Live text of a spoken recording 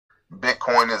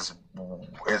Bitcoin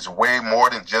is way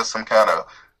more than just some kind of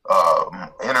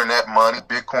internet money.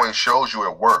 Bitcoin shows you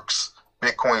it works.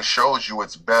 Bitcoin shows you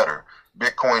it's better.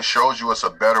 Bitcoin shows you it's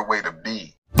a better way to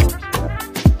be.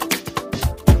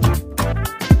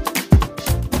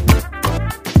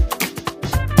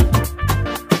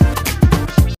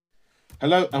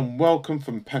 Hello and welcome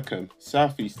from Peckham,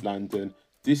 Southeast London.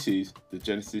 This is the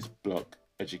Genesis Block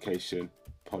Education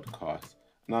Podcast,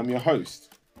 and I'm your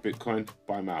host, Bitcoin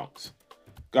by Mouts.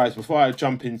 Guys, before I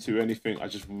jump into anything, I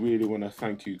just really want to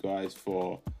thank you guys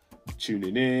for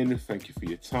tuning in. Thank you for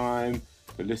your time,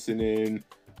 for listening,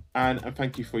 and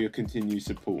thank you for your continued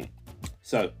support.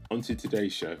 So, on to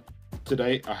today's show.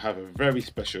 Today, I have a very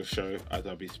special show as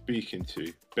I'll be speaking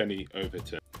to Benny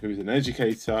Overton, who is an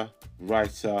educator,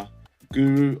 writer,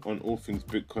 guru on all things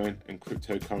Bitcoin and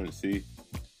cryptocurrency,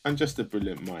 and just a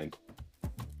brilliant mind.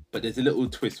 But there's a little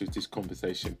twist with this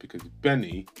conversation because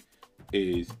Benny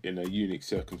is in a unique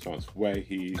circumstance where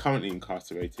he's currently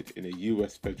incarcerated in a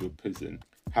US federal prison,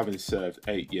 having served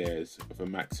 8 years of a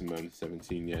maximum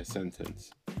 17-year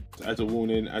sentence. So as a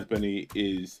warning, as Benny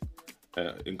is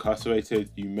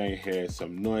incarcerated, you may hear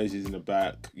some noises in the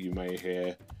back, you may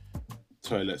hear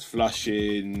toilets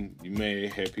flushing, you may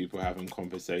hear people having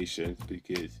conversations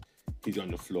because he's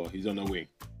on the floor, he's on a wing.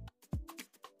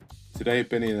 Today,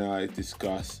 Benny and I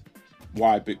discuss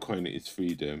why Bitcoin is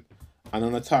freedom, and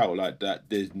on a title like that,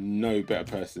 there's no better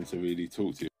person to really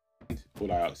talk to.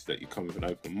 All I ask is that you come with an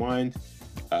open mind,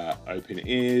 open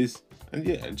ears, and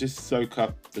just soak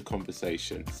up the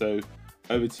conversation. So,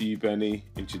 over to you, Benny.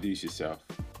 Introduce yourself.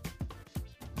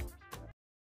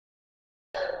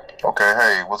 Okay,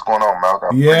 hey, what's going on,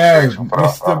 Malcolm? Yeah,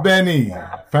 Mr. Benny,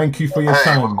 thank you for your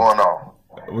time. What's going on?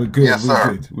 We're good, yes,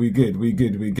 sir. We're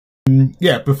good.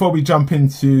 Yeah, before we jump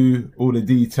into all the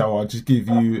detail, I'll just give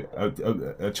you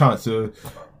a chance to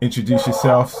introduce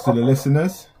yourself to the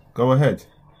listeners. Go ahead.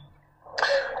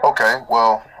 Okay,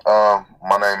 well,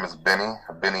 my name is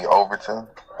Benny Overton.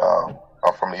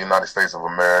 I'm from the United States of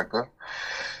America.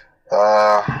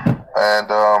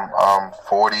 And I'm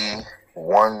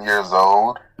 41 years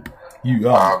old. You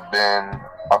are.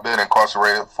 I've been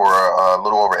incarcerated for a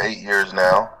little over 8 years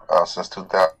now, since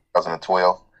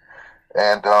 2012,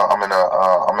 and I'm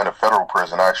in a federal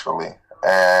prison actually.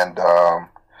 And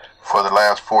for the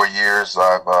last 4 years,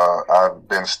 I've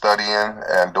been studying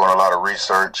and doing a lot of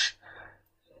research.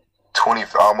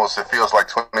 It feels like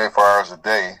 24 hours a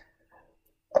day,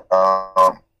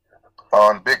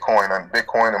 on Bitcoin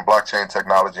and blockchain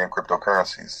technology and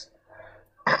cryptocurrencies.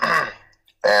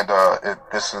 And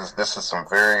this is some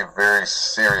very, very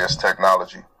serious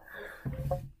technology.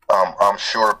 I'm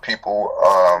sure people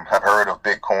have heard of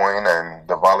Bitcoin and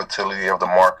the volatility of the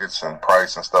markets and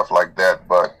price and stuff like that,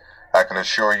 but I can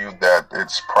assure you that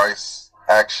its price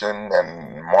action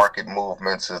and market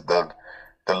movements is the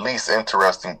least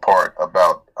interesting part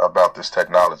about this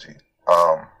technology.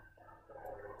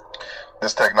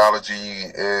 This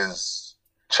technology is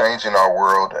changing our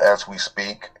world as we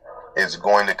speak. It's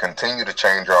going to continue to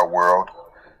change our world.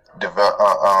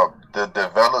 The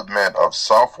development of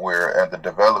software and the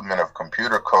development of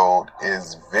computer code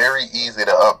is very easy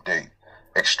to update,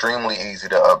 extremely easy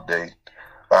to update.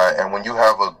 And when you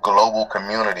have a global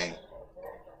community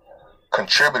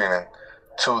contributing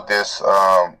to this,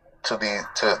 to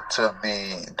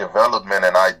the development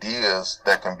and ideas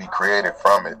that can be created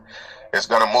from it, it's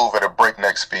going to move at a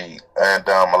breakneck speed. And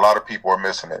a lot of people are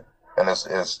missing it, and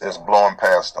it's blowing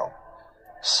past them.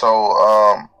 So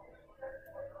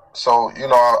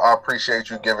I appreciate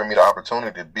you giving me the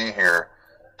opportunity to be here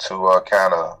to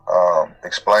kind of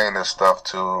explain this stuff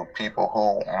to people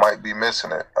who might be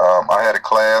missing it. I had a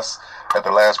class at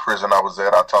the last prison I was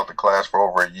at. I taught the class for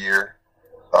over a year,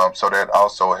 so that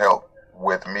also helped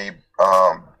with me.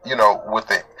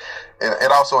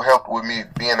 It also helped with me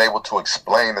being able to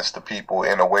explain this to people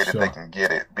in a way that they can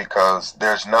get it, because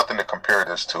there's nothing to compare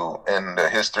this to in the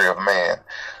history of man.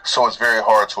 So it's very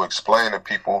hard to explain to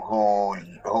people who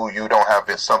you don't have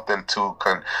something to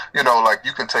like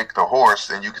you can take the horse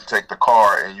and you can take the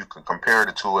car and you can compare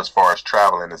the two as far as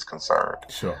traveling is concerned.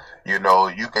 Sure. You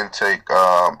can take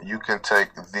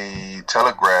the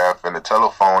telegraph and the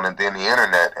telephone and then the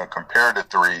internet and compare the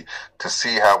three to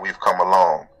see how we've come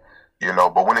along.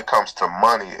 But when it comes to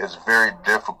money, it's very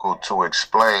difficult to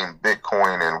explain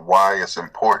Bitcoin and why it's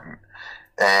important.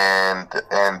 And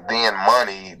then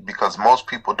money, because most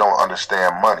people don't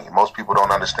understand money. Most people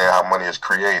don't understand how money is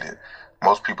created.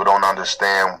 Most people don't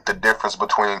understand the difference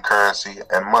between currency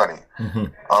and money.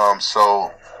 Mm-hmm.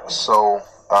 So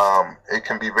it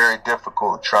can be very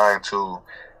difficult trying to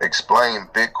explain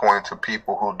Bitcoin to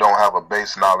people who don't have a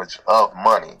base knowledge of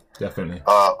money. Definitely.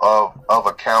 Of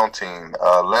accounting,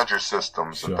 ledger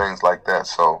systems, and things like that.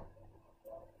 So,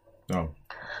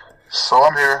 so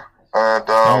I'm here, and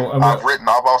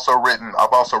I've also written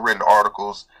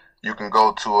articles. You can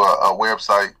go to a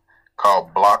website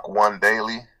called Block One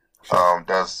Daily.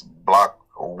 That's Block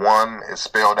One is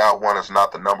spelled out. One is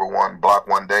not the number one. Block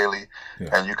One Daily,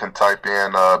 and you can type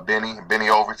in Benny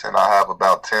Overton. I have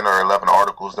about 10 or 11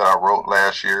 articles that I wrote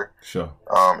last year.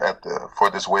 For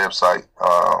this website.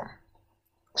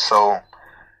 So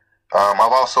I've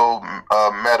also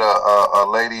met a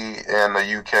lady in the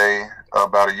UK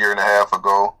about a year and a half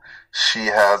ago. She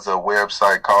has a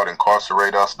website called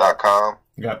incarcerateus.com.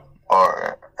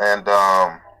 And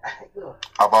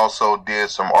I've also did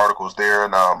some articles there,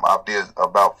 and I did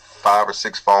about 5 or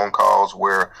 6 phone calls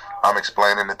where I'm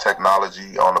explaining the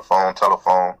technology on the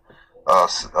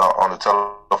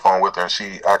telephone with her, and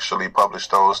she actually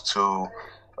published those to.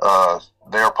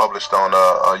 They're published on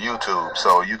YouTube,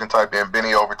 so you can type in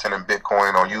Benny Overton and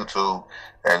Bitcoin on YouTube,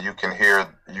 and you can hear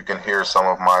some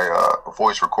of my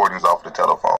voice recordings off the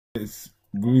telephone.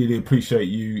 Really appreciate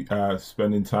you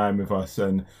spending time with us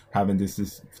and having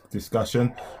this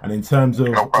discussion. And in terms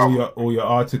of all your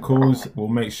articles, we'll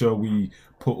make sure we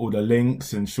put all the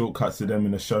links and shortcuts to them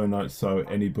in the show notes, so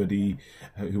anybody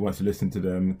who wants to listen to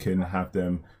them can have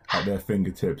them at their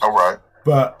fingertips. All right.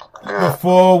 But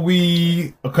before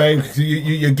we, so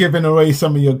you're giving away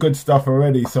some of your good stuff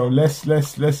already. So let's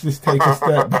just take a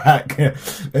step back.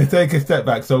 Let's take a step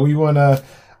back. So we want to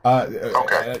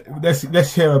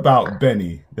let's hear about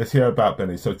Benny. Let's hear about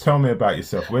Benny. So tell me about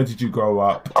yourself. Where did you grow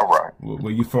up? All right.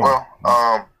 Where you from? Well,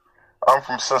 I'm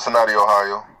from Cincinnati,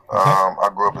 Ohio. I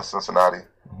grew up in Cincinnati.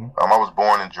 I was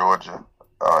born in Georgia,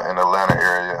 in the Atlanta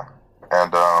area,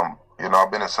 and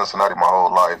I've been in Cincinnati my whole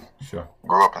life.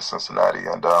 Grew up in Cincinnati,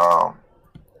 and I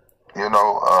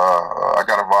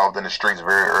got involved in the streets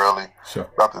very early.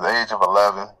 About the age of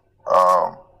 11,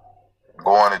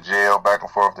 going to jail, back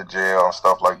and forth to jail, and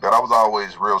stuff like that. I was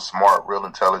always real smart, real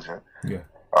intelligent.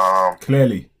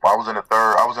 Clearly. I was in the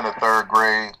third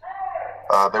grade.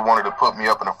 They wanted to put me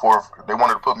up in the fourth. They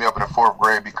wanted to put me up in the 4th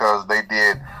grade because they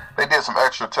did some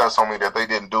extra tests on me that they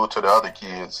didn't do to the other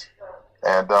kids.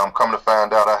 And come to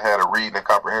find out, I had a reading and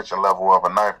comprehension level of a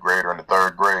 9th grader in the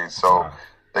 3rd grade. So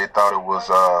they thought it was,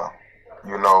 a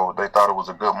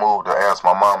good move to ask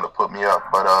my mom to put me up.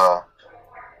 But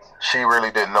she really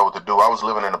didn't know what to do. I was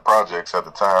living in the projects at the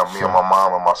time, me and my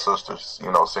mom and my sisters,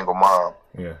 single mom.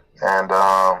 And,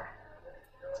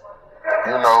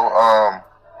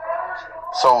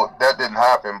 so that didn't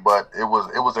happen, but it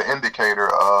was an indicator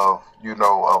of,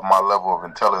 of my level of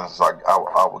intelligence,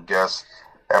 I would guess.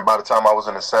 And by the time I was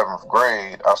in the 7th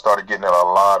grade, I started getting in a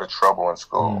lot of trouble in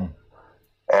school.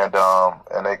 And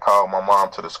they called my mom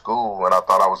to the school, and I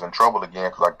thought I was in trouble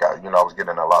again because I was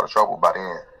getting in a lot of trouble by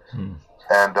then.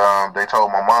 And they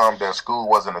told my mom that school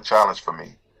wasn't a challenge for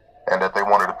me, and that they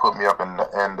wanted to put me up in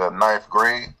the 9th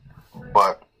grade,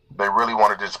 but they really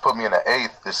wanted to just put me in the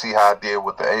 8th to see how I did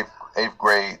with the 8th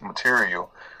grade material.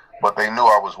 But they knew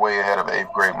I was way ahead of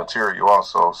 8th grade material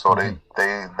also. So they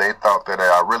thought that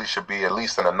I really should be at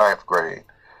least in the 9th grade.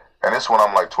 And this when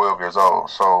I'm like 12 years old.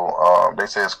 So they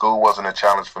said school wasn't a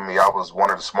challenge for me. I was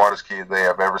one of the smartest kids they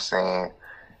have ever seen.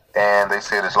 And they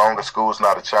said as long as school's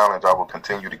not a challenge, I will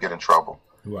continue to get in trouble.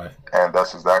 And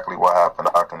that's exactly what happened.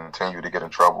 I continued to get in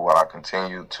trouble, and I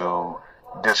continued to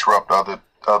disrupt other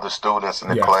students in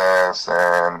the class,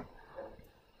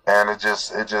 and it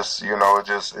just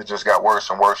got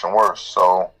worse and worse and worse.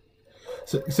 So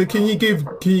can you give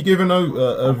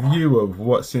a view of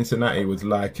what Cincinnati was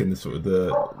like in the sort of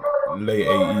the late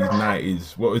 80s,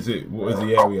 90s? What was the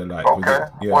area like?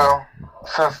 Well,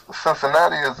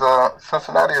 Cincinnati is a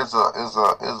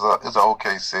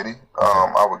okay city.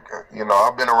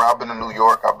 I've been to New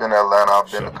York, I've been to Atlanta,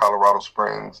 I've been to Colorado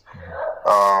Springs.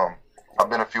 I've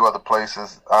been a few other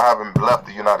places. I haven't left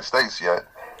the United States yet.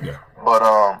 But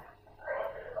I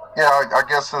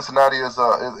guess Cincinnati is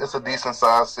a decent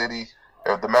sized city.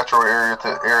 The metro area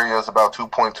is about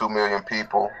 2.2 million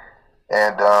people,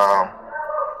 and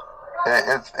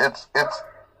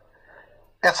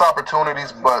it's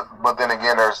opportunities, but then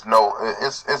again, it's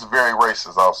very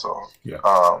racist also.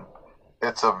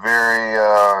 It's a very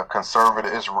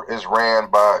conservative. It's ran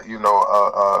by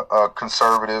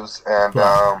conservatives, and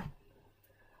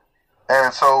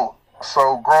so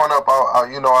growing up, I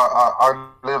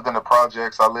lived in the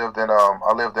projects. I lived in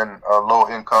low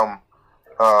income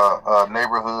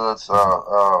neighborhoods,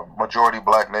 majority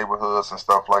black neighborhoods and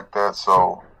stuff like that.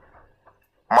 So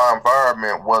my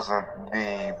environment wasn't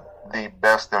the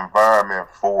best environment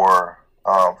for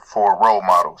for role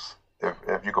models,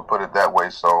 if you could put it that way.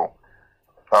 So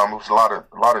it was a lot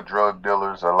of drug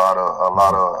dealers, a lot of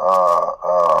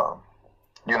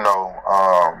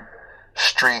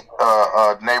street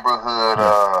neighborhood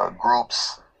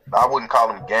groups. I wouldn't call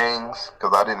them gangs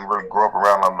because I didn't really grow up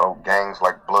around no gangs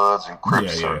like Bloods and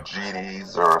Crips or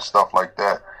GDs or stuff like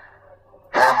that.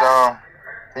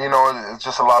 And it's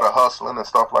just a lot of hustling and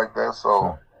stuff like that.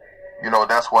 So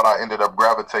that's what I ended up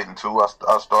gravitating to.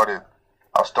 I started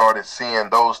seeing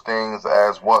those things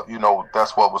as what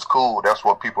that's what was cool. That's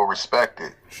what people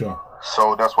respected. Sure.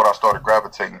 So that's what I started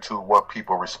gravitating to, what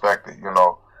people respected.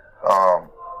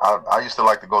 I used to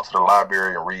like to go to the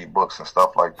library and read books and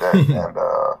stuff like that. And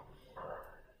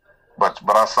but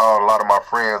I saw a lot of my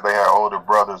friends, they had older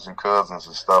brothers and cousins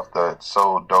and stuff that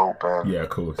sold dope, and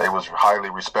they was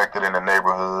highly respected in the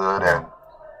neighborhood. And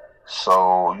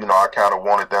so I kind of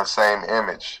wanted that same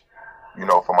image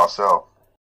for myself.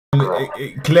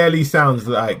 It clearly sounds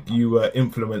like you were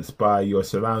influenced by your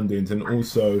surroundings, and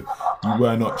also you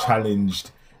were not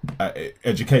challenged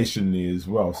educationally as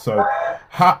well. So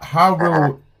how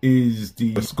real is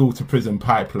the school to prison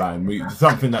pipeline?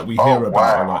 Something that we hear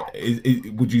about a lot.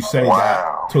 Would you say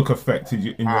that took effect in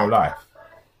your life?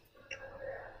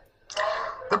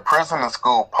 The prison and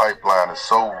school pipeline is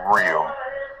so real,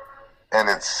 and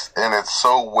it's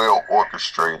so well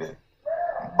orchestrated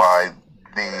by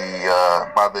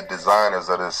the designers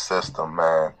of this system,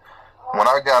 man. When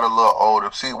I got a little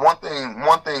older, see, one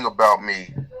thing about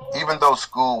me, even though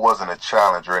school wasn't a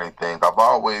challenge or anything, I've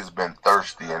always been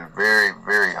thirsty and very,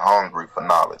 very hungry for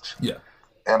knowledge. Yeah.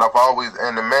 And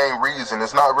the main reason,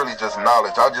 it's not really just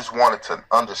knowledge. I just wanted to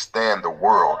understand the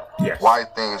world, why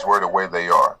things were the way they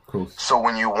are. Cool. So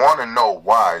when you want to know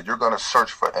why, you're going to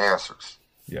search for answers.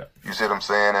 Yeah. You see what I'm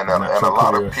saying? And a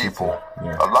lot of people,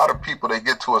 they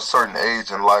get to a certain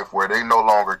age in life where they no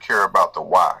longer care about the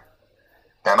why.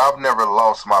 And I've never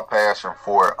lost my passion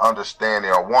for understanding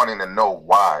or wanting to know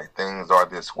why things are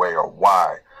this way, or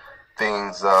why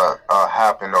things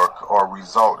happen or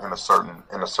result in a certain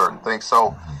thing.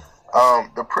 So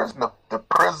the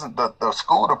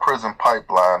school to prison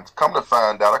pipeline, I come to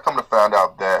find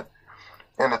out that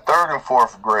in the 3rd and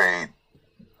 4th grade,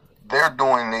 they're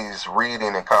doing these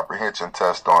reading and comprehension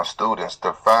tests on students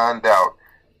to find out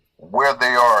where they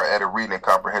are at a reading and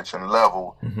comprehension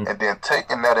level, and then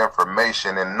taking that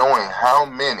information and knowing how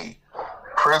many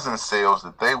prison cells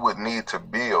that they would need to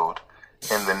build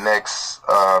in the next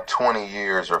 20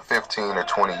 years or 15 or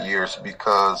 20 years,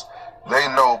 because they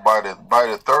know by the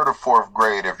 3rd or 4th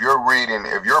grade, if you're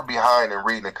behind in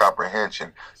reading and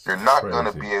comprehension, you're not going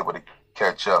to be able to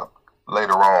catch up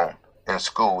later on in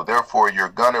school. Therefore, you're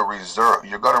going to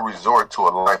resort to a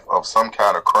life of some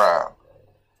kind of crime.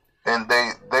 And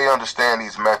they understand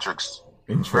these metrics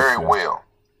very well.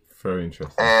 Very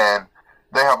interesting. And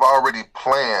they have already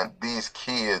planned these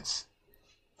kids'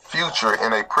 future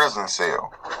in a prison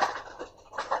cell.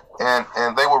 And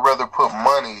they would rather put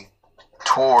money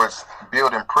towards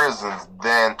building prisons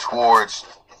than towards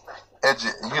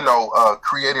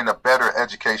creating a better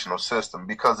educational system,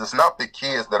 because it's not the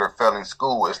kids that are failing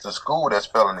school, it's the school that's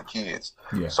failing the kids.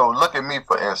 Yeah. So look at me,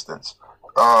 for instance.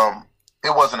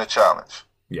 It wasn't a challenge.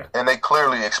 Yeah. And they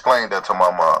clearly explained that to my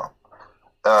mom.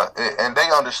 And they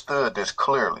understood this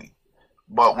clearly.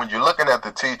 But when you're looking at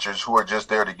the teachers who are just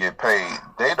there to get paid,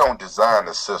 they don't design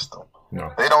the system.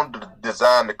 No. They don't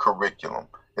design the curriculum.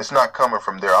 It's not coming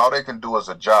from there. All they can do is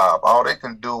a job. All they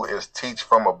can do is teach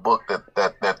from a book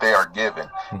that they are given.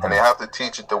 And they have to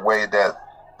teach it the way that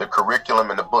the curriculum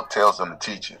in the book tells them to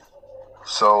teach it.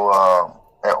 So,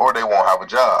 or they won't have a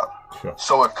job. Sure.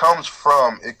 So it comes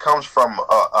from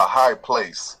a high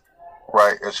place,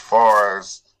 right? As far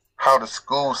as how the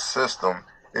school system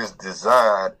is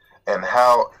designed and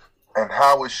how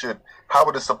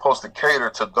it is supposed to cater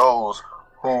to those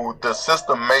who the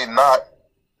system may not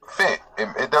fit.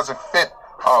 It doesn't fit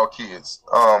all kids.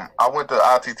 I went to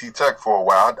ITT Tech for a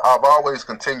while. I've always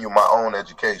continued my own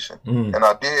education, and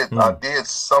I did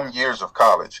some years of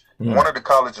college. One of the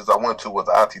colleges I went to was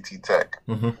ITT Tech.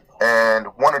 And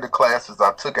one of the classes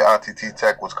I took at ITT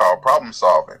Tech was called problem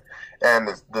solving. And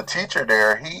the teacher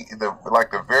there,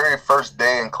 the very first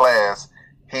day in class,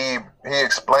 he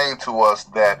explained to us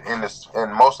that in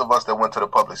most of us that went to the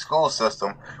public school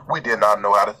system, we did not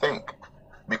know how to think,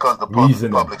 because the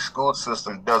public school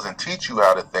system doesn't teach you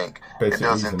how to think. It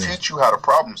doesn't teach you how to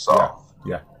problem solve.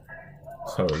 Yeah,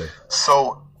 totally.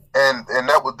 So,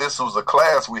 this was a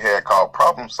class we had called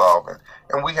problem solving,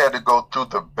 and we had to go through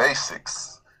the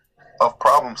basics of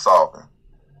problem solving,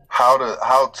 how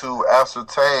to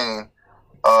ascertain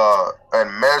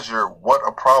and measure what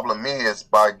a problem is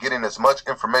by getting as much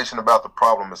information about the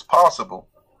problem as possible.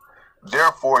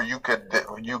 Therefore, you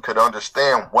could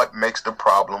understand what makes the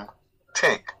problem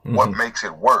tick, what makes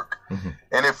it work.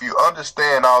 And if you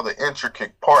understand all the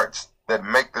intricate parts that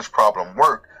make this problem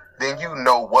work, then you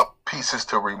know what pieces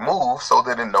to remove so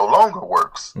that it no longer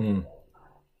works.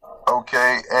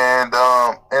 Okay, and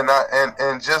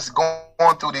just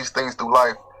going through these things through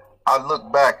life, I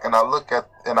look back and I look at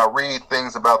and I read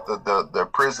things about the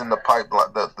prison, the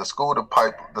pipeline, the school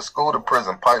to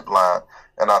prison pipeline,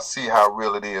 and I see how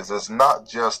real it is. It's not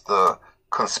just a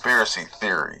conspiracy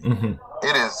theory.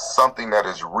 It is something that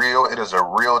is real. It is a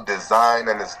real design,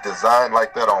 and it's designed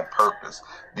like that on purpose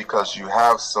because you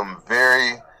have some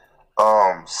very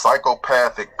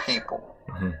psychopathic people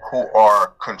who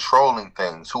are controlling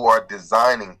things, who are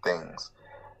designing things.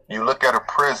 You look at a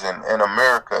prison in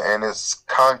America and it's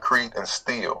concrete and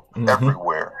steel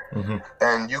everywhere.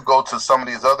 And you go to some of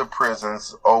these other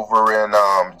prisons over in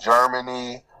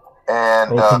Germany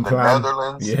and the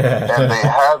Netherlands, and they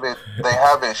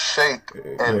have it shaped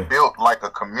and built like a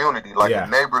community, like a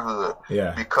neighborhood,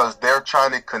 because they're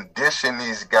trying to condition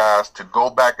these guys to go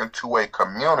back into a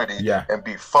community and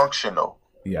be functional.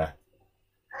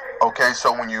 Okay,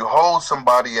 so when you hold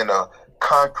somebody in a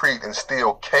concrete and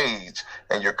steel cage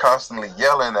and you're constantly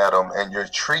yelling at them and you're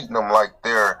treating them like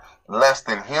they're less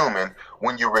than human,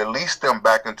 when you release them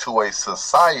back into a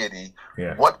society,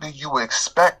 what do you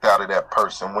expect out of that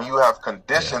person when you have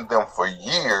conditioned them for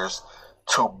years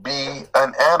to be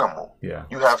an animal?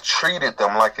 You have treated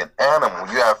them like an animal.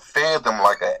 You have fed them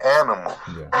like an animal.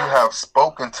 You have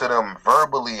spoken to them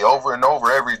verbally over and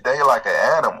over every day like an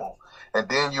animal. And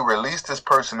then you release this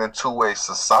person into a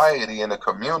society and a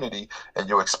community, and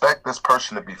you expect this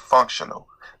person to be functional.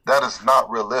 That is not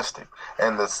realistic.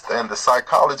 And the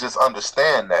psychologists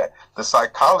understand that. The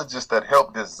psychologists that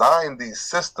help design these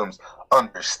systems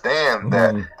understand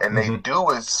that, and they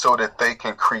do it so that they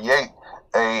can create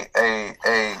a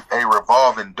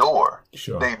revolving door.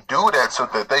 They do that so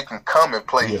that they can come and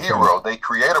play hero. They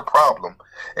create a problem,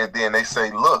 and then they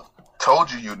say, "Look,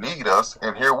 told you need us,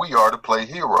 and here we are to play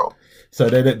hero." So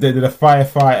they're the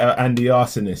firefighter and the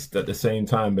arsonist at the same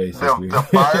time, basically. The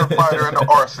firefighter and the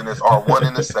arsonist are one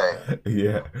and the same.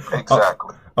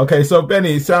 Exactly. Okay, so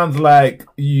Benny, it sounds like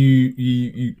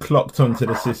you clocked onto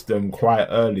the system quite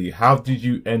early. How did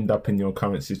you end up in your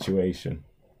current situation?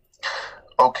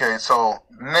 Okay, so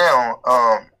now,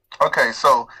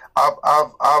 so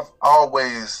I've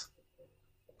always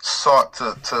sought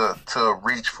to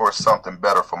reach for something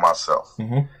better for myself,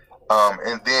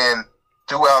 and then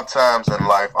throughout times in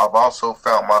life, I've also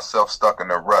found myself stuck in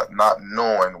a rut, not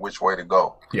knowing which way to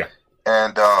go.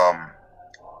 And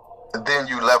then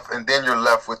you're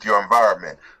left with your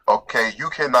environment. Okay, you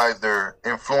can either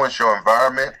influence your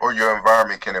environment or your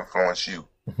environment can influence you.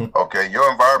 Okay,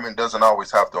 your environment doesn't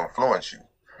always have to influence you.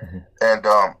 And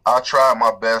I try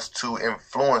my best to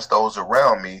influence those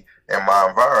around me in my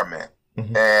environment.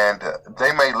 And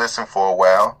they may listen for a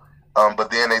while.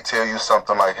 But then they tell you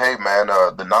something like, "Hey, man,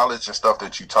 the knowledge and stuff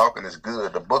that you're talking is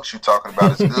good. The books you're talking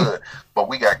about is good. But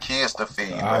we got kids to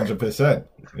feed, 100%.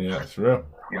 Yeah, it's real.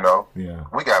 You know?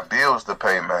 We got bills to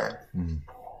pay, man.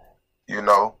 You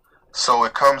know? So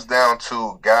it comes down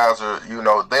to guys are,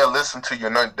 they'll listen to you.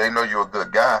 They know you're a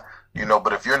good guy,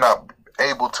 but if you're not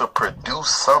able to produce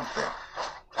something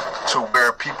to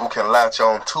where people can latch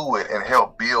on to it and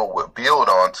help build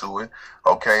onto it,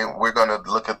 okay, we're going to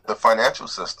look at the financial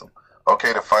system.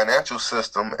 Okay, the financial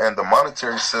system and the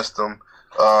monetary system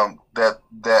that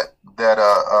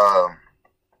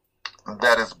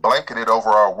is blanketed over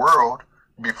our world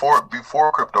before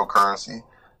cryptocurrency.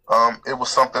 It was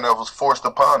something that was forced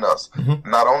upon us.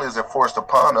 Not only is it forced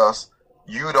upon us,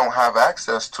 you don't have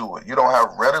access to it. You don't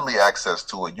have readily access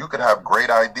to it. You can have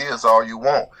great ideas all you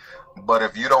want, but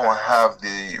if you don't have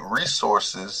the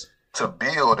resources to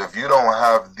build, if you don't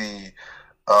have the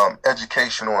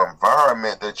educational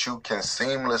environment that you can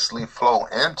seamlessly flow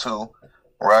into,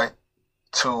 right,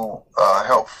 to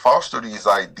help foster these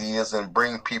ideas and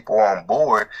bring people on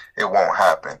board, it won't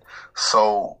happen.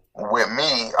 So with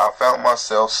me, I found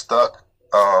myself stuck,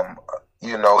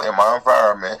 in my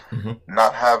environment,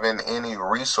 not having any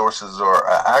resources or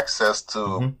access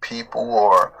to people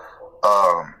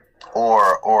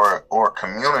or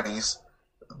communities,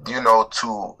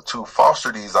 to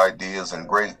foster these ideas and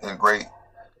great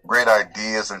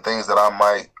ideas and things that I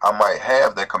might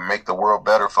have that can make the world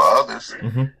better for others.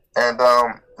 And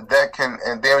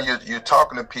then you're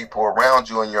talking to people around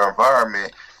you in your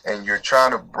environment, and you're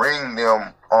trying to bring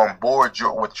them on board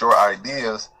with your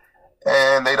ideas,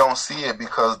 and they don't see it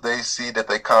because they see that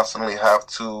they constantly have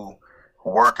to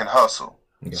work and hustle.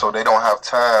 Yeah. So they don't have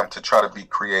time to try to be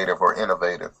creative or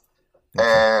innovative. Okay.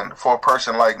 And for a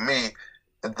person like me,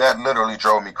 that literally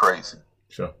drove me crazy.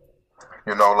 Sure.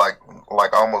 You know,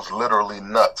 like almost literally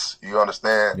nuts. You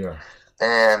understand? Yeah.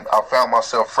 And I found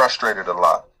myself frustrated a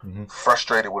lot.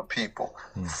 Frustrated with people,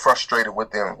 frustrated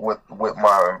with them, with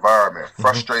my environment,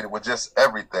 frustrated with just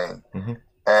everything.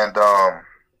 And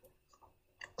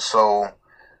so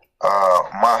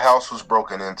my house was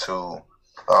broken into.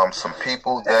 Some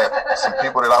people that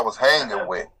I was hanging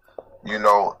with, you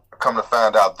know, come to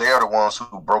find out they're the ones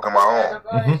who broke in my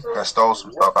home and stole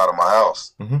some stuff out of my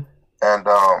house. And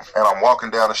I'm walking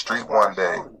down the street one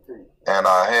day, and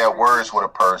I had words with a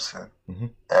person,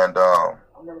 and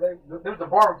there's a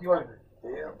barbecue under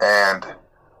it. And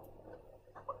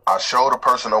I showed a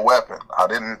person a weapon. I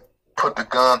didn't put the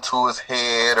gun to his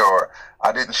head, or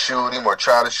I didn't shoot him or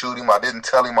try to shoot him. I didn't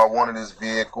tell him I wanted his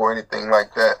vehicle or anything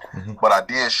like that. But I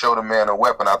did show the man a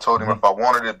weapon. I told him if I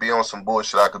wanted to be on some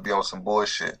bullshit, I could be on some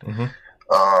bullshit.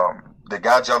 The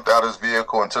guy jumped out of his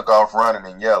vehicle and took off running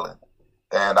and yelling.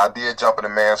 And I did jump in the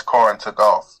man's car and took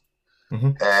off.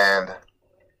 And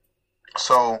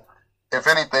so, if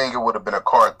anything, it would have been a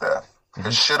car theft.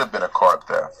 It should have been a car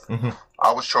theft.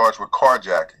 I was charged with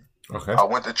carjacking. Okay. I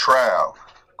went to trial.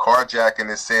 Carjacking,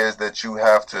 it says that you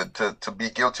have to be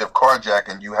guilty of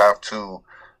carjacking, you have to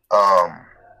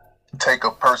take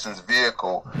a person's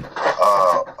vehicle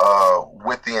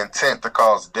with the intent to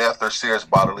cause death or serious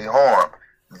bodily harm.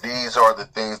 These are the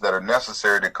things that are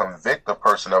necessary to convict a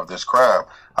person of this crime.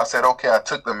 I said, okay, I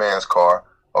took the man's car.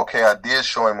 Okay, I did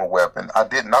show him a weapon. I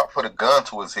did not put a gun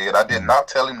to his head. I did not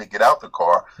tell him to get out the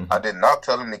car. I did not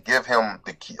tell him to give him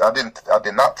the key. I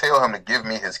did not tell him to give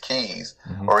me his keys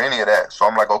or any of that. So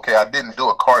I'm like, okay, I didn't do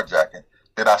a carjacking.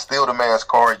 Did I steal the man's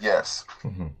car? Yes.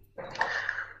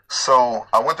 So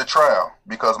I went to trial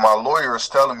because my lawyer is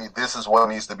telling me this is what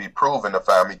needs to be proven to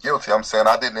find me guilty. I'm saying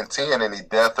I didn't intend any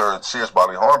death or serious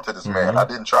bodily harm to this man. I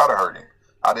didn't try to hurt him.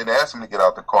 I didn't ask him to get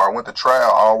out the car. I went to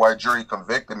trial. All-white jury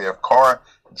convicted me of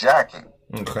carjacking.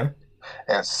 Okay.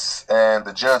 And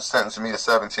the judge sentenced me to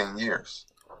 17 years.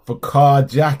 For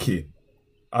carjacking?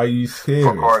 Are you serious?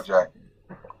 For carjacking.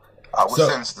 I was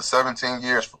sentenced to 17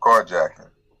 years for carjacking.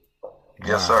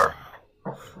 Yes, sir.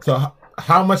 So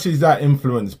how much is that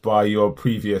influenced by your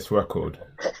previous record?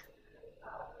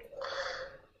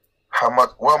 How much?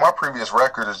 Well, my previous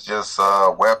record is just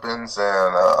weapons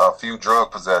and a few drug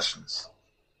possessions.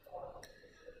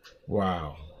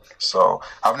 Wow. So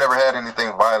I've never had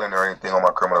anything violent or anything on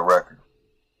my criminal record.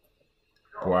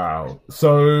 Wow.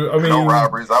 So, I mean... No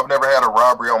robberies. I've never had a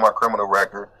robbery on my criminal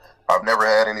record. I've never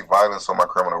had any violence on my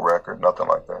criminal record. Nothing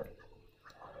like that.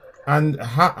 And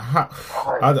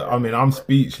I mean, I'm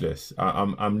speechless.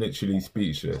 I'm literally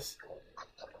speechless.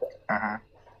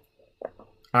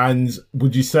 And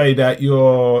would you say that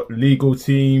your legal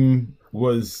team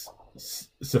was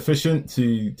sufficient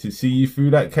to see you through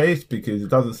that case? Because it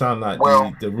doesn't sound like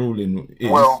the ruling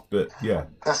is. But yeah,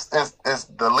 it's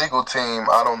the legal team.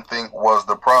 I don't think was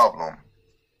the problem.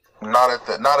 Not at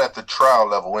the trial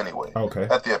level anyway. Okay.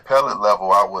 At the appellate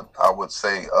level, I would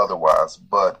say otherwise,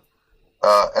 but.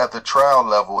 At the trial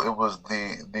level, it was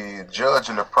the judge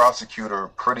and the prosecutor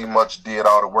pretty much did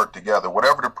all the work together.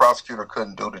 Whatever the prosecutor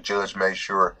couldn't do, the judge made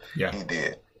sure he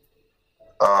did.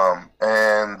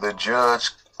 And the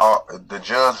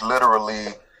judge literally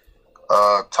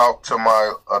talked to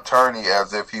my attorney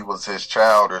as if he was his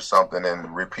child or something,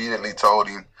 and repeatedly told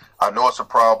him, "I know it's a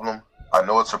problem. I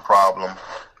know it's a problem,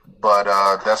 but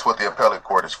that's what the appellate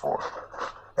court is for."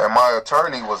 And my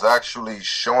attorney was actually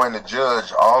showing the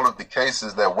judge all of the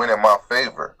cases that went in my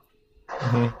favor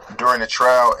during the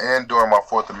trial and during my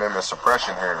Fourth Amendment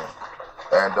suppression hearing.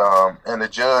 And the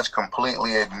judge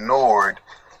completely ignored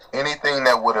anything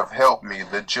that would have helped me.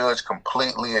 The judge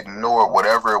completely ignored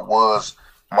whatever it was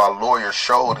my lawyer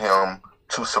showed him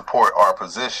to support our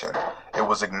position. It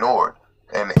was ignored.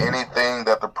 And anything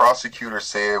that the prosecutor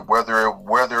said, whether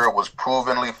it was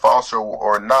provenly false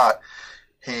or not,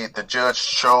 the judge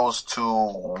chose to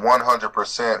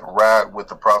 100% ride with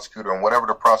the prosecutor, and whatever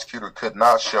the prosecutor could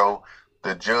not show,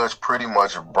 the judge pretty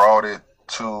much brought it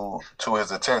to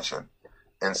his attention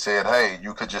and said, "Hey,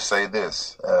 you could just say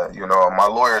this." My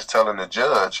lawyer is telling the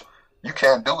judge, "You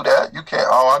can't do that. You can't.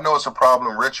 Oh, I know it's a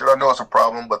problem, Richard. I know it's a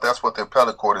problem, but that's what the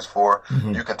appellate court is for.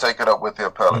 You can take it up with the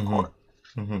appellate court."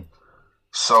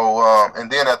 So, and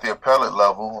then at the appellate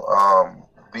level,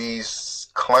 these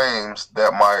claims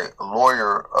that my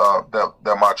lawyer,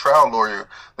 that my trial lawyer,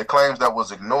 the claims that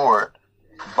was ignored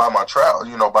by my trial,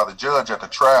 by the judge at the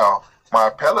trial, my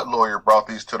appellate lawyer brought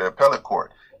these to the appellate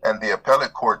court. and the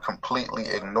appellate court completely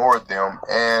ignored them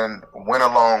and went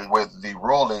along with the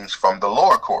rulings from the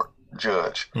lower court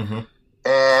judge.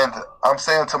 And I'm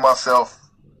saying to myself,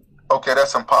 okay,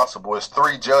 that's impossible. It's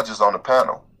 3 judges on the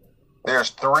panel. There's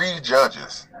 3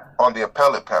 judges on the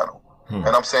appellate panel. And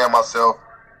I'm saying to myself,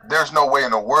 there's no way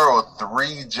in the world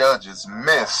 3 judges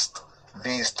missed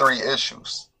these 3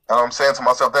 issues. And I'm saying to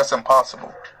myself, that's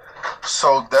impossible.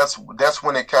 So that's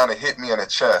when it kind of hit me in the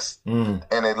chest, and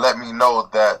it let me know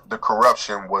that the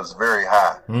corruption was very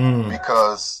high,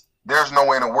 because there's no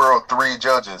way in the world 3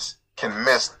 judges can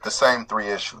miss the same 3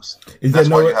 issues. That's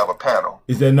why you have a panel.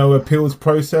 Is there no appeals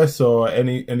process or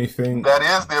anything? That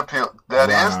is the appeal. That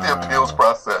is the appeals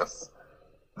process.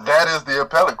 That is the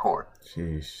appellate court.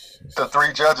 Jeez. The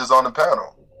 3 judges on the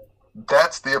panel.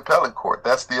 That's the appellate court.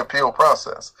 That's the appeal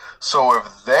process. So if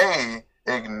they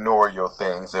ignore your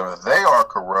things, if they are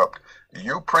corrupt,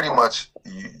 you pretty much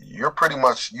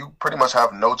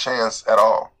have no chance at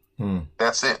all.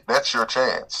 That's it. That's your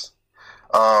chance.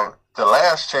 The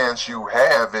last chance you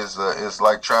have is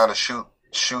like trying to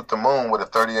shoot the moon with a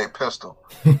 .38 pistol,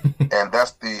 and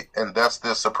that's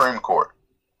the Supreme Court.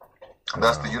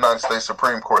 That's the United States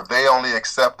Supreme Court. They only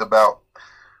accept about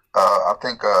I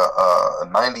think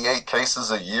 98 cases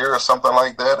a year or something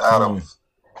like that out of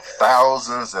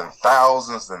thousands and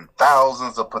thousands and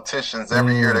thousands of petitions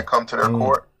every year that come to their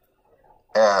court.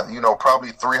 And,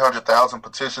 probably 300,000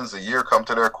 petitions a year come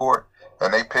to their court,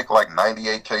 and they pick like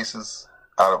 98 cases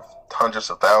out of hundreds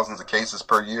of thousands of cases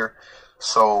per year.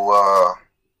 So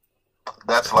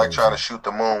that's like trying to shoot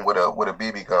the moon with a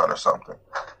BB gun or something.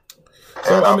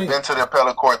 And I've been to the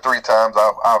appellate court 3 times.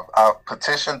 I've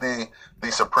petitioned the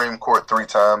Supreme Court 3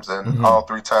 times, and all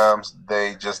 3 times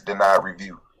they just denied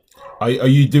review. Are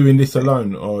you doing this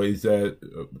alone, or is there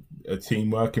a team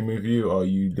working with you, or are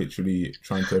you literally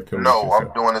trying to appeal? No,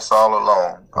 I'm doing this all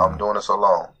alone. I'm doing this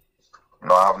alone.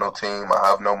 No, I have no team. I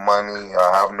have no money.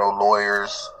 I have no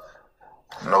lawyers.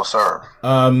 No, sir.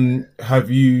 Have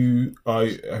you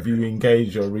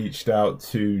engaged or reached out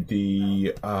to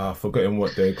the forgetting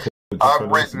what they're called?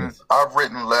 I've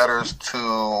written letters to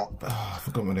I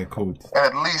forgot what they're called.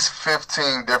 At least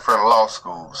 15 different law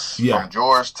schools, from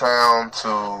Georgetown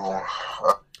to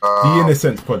the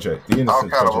Innocence Project. All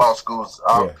kind of law schools.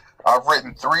 I've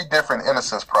written 3 different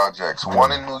Innocence Projects.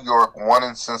 One in New York, one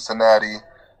in Cincinnati,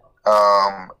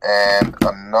 and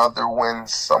another one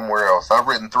somewhere else. I've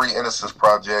written 3 Innocence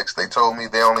Projects. They told me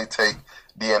they only take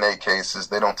DNA cases.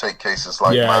 They don't take cases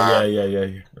like mine.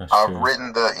 That's I've true.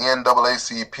 written the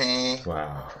NAACP.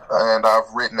 Wow. And I've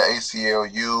written the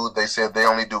ACLU. They said they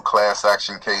only do class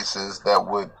action cases that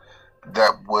would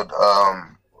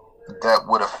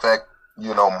affect,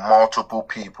 multiple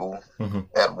people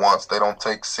at once. They don't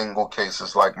take single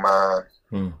cases like mine.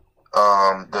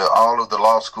 All of the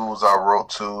law schools I wrote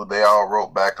to, they all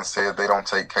wrote back and said they don't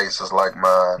take cases like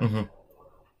mine.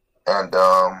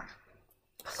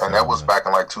 And that was back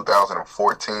in like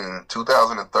 2014,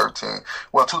 2013.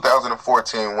 Well,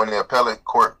 2014, when the appellate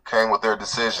court came with their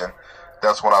decision,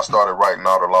 that's when I started writing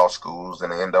all the law schools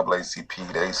and the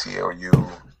NAACP, the ACLU.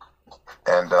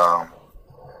 And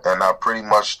I pretty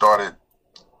much started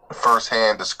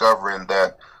firsthand discovering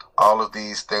that all of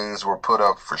these things were put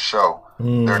up for show.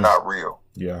 They're not real.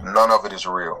 None of it is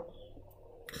real.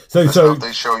 So stuff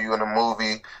they show you in a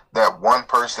movie, that one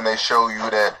person they show you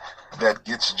that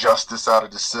gets justice out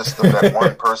of the system, that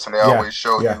one person they always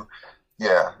show you.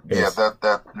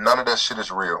 That none of that shit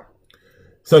is real.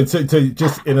 So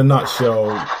just in a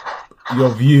nutshell, your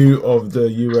view of the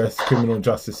U.S. criminal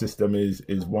justice system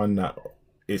is one that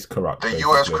is corrupt. The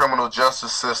U.S. criminal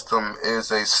justice system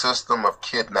is a system of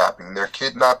kidnapping. They're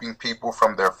kidnapping people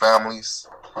from their families,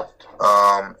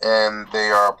 and they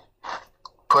are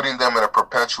putting them in a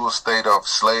perpetual state of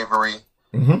slavery.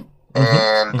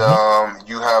 And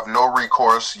you have no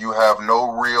recourse. You have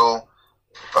no real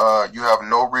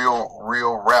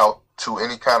route to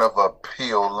any kind of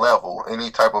appeal level,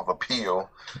 any type of appeal.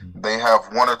 They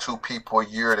have 1 or 2 people a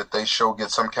year that they show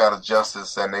get some kind of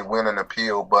justice and they win an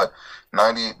appeal, but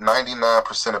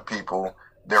 99% of people,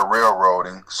 they're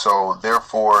railroading. So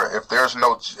therefore, if there's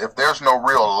no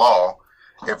real law,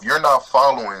 if you're not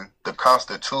following the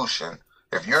Constitution,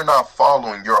 if you're not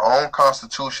following your own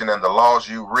Constitution and the laws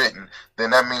you've written,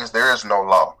 then that means there is no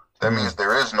law. That means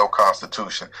there is no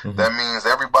Constitution. That means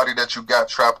everybody that you got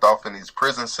trapped off in these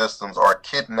prison systems are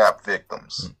kidnapped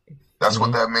victims. That's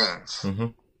what that means.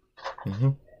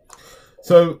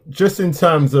 So just in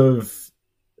terms of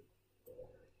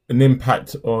an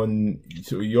impact on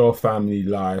your family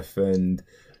life and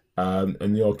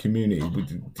your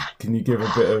community, can you give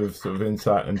a bit of sort of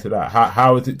insight into that?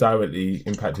 How has it directly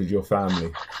impacted your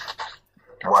family?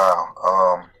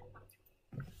 Wow.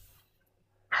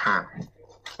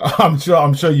 I'm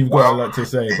sure you've got a lot to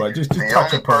say, but just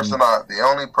touch upon. The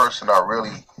only person I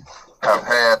really have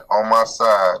had on my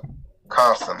side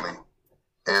constantly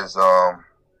is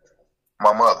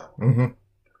my mother. Mm-hmm.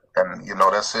 And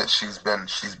that's it. She's been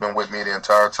with me the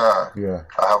entire time. Yeah.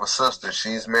 I have a sister.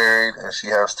 She's married and she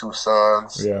has 2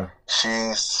 sons. Yeah.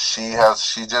 She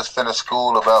just finished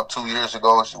school about 2 years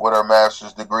ago with her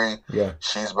master's degree. Yeah.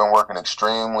 She's been working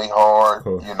extremely hard,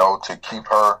 cool. To keep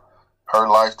her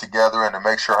life together and to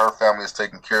make sure her family is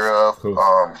taken care of. Cool.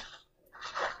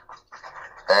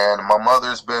 And my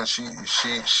mother's been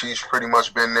she's pretty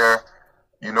much been there,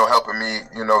 helping me,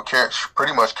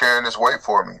 pretty much carrying this weight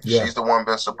for me. Yeah. She's the one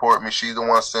been supporting me. She's the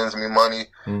one sends me money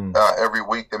every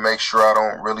week to make sure I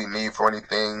don't really need for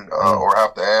anything or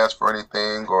have to ask for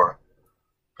anything or,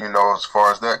 as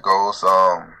far as that goes.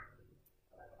 I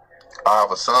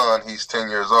have a son. He's 10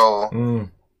 years old.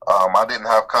 I didn't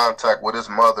have contact with his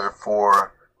mother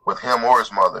with him or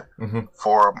his mother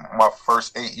for my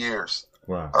first 8 years.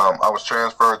 Wow. I was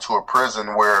transferred to a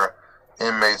prison where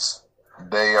inmates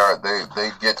they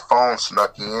get phones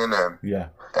snuck in and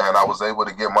I was able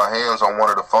to get my hands on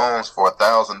one of the phones for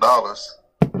 $1,000.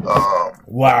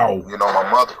 Wow.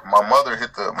 My mother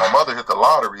hit the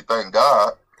lottery, thank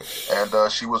God,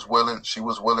 and she was willing to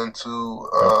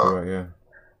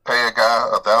pay a guy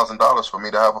 $1,000 for me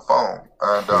to have a phone,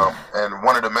 and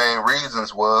one of the main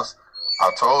reasons was I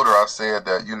told her, I said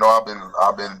that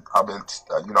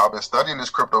I've been studying this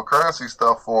cryptocurrency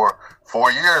stuff for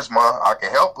 4 years, Ma. I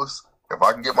can help us. If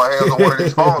I can get my hands on one of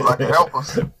these phones, I can help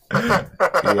us. Yeah,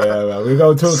 man. We're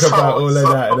going to talk about all of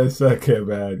that in a second,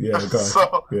 man. Yeah, go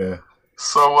on.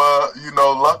 So,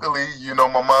 luckily, my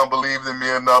mom believed in me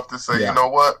enough to say, you know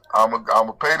what, I'm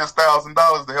gonna pay this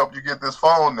 $1,000 to help you get this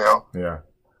phone now. Yeah.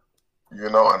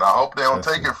 And I hope they don't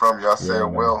take it from you. I said,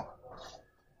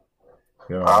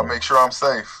 I'll make sure I'm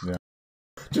safe. Yeah.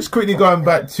 Just quickly going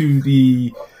back to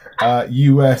the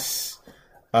U.S.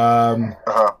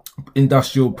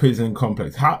 Industrial prison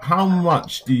complex. How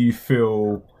much do you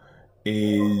feel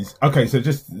is okay? So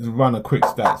just run a quick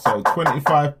stat. So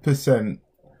 25%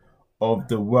 of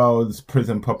the world's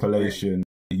prison population,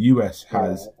 the US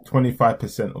has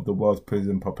 25% of the world's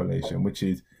prison population, which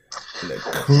is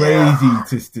crazy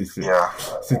statistic. Yeah.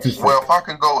 Well, if I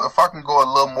can go a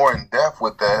little more in depth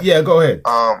with that. Yeah, go ahead.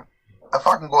 If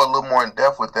I can go a little more in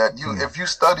depth with that, if you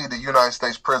study the United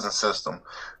States prison system,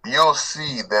 you'll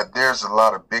see that there's a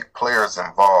lot of big players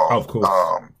involved. Of course.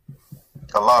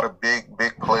 A lot of big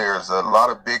players, a lot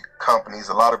of big companies,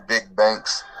 a lot of big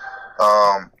banks,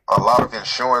 a lot of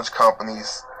insurance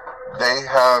companies. They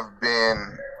have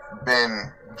been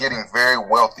getting very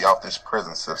wealthy off this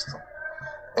prison system.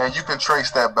 And you can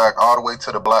trace that back all the way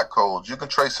to the Black Codes. You can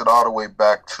trace it all the way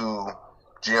back to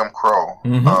Jim Crow.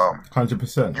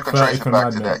 100%. You can trace it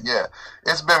back to that. Yeah,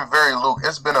 it's been a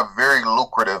very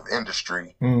lucrative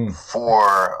industry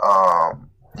for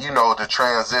to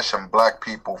transition black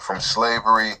people from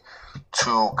slavery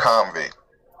to convict.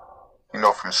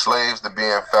 From slaves to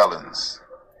being felons.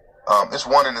 It's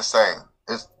one and the same.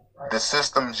 It's the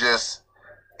system just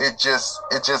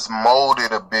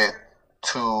molded a bit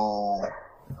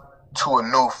to a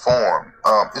new form.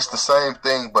 It's the same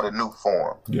thing, but a new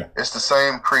form. Yeah. It's the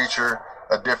same creature,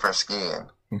 a different skin.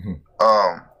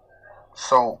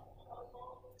 So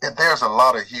there's a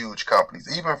lot of huge companies,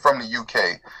 even from the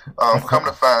UK. Come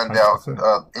to find out,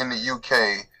 in the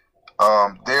UK,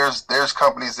 there's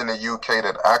companies in the UK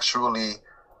that actually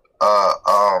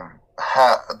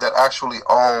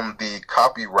own the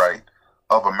copyright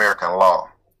of American law.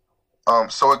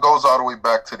 So it goes all the way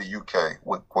back to the UK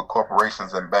with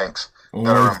corporations and banks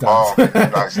that are involved in the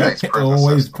United States prison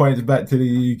Always system. points back to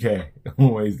the UK.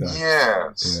 Always does.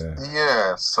 Yes.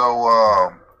 Yeah. So,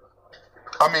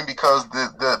 because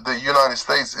the United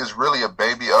States is really a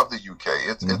baby of the UK.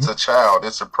 It's a child.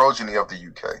 It's a progeny of the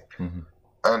UK.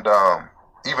 And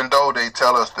even though they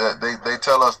tell us that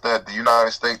the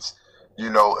United States,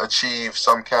 achieved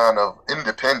some kind of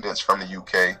independence from the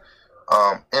UK.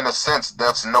 In a sense,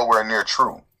 that's nowhere near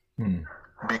true,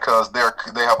 because they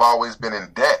have always been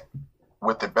in debt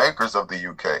with the bankers of the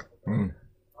UK,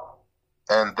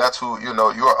 and that's who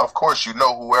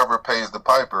whoever pays the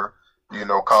piper,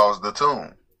 calls the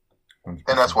tune,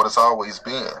 and that's what it's always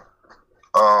been.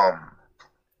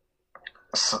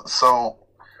 So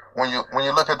when you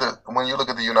look at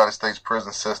the United States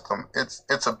prison system,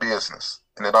 it's a business,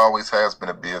 and it always has been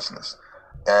a business,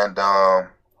 and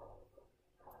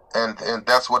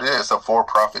that's what it is, a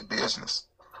for-profit business.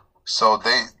 So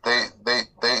they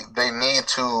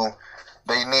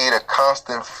need a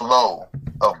constant flow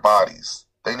of bodies.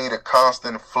 They need a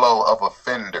constant flow of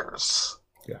offenders,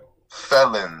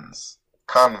 felons,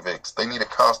 convicts. They need a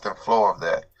constant flow of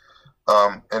that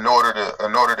in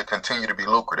order to continue to be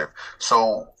lucrative.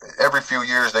 So every few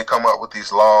years they come out with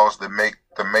these laws that make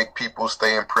people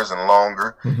stay in prison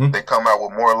longer. Mm-hmm. They come out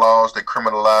with more laws that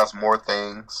criminalize more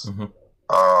things. Mm-hmm.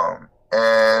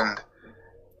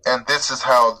 And this is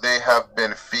how they have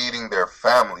been feeding their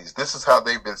families. This is how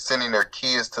they've been sending their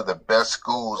kids to the best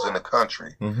schools in the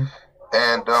country. Mm-hmm.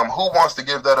 And who wants to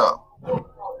give that up?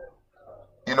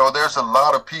 You know, there's a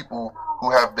lot of people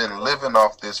who have been living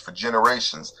off this for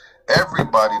generations.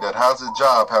 Everybody that has a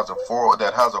job has a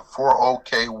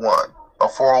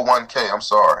 401k, I'm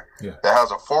sorry, that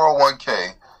has a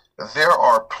 401k. There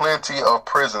are plenty of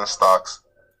prison stocks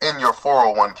in your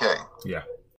 401k. Yeah.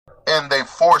 And they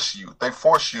force you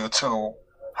to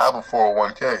have a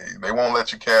 401k. They won't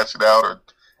let you cash it out or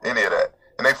any of that.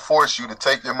 And they force you to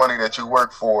take your money that you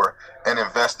work for and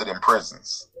invest it in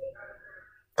prisons.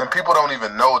 And people don't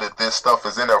even know that this stuff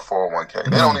is in their 401k.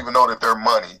 They don't even know that their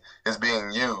money is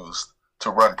being used to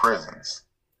run prisons.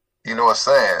 You know, it's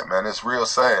sad, man. It's real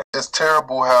sad. It's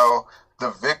terrible how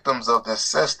the victims of this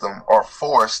system are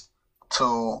forced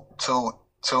to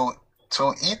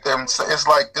eat them.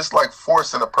 It's like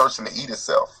forcing a person to eat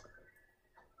itself.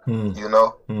 You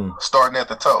know, starting at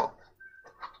the toe.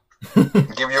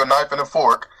 Give you a knife and a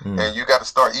fork, and you got to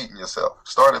start eating yourself.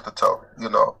 Start at the toe, you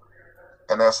know,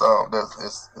 and that's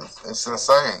it's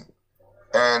insane.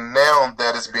 And now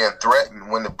that it's being threatened,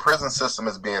 when the prison system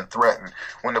is being threatened,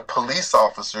 when the police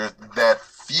officers that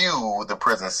fuel the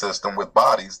prison system with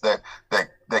bodies that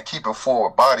keep it full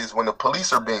with bodies, when the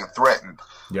police are being threatened,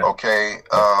 that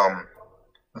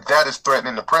is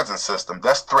threatening the prison system.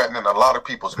 That's threatening a lot of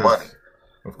people's money.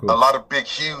 A lot of big,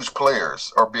 huge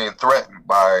players are being threatened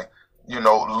by, you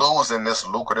know, losing this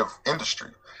lucrative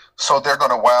industry. So they're going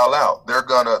to wild out. They're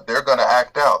going to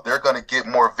act out. They're going to get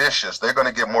more vicious. They're going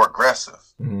to get more aggressive.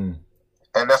 And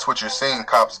that's what you're seeing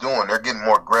cops doing. They're getting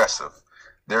more aggressive.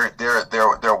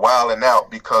 They're wilding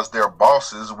out because their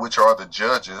bosses, which are the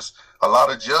judges, a lot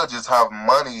of judges have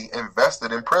money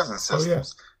invested in prison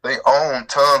systems. They own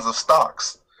tons of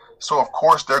stocks. So of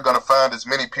course they're going to find as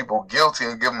many people guilty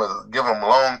and give them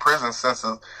long prison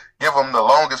sentences, give them the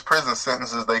longest prison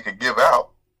sentences they could give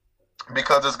out,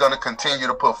 because it's going to continue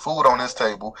to put food on his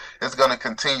table. It's going to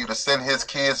continue to send his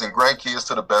kids and grandkids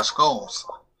to the best schools.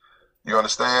 You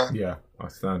understand? Yeah, I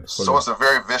understand. So it's a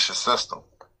very vicious system.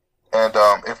 And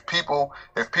if people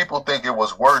think it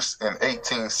was worse in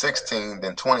 1816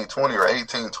 than 2020 or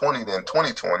 1820 than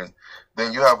 2020,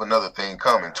 then you have another thing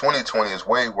coming. 2020 is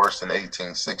way worse than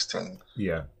 1816.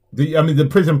 Yeah. The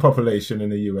prison population in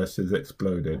the US has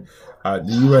exploded.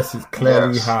 The US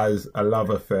clearly has a love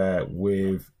affair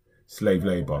with slave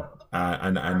labor,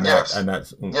 and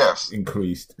that's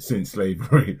increased since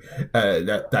slavery.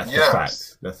 That's a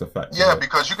fact. That's a fact. Yeah,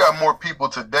 because you got more people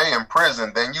today in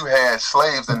prison than you had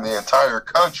slaves in the entire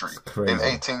country in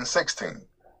 1816.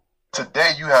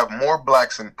 Today you have more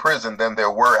blacks in prison than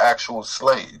there were actual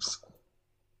slaves.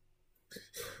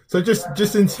 So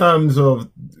just in terms of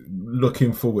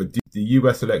looking forward, the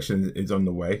US election is on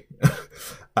the way.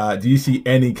 Do you see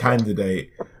any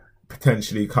candidate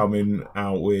potentially coming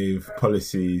out with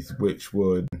policies which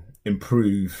would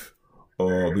improve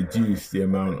or reduce the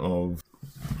amount of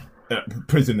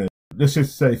prisoners? Let's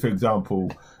just say, for example,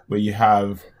 where you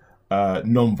have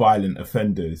non-violent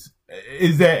offenders.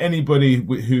 Is there anybody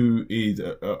who is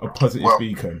a positive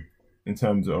beacon in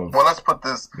terms of? Well, let's put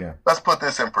this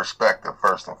in perspective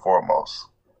first and foremost.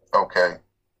 Okay,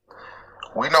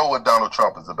 we know what Donald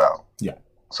Trump is about. Yeah.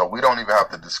 So we don't even have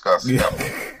to discuss him.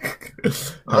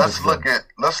 Let's look at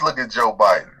Joe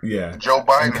Biden. Yeah. Joe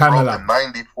Biden wrote the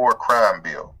 94 crime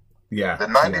bill. Yeah. The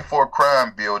 94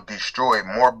 crime bill destroyed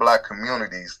more black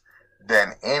communities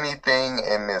than anything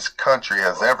in this country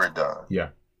has ever done.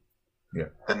 Yeah. Yeah.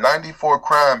 The 94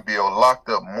 crime bill locked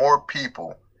up more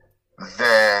people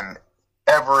than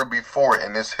ever before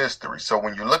in this history. So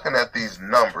when you're looking at these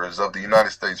numbers of the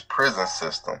United States prison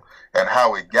system and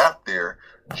how it got there,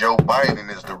 Joe Biden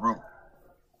is the root.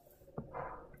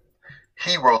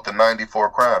 He wrote the 94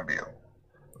 crime bill.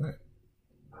 Right.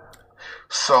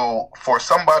 So for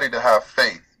somebody to have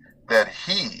faith that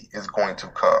he is going to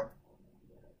come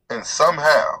and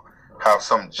somehow have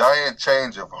some giant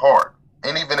change of heart,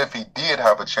 and even if he did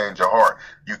have a change of heart,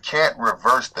 you can't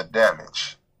reverse the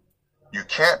damage. You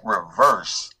can't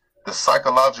reverse the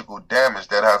psychological damage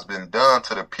that has been done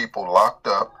to the people locked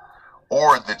up,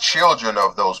 or the children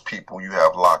of those people you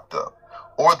have locked up,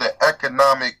 or the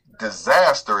economic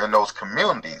disaster in those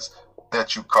communities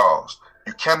that you caused.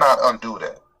 You cannot undo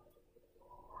that.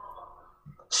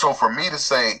 So for me to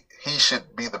say he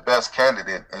should be the best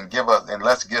candidate and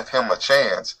let's give him a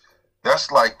chance,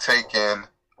 that's like taking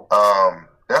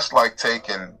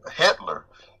Hitler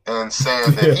and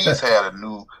saying that he's had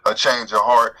a change of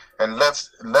heart, and let's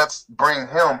bring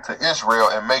him to Israel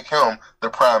and make him the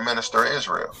prime minister of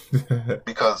Israel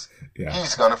because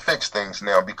he's gonna fix things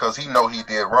now because he know he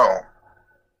did wrong.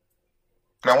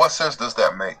 Now, what sense does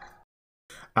that make?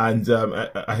 And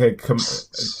I heard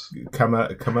Kamala,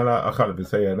 I can't even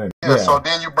say her name. Yeah, so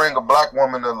then you bring a black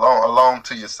woman along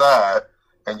to your side,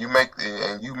 and you make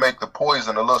the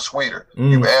poison a little sweeter.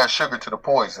 You add sugar to the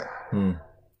poison, and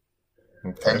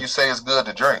you say it's good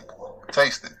to drink.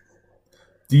 Taste it.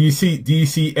 Do you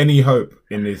see any hope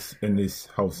in this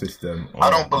whole system? I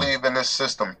don't believe in this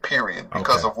system, period,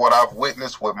 because of what I've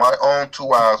witnessed with my own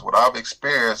two eyes, what I've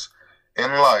experienced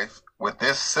in life. With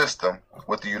this system,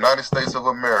 with the United States of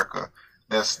America,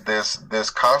 this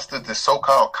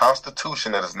so-called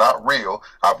Constitution that is not real,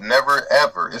 I've never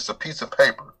ever, it's a piece of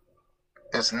paper.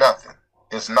 It's nothing.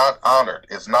 It's not honored.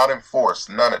 It's not enforced.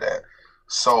 None of that.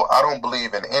 So I don't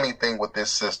believe in anything with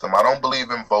this system. I don't believe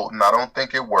in voting. I don't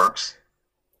think it works.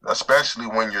 Especially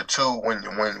when they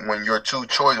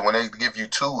give you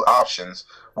two options,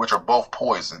 which are both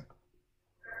poison.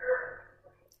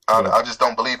 I just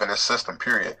don't believe in this system,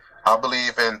 period. I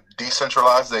believe in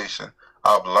decentralization.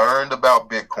 I've learned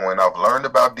about Bitcoin. I've learned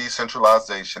about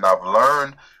decentralization. I've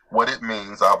learned what it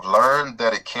means. I've learned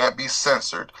that it can't be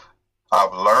censored.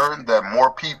 I've learned that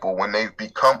more people, when they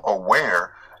become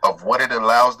aware of what it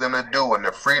allows them to do and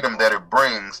the freedom that it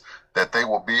brings, that they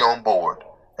will be on board.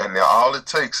 And all it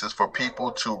takes is for people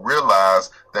to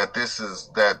realize that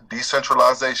that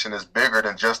decentralization is bigger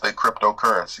than just a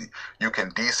cryptocurrency. You can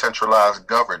decentralize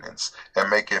governance and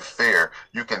make it fair.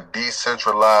 You can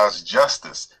decentralize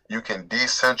justice. You can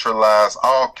decentralize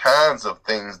all kinds of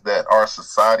things that our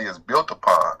society is built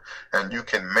upon. And you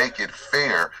can make it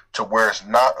fair to where it's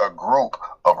not a group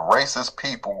of racist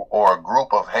people or a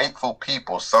group of hateful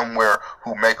people somewhere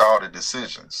who make all the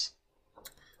decisions.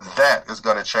 That is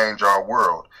going to change our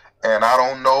world. And I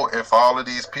don't know if all of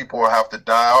these people will have to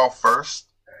die off first.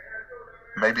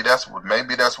 Maybe that's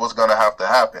what's going to have to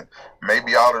happen.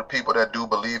 Maybe all of the people that do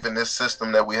believe in this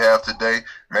system that we have today,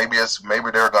 maybe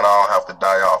they're going to all have to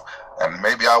die off. And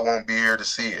maybe I won't be here to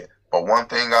see it. But one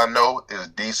thing I know is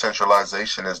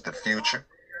decentralization is the future.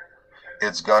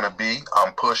 It's going to be.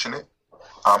 I'm pushing it.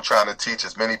 I'm trying to teach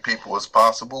as many people as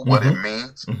possible what it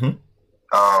means.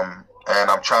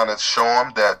 And I'm trying to show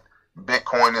them that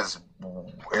Bitcoin is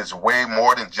way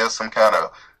more than just some kind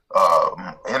of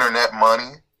internet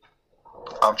money.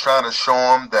 I'm trying to show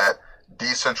them that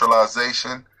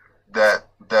decentralization, that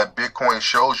Bitcoin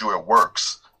shows you it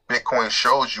works. Bitcoin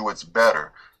shows you it's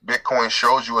better. Bitcoin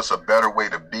shows you it's a better way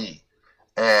to be.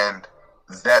 And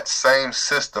that same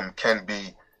system can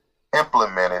be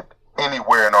implemented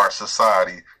anywhere in our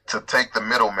society to take the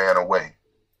middleman away,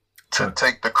 to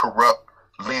take the corrupt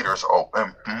leaders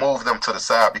and move them to the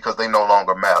side because they no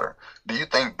longer matter. Do you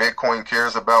think Bitcoin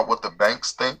cares about what the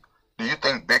banks think? Do you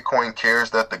think Bitcoin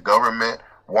cares that the government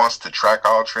wants to track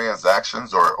all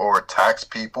transactions or tax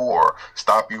people or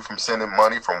stop you from sending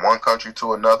money from one country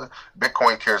to another?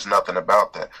 Bitcoin cares nothing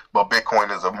about that. But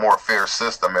Bitcoin is a more fair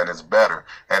system and it's better,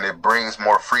 and it brings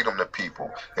more freedom to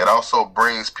people. It also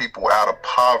brings people out of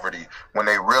poverty when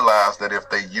they realize that if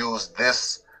they use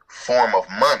this form of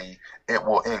money, it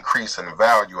will increase in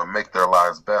value and make their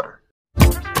lives better.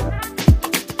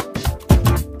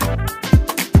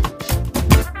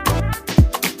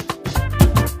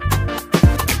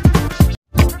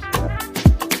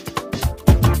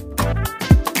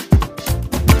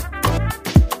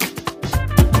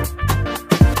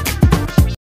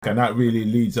 And that really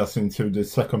leads us into the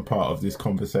second part of this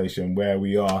conversation where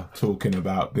we are talking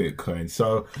about Bitcoin.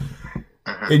 So,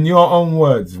 in your own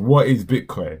words, what is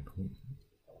Bitcoin?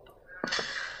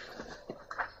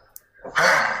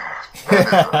 I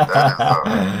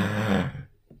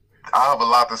have a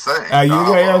lot to say.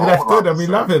 That's good. And we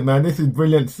love it, man. This is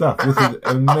brilliant stuff. This is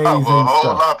amazing I have a whole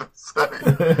stuff. lot to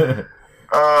say.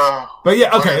 But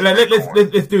yeah, okay.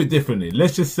 Let's do it differently.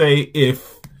 Let's just say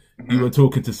if you were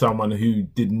talking to someone who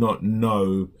did not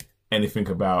know anything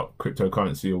about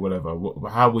cryptocurrency or whatever,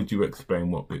 how would you explain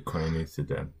what Bitcoin is to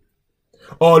them?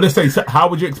 Or let's say, how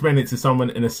would you explain it to someone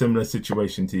in a similar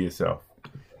situation to yourself?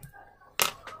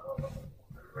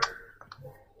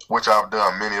 Which I've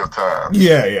done many of times.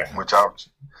 Yeah. Which and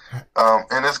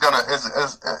it's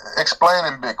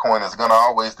explaining Bitcoin is gonna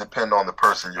always depend on the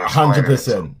person you're explaining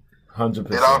 100%.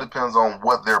 100%. It all depends on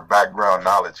what their background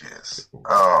knowledge is.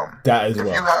 That is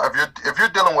if you're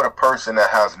dealing with a person that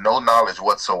has no knowledge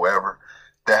whatsoever,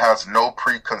 that has no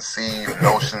preconceived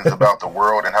notions about the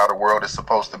world and how the world is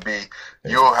supposed to be,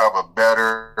 you'll have a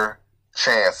better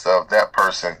chance of that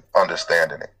person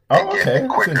understanding it and getting it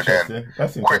quicker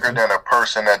than a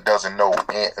person that doesn't know,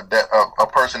 a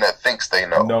person that thinks they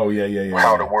know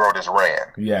how the world is ran.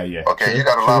 Okay, true, you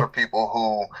got a lot of people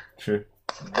who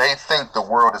they think the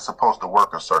world is supposed to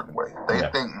work a certain way. They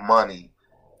think money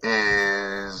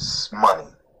is money.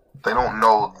 They don't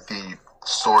know the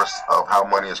source of how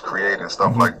money is created and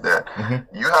stuff like that.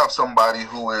 You have somebody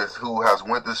who has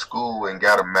went to school and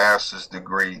got a master's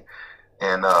degree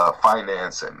in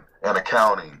financing and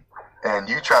accounting, and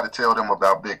you try to tell them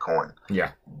about Bitcoin.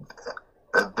 They're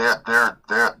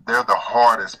the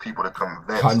hardest people to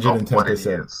convince of what it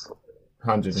is.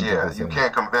 110%. You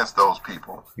can't convince those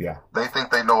people. They think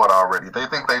they know it already. They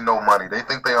think they know money. They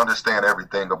think they understand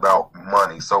everything about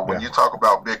money. So when you talk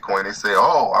about Bitcoin, they say,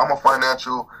 "Oh, I'm a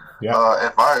financial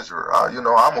advisor.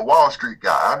 I'm a Wall Street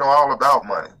guy. I know all about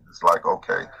money." It's like,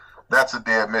 okay, that's a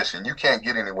dead mission. You can't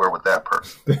get anywhere with that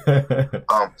person.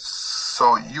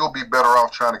 So you'll be better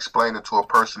off trying to explain it to a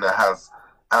person that has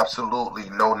absolutely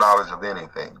no knowledge of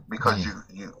anything, because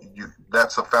you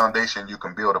that's a foundation you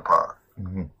can build upon.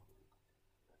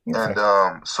 And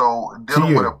so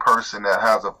dealing with a person that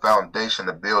has a foundation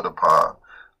to build upon,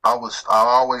 I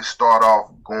always start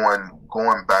off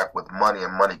going back with money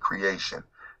and money creation,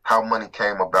 how money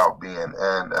came about being,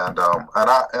 and I'm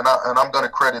going to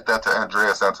credit that to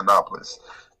Andreas Antonopoulos,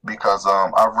 because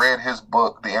I've read his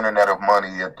book, The Internet of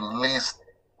Money, at least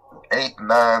 8,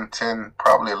 9, 10,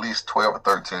 probably at least 12 or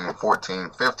 13, 14,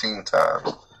 15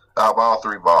 times. I have all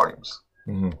 3 volumes.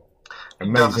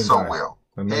 He does it so well.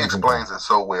 He explains it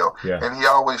so well. And he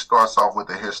always starts off with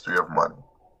the history of money.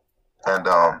 And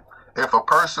if a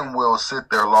person will sit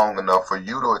there long enough for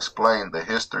you to explain the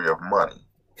history of money,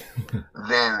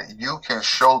 then you can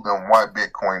show them why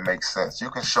Bitcoin makes sense. You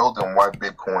can show them why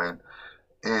Bitcoin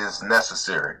is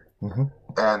necessary.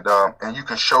 And you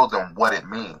can show them what it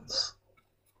means.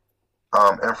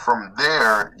 And from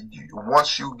there,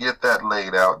 once you get that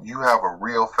laid out, you have a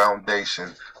real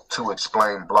foundation to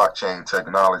explain blockchain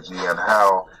technology and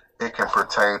how it can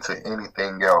pertain to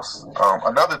anything else.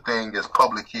 Another thing is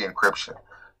public key encryption.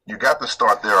 You got to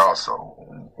start there also.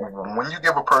 When you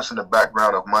give a person the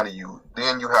background of money,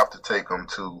 then you have to take them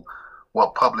to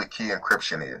what public key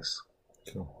encryption is.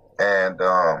 And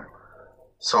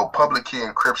so public key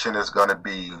encryption is going to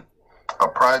be a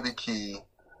private key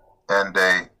and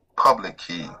a public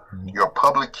key. Your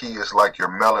public key is like your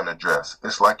mailing address.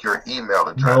 It's like your email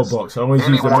address. Mailbox. I always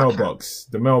use the mailbox.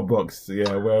 The mailbox.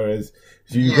 Whereas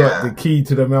if you've got the key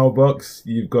to the mailbox,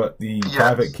 you've got the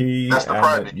private key. That's the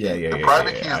private key. The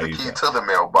private key is the key to the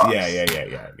mailbox.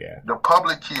 The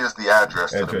public key is the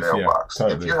address to the mailbox.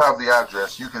 Totally. If you have the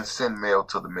address, you can send mail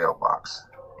to the mailbox.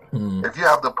 If you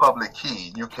have the public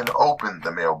key, you can open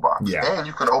the mailbox. And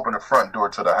you can open the front door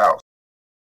to the house.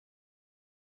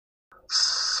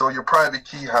 So your private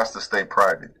key has to stay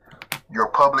private. Your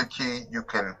public key, you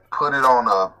can put it on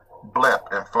a blimp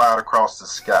and fly it across the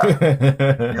sky.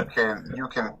 You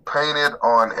can paint it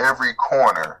on every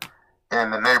corner in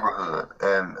the neighborhood,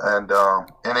 and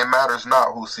it matters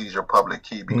not who sees your public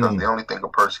key, because the only thing a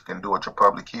person can do with your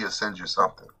public key is send you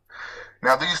something.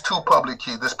 Now these two public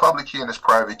keys, this public key and this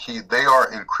private key, they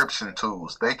are encryption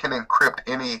tools. They can encrypt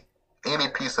any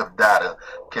piece of data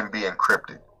can be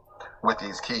encrypted with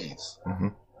these keys.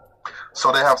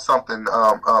 So they have something.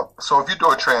 So if you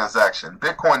do a transaction,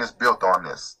 Bitcoin is built on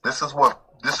this. This is what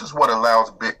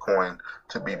allows Bitcoin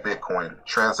to be Bitcoin.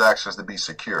 Transactions to be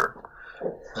secure.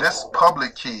 This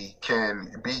public key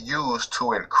can be used to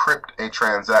encrypt a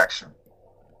transaction.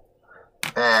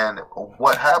 And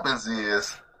what happens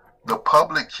is the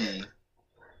public key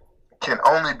can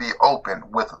only be opened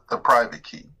with the private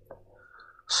key.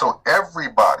 So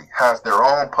everybody has their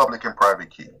own public and private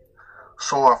key.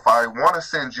 So if I want to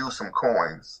send you some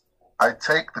coins, I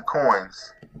take the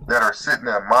coins that are sitting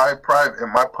at my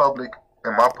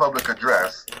public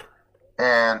address,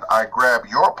 and I grab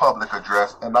your public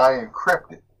address and I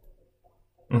encrypt it.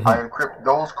 I encrypt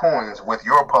those coins with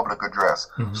your public address.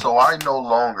 So I no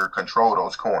longer control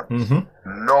those coins.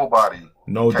 Nobody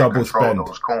can control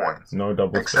those coins.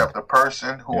 Except the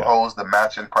person who holds the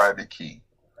matching private key.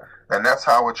 And that's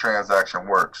how a transaction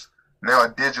works. Now a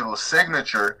digital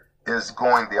signature is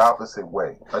going the opposite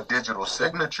way. A digital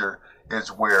signature is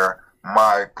where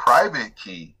my private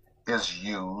key is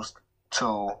used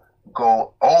to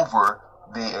go over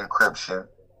the encryption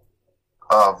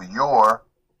of your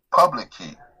public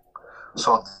key.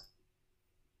 So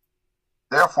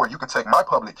therefore you can take my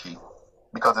public key,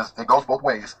 because it goes both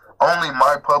ways. Only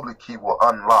my public key will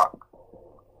unlock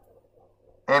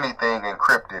anything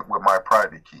encrypted with my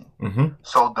private key. Mm-hmm.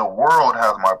 So the world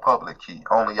has my public key.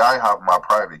 Only I have my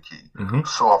private key. Mm-hmm.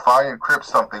 So if I encrypt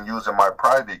something using my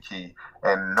private key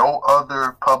and no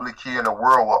other public key in the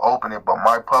world will open it but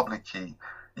my public key,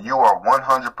 you are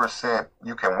 100%,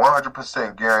 you can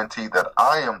 100% guarantee that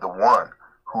I am the one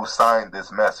who signed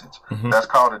this message. Mm-hmm. That's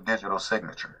called a digital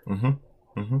signature.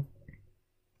 Mm-hmm. Mm-hmm.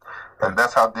 And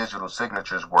that's how digital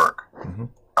signatures work. Mm-hmm.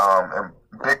 And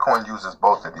Bitcoin uses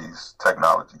both of these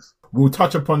technologies. We'll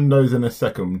touch upon those in a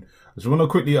second. I just want to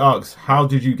quickly ask, how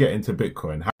did you get into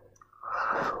Bitcoin?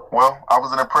 Well, I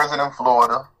was in a prison in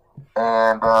Florida,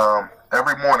 and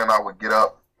every morning I would get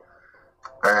up,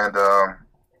 and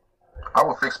I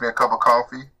would fix me a cup of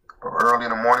coffee early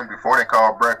in the morning before they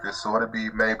called breakfast. So it'd be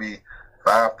maybe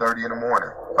 5:30 in the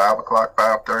morning, 5 o'clock,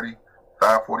 5:30,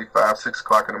 5:45, 6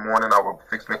 o'clock in the morning. I would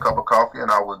fix me a cup of coffee, and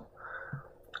I would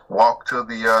walk to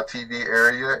the TV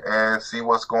area and see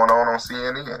what's going on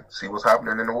CNN, see what's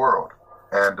happening in the world.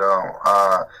 And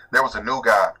there was a new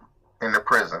guy in the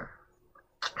prison,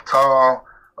 tall,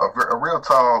 a real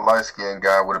tall, light-skinned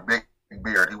guy with a big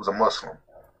beard. He was a Muslim,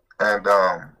 and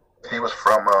he was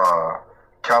from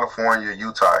California,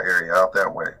 Utah area, out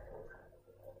that way.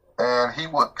 And he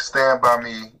would stand by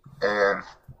me and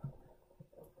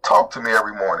talk to me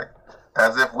every morning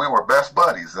as if we were best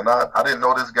buddies. And I didn't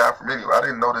know this guy from anywhere. I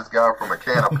didn't know this guy from a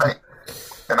can of paint.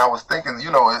 And I was thinking,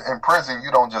 you know, in prison,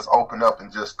 you don't just open up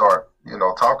and just start, you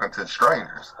know, talking to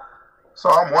strangers. So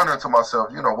I'm wondering to myself,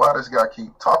 you know, why does this guy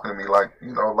keep talking to me like,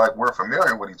 you know, like we're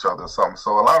familiar with each other or something.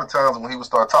 So a lot of times when he would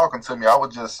start talking to me, I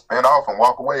would just spin off and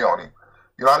walk away on him.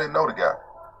 You know, I didn't know the guy.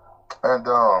 And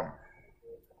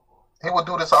he would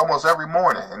do this almost every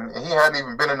morning. And he hadn't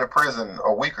even been in the prison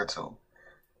a week or two.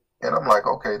 And I'm like,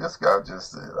 okay, this guy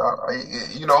just,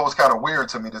 you know, it was kind of weird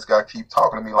to me. This guy keep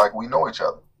talking to me like we know each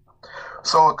other.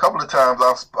 So a couple of times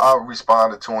I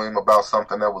responded to him about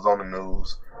something that was on the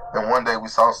news. And one day we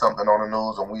saw something on the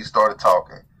news and we started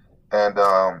talking. And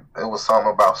it was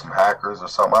something about some hackers or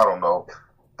something, I don't know.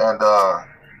 And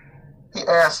he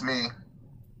asked me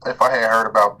if I had heard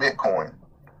about Bitcoin.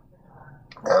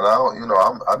 And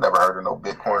I never heard of no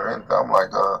Bitcoin or anything. I'm like,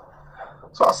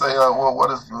 so I say, well, what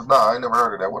is? I ain't never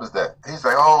heard of that. What is that? He's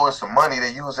like, oh, it's some money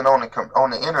they're using on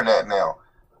the internet now.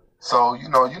 So you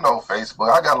know,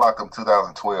 Facebook. I got locked up in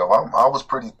 2012. I was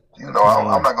pretty, you know,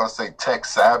 I'm not gonna say tech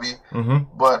savvy,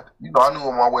 but you know, I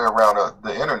knew my way around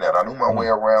the internet. I knew my way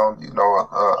around, you know,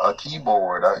 a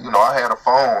keyboard. I had a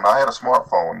phone. I had a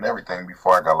smartphone and everything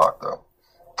before I got locked up.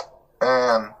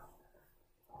 And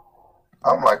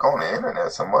I'm like, on the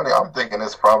internet, some money. I'm thinking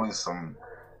it's probably something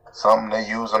they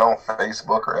using on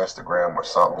Facebook or Instagram or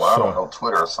something. Well, I don't know,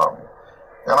 Twitter or something.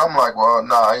 And I'm like, well,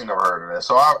 nah, I ain't never heard of that.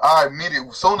 So I immediately,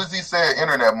 as soon as he said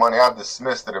internet money, I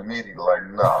dismissed it immediately. Like,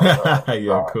 nah.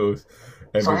 Yeah, of course.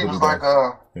 So he was like,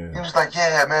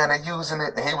 yeah, man, they using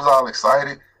it. And he was all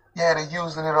excited. Yeah, they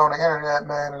using it on the internet,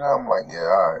 man. And I'm like, yeah,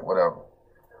 all right, whatever.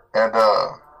 And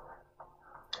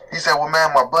he said, well,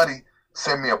 man, my buddy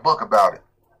sent me a book about it.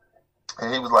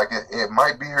 And he was like, it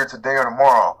might be here today or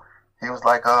tomorrow. He was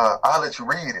like, I'll let you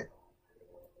read it.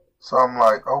 So I'm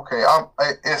like, okay,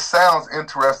 it sounds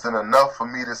interesting enough for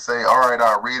me to say, all right,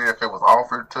 I'll read it if it was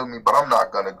offered to me, but I'm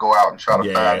not going to go out and try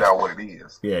to find out what it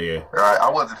is. Yeah. All right,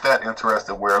 I wasn't that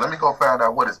interested let me go find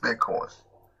out what is Bitcoin.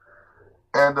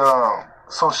 And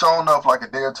so sure enough, like a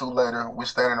day or two later, we're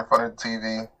standing in front of the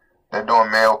TV. They're doing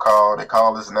mail call. They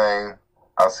call his name.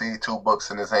 I see 2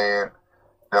 books in his hand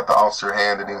that the officer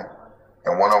handed him,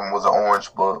 and one of them was an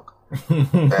orange book.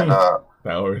 And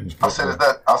that orange book.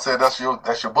 I said, that's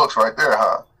your books right there,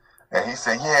 huh? And he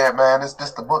said, yeah, man, this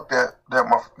the book that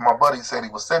my buddy said he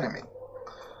was sending me.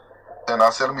 And I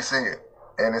said, let me see it.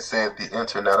 And it said The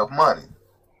Internet of Money.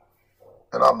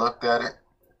 And I looked at it,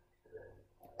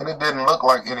 and it didn't look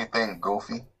like anything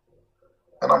goofy.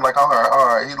 And I'm like, all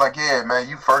right. He's like, yeah, man,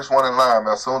 you first one in line,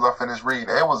 man. As soon as I finished reading,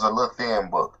 it was a little thin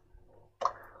book.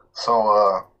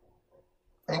 So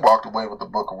he walked away with the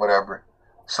book or whatever.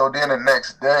 So then the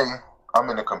next day, I'm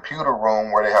in the computer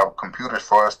room where they have computers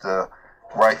for us to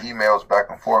write emails back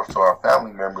and forth to our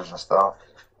family members and stuff.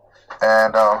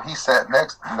 And he sat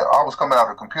next. I was coming out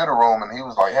of the computer room, and he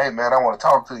was like, hey, man, I want to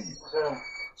talk to you.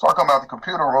 So I come out the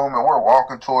computer room, and we're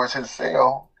walking towards his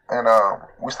cell. And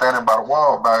we're standing by the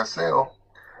wall by his cell.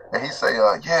 And he say,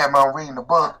 yeah, man, I'm reading the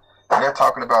book. And they're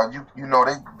talking about, you know,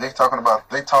 they talking about,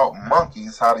 they taught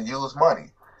monkeys how to use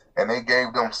money. And they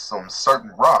gave them some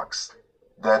certain rocks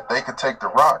that they could take the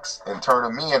rocks and turn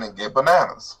them in and get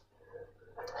bananas.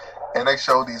 And they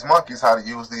showed these monkeys how to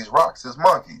use these rocks as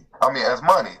money.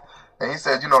 And he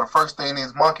said, you know, the first thing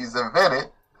these monkeys invented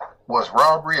was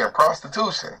robbery and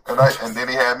prostitution. And then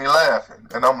he had me laughing.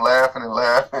 And I'm laughing and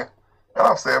laughing. And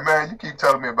I'm saying, man, you keep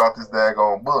telling me about this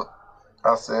daggone book.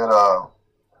 I said,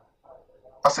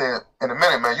 in a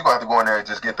minute, man, you're going to have to go in there and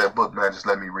just get that book, man. Just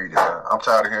let me read it, man. I'm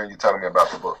tired of hearing you telling me about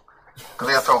the book. Because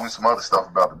he had told me some other stuff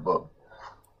about the book.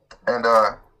 And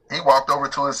he walked over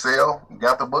to his cell,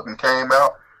 got the book, and came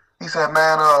out. He said,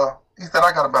 man, I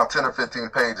got about 10 or 15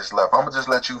 pages left. I'm going to just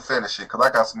let you finish it because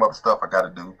I got some other stuff I got to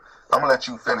do. I'm going to let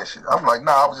you finish it. I'm like,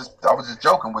 nah, I was just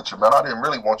joking with you, man. I didn't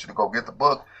really want you to go get the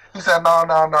book. He said, no,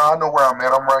 I know where I'm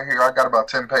at. I'm right here. I got about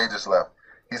 10 pages left.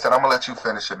 He said, I'm going to let you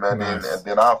finish it, man, nice. and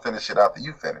then I'll finish it after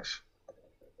you finish.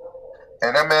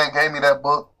 And that man gave me that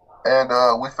book, and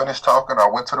we finished talking. I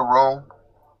went to the room,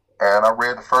 and I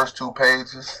read the first 2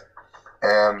 pages,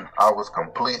 and I was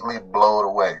completely blown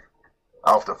away.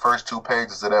 Off the first 2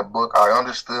 pages of that book, I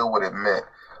understood what it meant.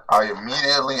 I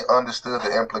immediately understood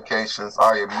the implications.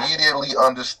 I immediately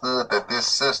understood that this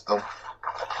system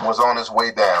was on its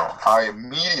way down. I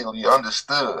immediately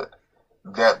understood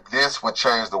that this would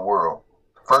change the world.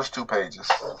 First 2 pages.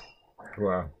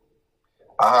 Wow.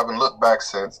 I haven't looked back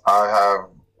since. I have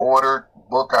ordered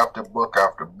book after book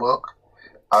after book.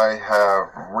 I have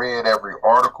read every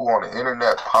article on the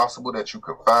internet possible that you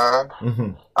could find.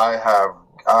 Mm-hmm.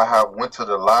 I have went to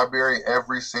the library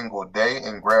every single day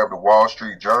and grabbed the Wall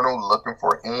Street Journal looking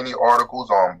for any articles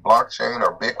on blockchain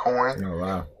or Bitcoin. Oh,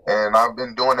 wow. And I've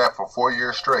been doing that for 4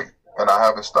 years straight, and I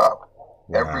haven't stopped.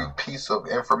 Wow. Every piece of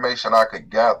information I could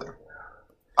gather,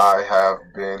 I have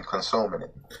been consuming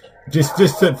it. Just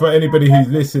for anybody who's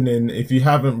listening, if you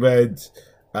haven't read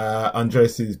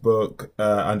Andres's book,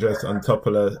 Andres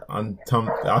Antonopoulos, I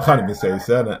can't even say his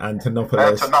surname,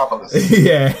 Antonopoulos.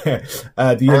 Yeah.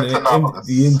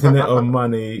 The Internet of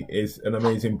Money is an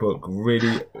amazing book.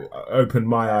 Really opened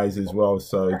my eyes as well.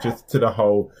 So just to the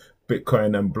whole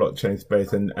Bitcoin and blockchain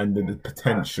space and the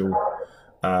potential.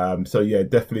 So yeah,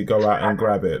 definitely go out and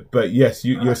grab it. But yes,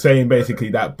 you're saying basically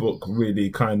that book really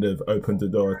kind of opened the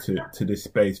door to this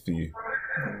space for you.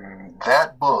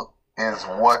 That book is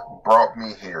what brought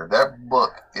me here. That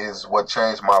book is what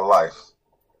changed my life.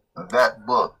 That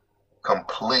book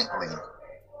completely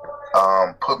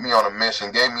put me on a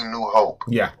mission, gave me new hope.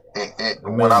 Yeah.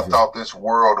 When I thought this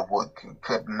world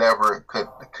could never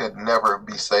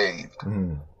be saved.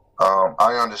 Mm.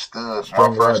 I understood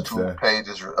my first 2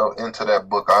 pages into that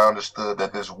book. I understood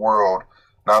that this world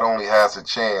not only has a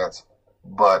chance,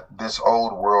 but this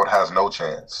old world has no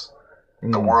chance.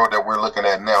 The world that we're looking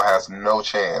at now has no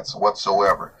chance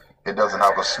whatsoever. It doesn't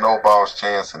have a snowball's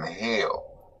chance in hell.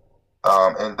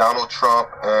 And Donald Trump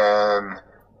and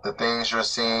the things you're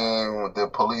seeing, the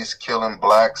police killing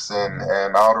blacks and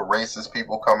all the racist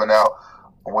people coming out,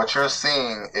 what you're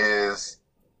seeing is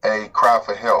a cry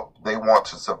for help. They want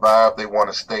to survive. They want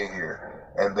to stay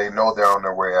here. And they know they're on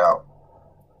their way out.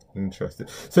 Interesting.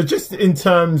 So just in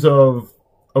terms of,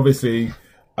 obviously,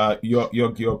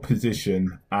 your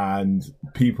position, and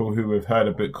people who have heard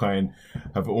of Bitcoin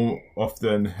have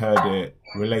often heard it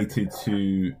related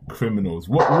to criminals.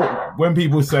 What when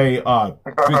people say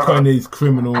Bitcoin is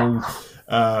criminal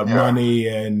money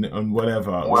and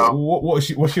whatever,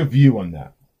 what's your view on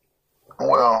that?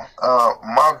 Well,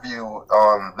 my view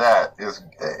on that is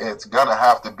it's gonna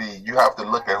have to be, you have to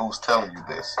look at who's telling you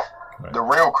this. Right. The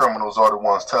real criminals are the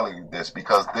ones telling you this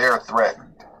because they're threatened.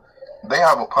 They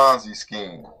have a Ponzi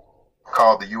scheme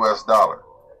called the U.S. dollar.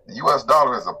 The U.S.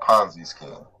 dollar is a Ponzi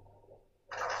scheme.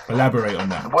 Elaborate on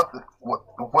that. What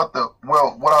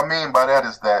I mean by that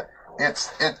is that it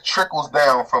trickles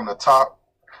down from the top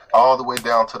all the way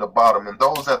down to the bottom, and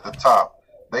those at the top,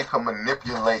 they can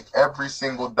manipulate every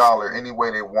single dollar any way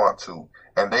they want to,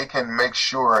 and they can make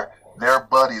sure their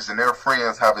buddies and their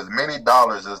friends have as many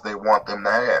dollars as they want them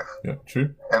to have. Yeah,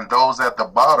 true. And those at the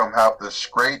bottom have to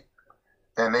scrape,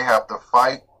 and they have to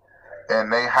fight,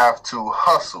 and they have to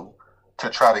hustle to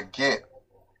try to get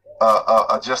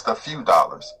just a few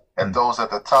dollars. And those at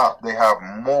the top, they have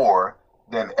more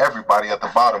than everybody at the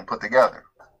bottom put together.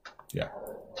 Yeah.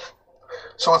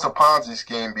 So it's a Ponzi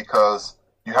scheme because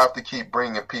you have to keep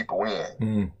bringing people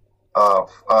in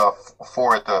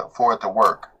for it to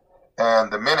work.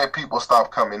 And the minute people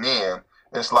stop coming in,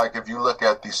 it's like if you look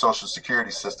at the Social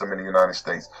Security system in the United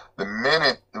States, the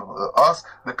minute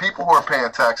the people who are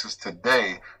paying taxes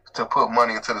today to put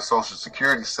money into the Social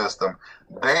Security system,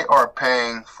 they are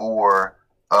paying for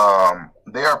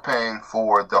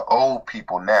the old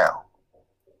people now,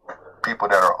 people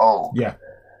that are old. Yeah.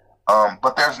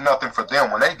 But there's nothing for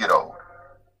them when they get old.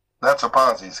 That's a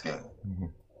Ponzi scheme. Mm-hmm.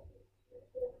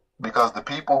 Because the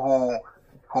people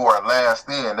who are last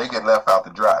in, they get left out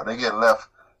to dry. They get left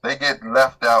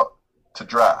out to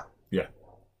dry. Yeah.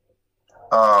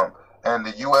 And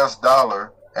the U.S.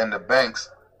 dollar and the banks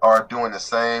are doing the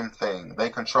same thing. They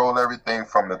control everything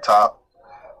from the top.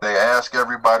 They ask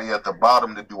everybody at the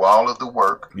bottom to do all of the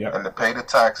work and to pay the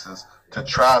taxes to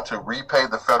try to repay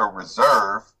the Federal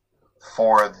Reserve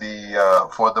for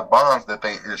the bonds that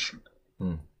they issued.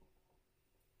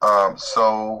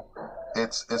 So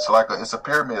it's a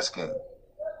pyramid scheme.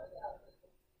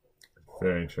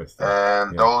 Very interesting.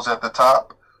 And those at the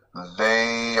top,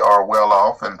 they are well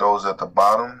off, and those at the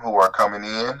bottom who are coming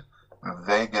in,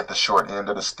 they get the short end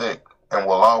of the stick, and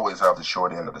will always have the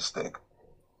short end of the stick.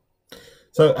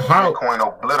 So how Bitcoin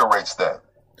obliterates that?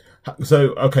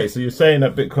 So you're saying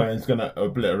that Bitcoin is going to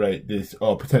obliterate this,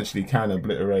 or potentially can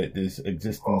obliterate this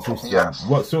existing system? Yes.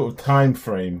 What sort of time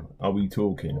frame are we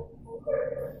talking?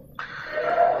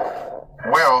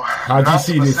 Well, how do you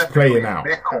see this playing out?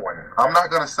 Bitcoin. I'm not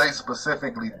going to say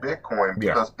specifically Bitcoin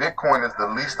because Bitcoin is the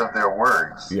least of their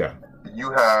worries. Yeah.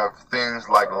 You have things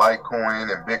like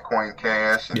Litecoin and Bitcoin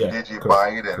Cash and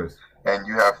Digibyte, and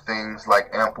you have things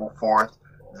like Ampleforth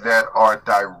that are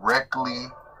directly,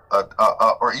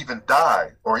 or even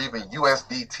DAI, or even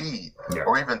USDT,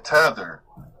 or even Tether,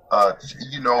 or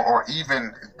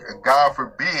even, God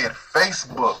forbid,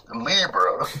 Facebook,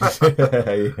 Libra.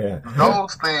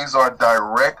 Those things are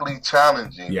directly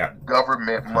challenging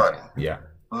government money.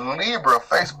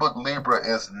 Facebook Libra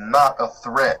is not a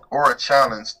threat or a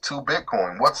challenge to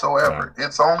Bitcoin whatsoever.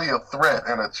 It's only a threat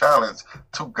and a challenge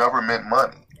to government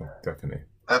money. Definitely.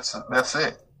 That's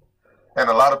it. And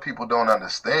a lot of people don't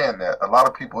understand that. A lot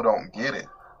of people don't get it.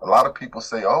 A lot of people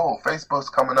say, oh, Facebook's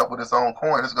coming up with its own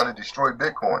coin. It's going to destroy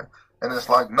Bitcoin. And it's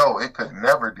like, no, it could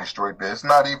never destroy Bitcoin. It's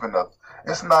not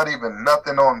even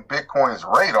nothing on Bitcoin's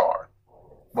radar.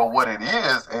 But what it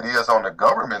is on the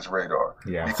government's radar.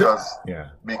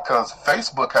 Because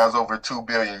Facebook has over 2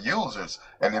 billion users.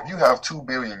 And if you have 2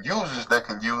 billion users that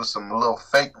can use some little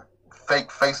fake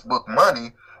Facebook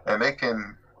money, and they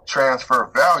can transfer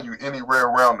value anywhere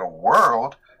around the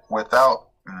world without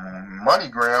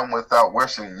MoneyGram, without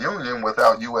Western Union,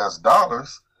 without US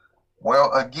dollars,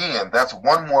 well, again, that's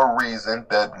one more reason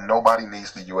that nobody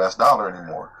needs the US dollar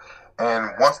anymore.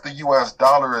 And once the US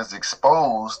dollar is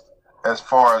exposed as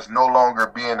far as no longer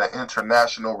being an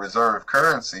international reserve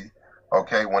currency,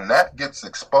 okay, when that gets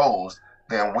exposed,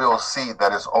 then we'll see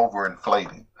that it's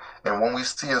overinflated. And when we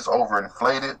see it's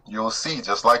overinflated, you'll see,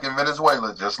 just like in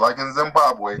Venezuela, just like in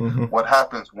Zimbabwe, what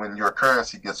happens when your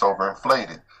currency gets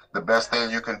overinflated. The best thing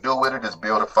you can do with it is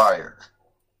build a fire.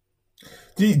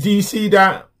 Do you see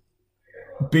that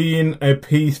being a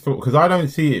peaceful, because I don't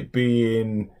see it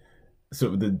being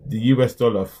sort of the US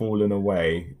dollar falling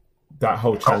away, that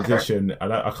whole transition,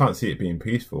 I can't see it being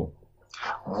peaceful.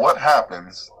 What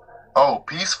happens? Oh,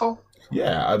 peaceful?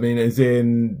 Yeah, I mean, as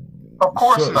in... Of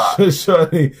course not.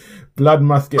 Surely blood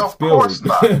must get spilled. Of course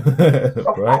not.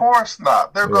 Of course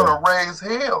not. They're going to raise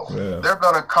hell. They're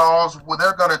going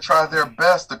to try their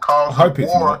best to cause a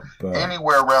war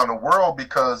anywhere around the world,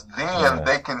 because then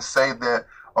they can say that,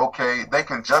 okay, they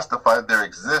can justify their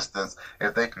existence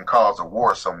if they can cause a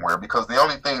war somewhere, because the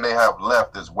only thing they have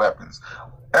left is weapons.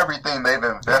 Everything they've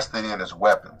invested in is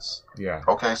weapons.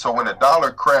 Okay, so when the dollar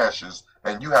crashes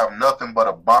and you have nothing but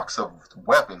a box of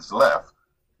weapons left,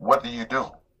 what do you do?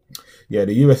 Yeah,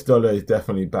 the US dollar is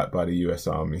definitely backed by the US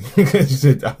Army. That's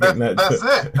it. That's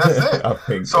it. I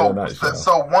think so.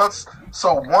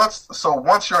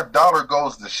 Once your dollar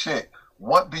goes to shit,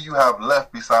 what do you have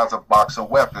left besides a box of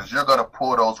weapons? You're going to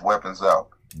pull those weapons out.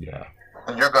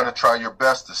 And you're going to try your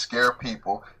best to scare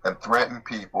people and threaten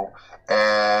people,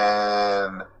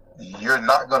 and you're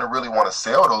not going to really want to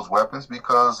sell those weapons,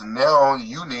 because now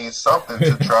you need something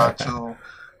to try to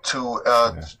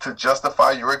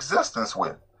justify your existence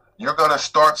with. You're going to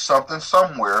start something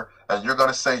somewhere, and you're going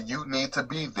to say you need to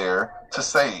be there to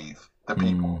save the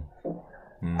people.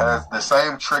 And it's the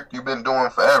same trick you've been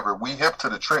doing forever. We hip to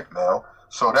the trick now,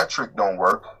 so that trick don't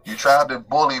work. You tried to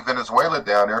bully Venezuela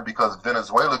down there because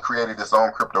Venezuela created its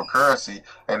own cryptocurrency,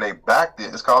 and they backed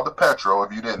it. It's called the Petro,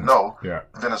 if you didn't know.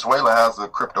 Venezuela has a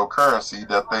cryptocurrency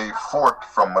that they forked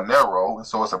from Monero,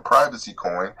 so it's a privacy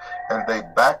coin, and they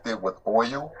backed it with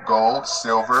oil, gold,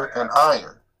 silver, and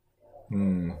iron.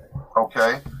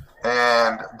 Okay?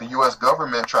 And the U.S.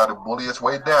 government tried to bully its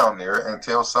way down there and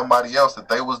tell somebody else that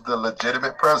they was the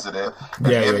legitimate president. And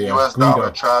then the U.S.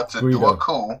 dollar tried to do a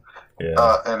coup.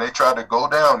 And they tried to go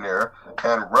down there,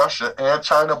 and Russia and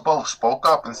China both spoke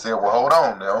up and said, well, hold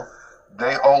on now.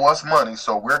 They owe us money,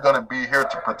 so we're going to be here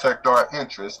to protect our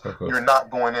interests. You're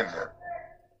not going in there.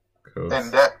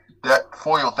 And that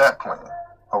foiled that plan.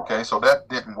 Okay, so that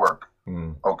didn't work.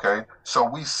 Okay, so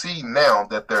we see now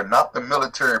that they're not the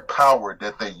military power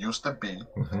that they used to be.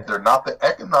 They're not the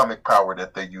economic power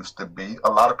that they used to be. A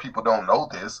lot of people don't know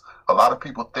this. A lot of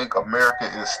people think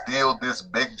America is still this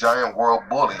big giant world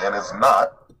bully, and it's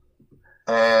not.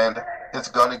 And it's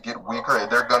going to get weaker,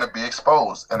 and they're going to be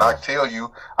exposed. And I tell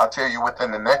you,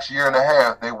 within the next year and a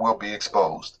half, they will be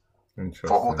exposed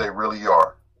for who they really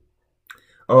are.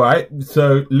 All right,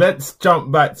 so let's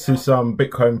jump back to some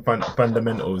Bitcoin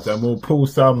fundamentals, and we'll pull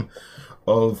some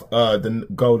of the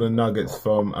golden nuggets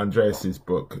from Andreas's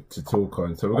book to talk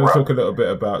on. So we're going to talk a little bit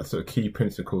about sort of key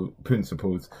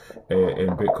principles in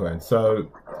Bitcoin.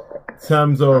 So in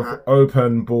terms of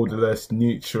open, borderless,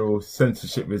 neutral,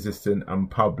 censorship resistant, and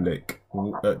public,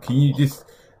 can you just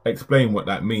explain what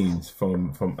that means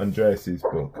from Andreas's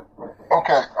book?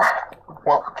 Okay.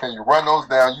 Well, can you run those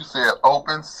down? You said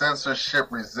open,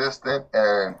 censorship resistant,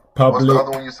 and public. What's the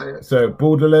other one you said? So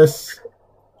borderless.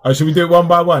 Oh, should we do it one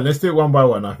by one? Let's do it one by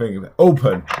one, I think.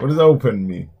 Open. What does open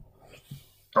mean?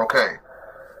 Okay.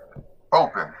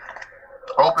 Open.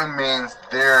 Open means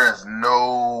there is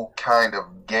no kind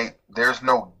of gate. There's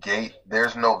no gate.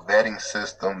 There's no vetting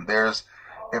system.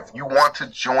 If you want to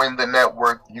join the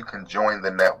network, you can join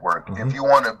the network. If you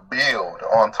want to build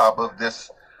on top of this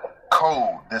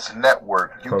code, this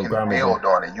network, you can build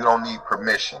on it. You don't need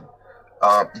permission.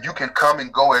 You can come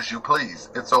and go as you please.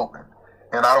 It's open.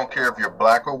 And I don't care if you're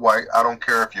black or white. I don't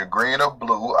care if you're green or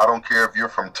blue. I don't care if you're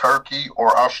from Turkey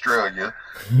or Australia.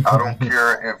 I don't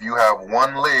care if you have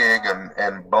one leg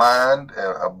and blind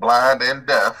and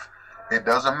deaf. It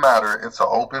doesn't matter. It's an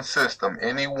open system.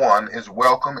 Anyone is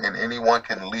welcome, and anyone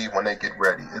can leave when they get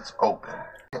ready. It's open.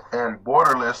 And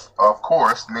borderless, of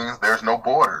course, means there's no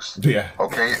borders. Yeah.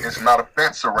 Okay? It's not a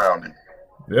fence around it.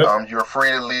 Yep. You're free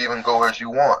to leave and go as you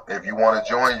want. If you want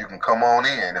to join, you can come on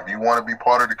in. If you want to be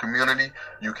part of the community,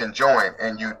 you can join.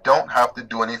 And you don't have to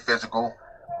do any physical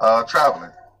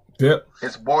traveling. Yep.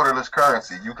 It's borderless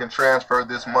currency. You can transfer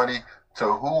this money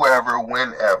to whoever,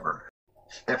 whenever.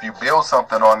 If you build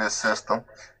something on this system,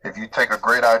 if you take a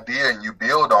great idea and you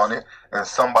build on it, and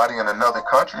somebody in another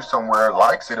country somewhere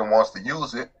likes it and wants to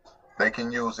use it, they can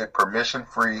use it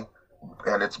permission-free,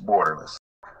 and it's borderless.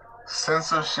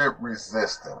 Censorship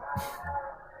resistant.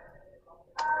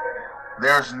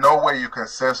 There's no way you can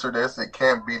censor this. It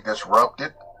can't be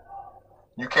disrupted.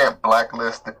 You can't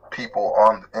blacklist the people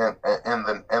on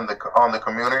the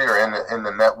community or in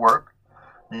the network.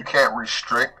 You can't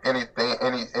restrict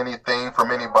anything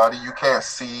from anybody. You can't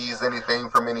seize anything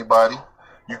from anybody.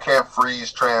 You can't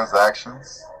freeze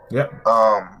transactions. Yep.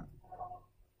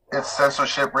 It's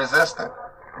censorship resistant.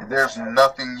 There's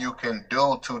nothing you can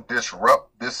do to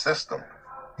disrupt this system.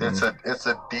 It's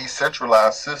a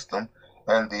decentralized system,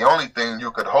 and the only thing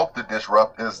you could hope to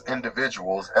disrupt is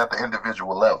individuals at the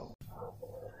individual level.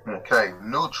 Okay,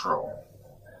 neutral.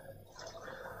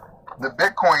 The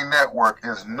Bitcoin network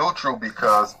is neutral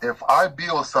because if I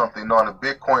build something on a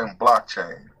Bitcoin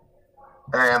blockchain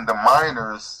and the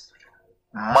miners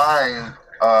mine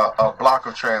a block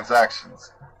of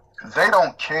transactions, they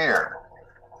don't care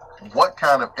what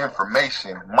kind of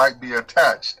information might be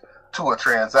attached to a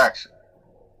transaction.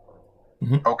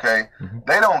 Okay?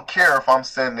 They don't care if I'm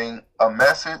sending a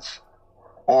message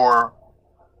or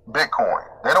Bitcoin.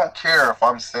 They don't care if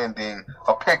I'm sending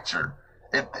a picture.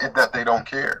 That they don't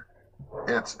care.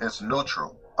 It's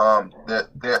neutral.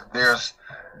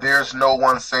 There's no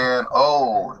one saying,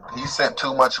 oh, he sent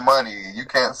too much money. You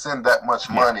can't send that much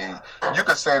money. You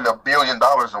could send $1 billion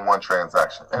in one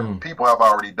transaction, and people have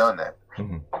already done that.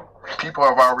 People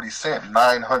have already sent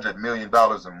 $900 million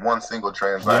in one single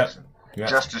transaction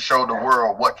just to show the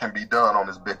world what can be done on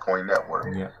this Bitcoin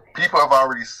network. People have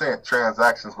already sent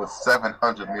transactions with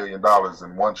 $700 million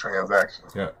in one transaction.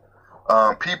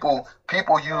 People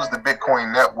use the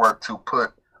Bitcoin network to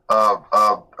put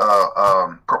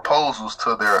proposals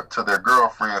to their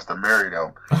girlfriends to marry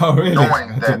them. Oh, really?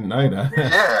 Knowing I didn't know that.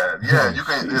 Yeah. You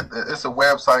can. It's a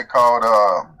website called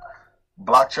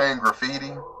Blockchain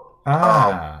Graffiti.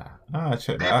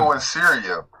 Check that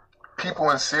out.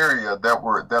 People in Syria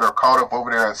that are caught up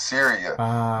over there in Syria,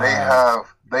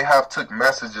 they have took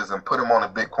messages and put them on the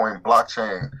Bitcoin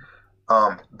blockchain.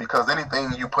 Because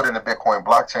anything you put in the Bitcoin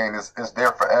blockchain is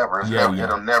there forever.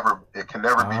 It can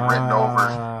never be written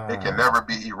over. It can never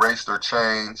be erased or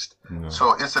changed.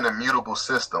 So it's an immutable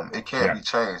system. It can't be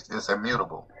changed. It's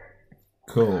immutable.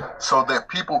 Cool. So that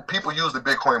people use the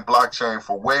Bitcoin blockchain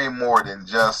for way more than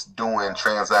just doing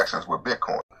transactions with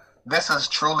Bitcoin. This is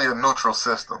truly a neutral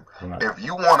system. If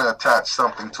you want to attach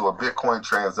something to a Bitcoin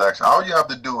transaction, all you have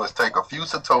to do is take a few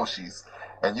Satoshis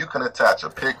and you can attach a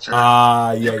picture.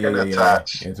 You can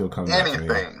attach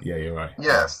anything. Yeah, you're right.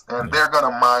 Yes, and they're going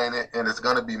to mine it, and it's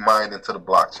going to be mined into the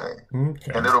blockchain.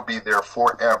 Okay. And it'll be there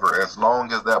forever, as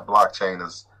long as that blockchain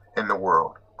is in the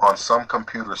world, on some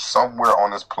computer somewhere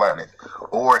on this planet,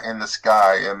 or in the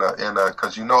sky,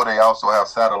 because they also have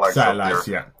satellites up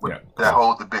there that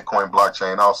hold the Bitcoin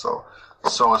blockchain also.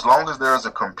 So as long as there's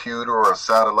a computer or a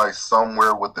satellite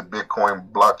somewhere with the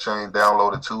Bitcoin blockchain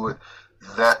downloaded to it,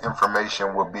 that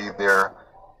information will be there,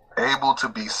 able to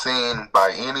be seen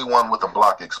by anyone with a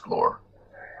Block Explorer.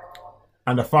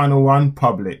 And the final one,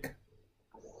 public.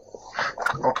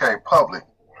 Okay, public.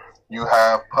 You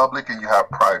have public and you have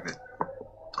private.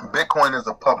 Bitcoin is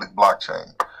a public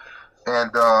blockchain.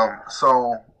 And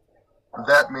so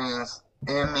that means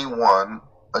anyone,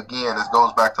 again, this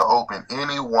goes back to open,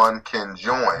 anyone can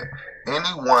join.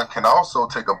 Anyone can also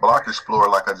take a Block Explorer,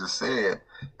 like I just said,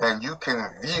 and you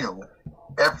can view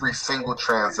every single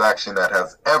transaction that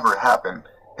has ever happened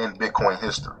in Bitcoin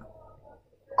history,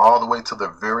 all the way to the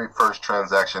very first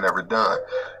transaction ever done.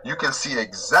 You can see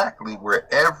exactly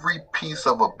where every piece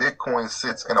of a Bitcoin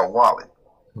sits in a wallet.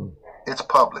 It's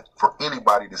public for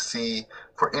anybody to see,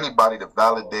 for anybody to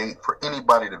validate, for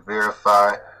anybody to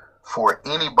verify, for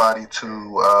anybody to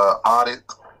audit.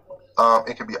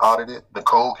 It can be audited. The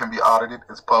code can be audited.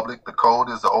 It's public. The code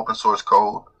is the open source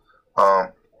code.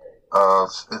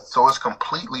 So it's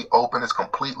completely open. It's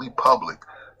completely public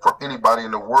for anybody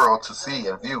in the world to see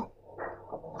and view.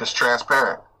 It's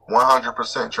transparent,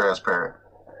 100% transparent.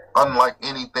 Unlike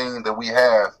anything that we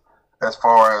have as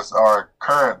far as our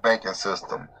current banking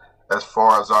system, as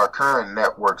far as our current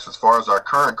networks, as far as our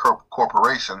current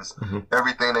corporations,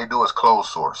 everything they do is closed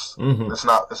source. It's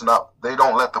not, they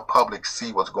don't let the public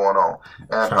see what's going on.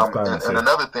 And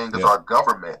another thing is our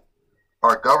government.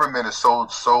 Our government is so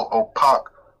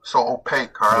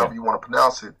opaque, however you want to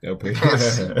pronounce it. You can't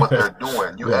see what they're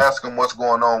doing. You ask them what's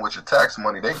going on with your tax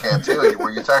money, they can't tell you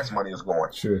where your tax money is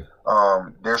going. Sure.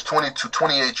 There's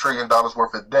 $28 trillion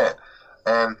worth of debt.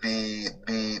 And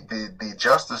the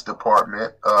Justice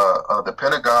Department, the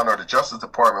Pentagon or the Justice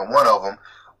Department, one of them,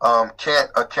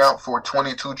 can't account for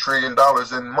 $22 trillion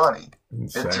in money.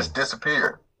 Insane. It just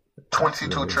disappeared.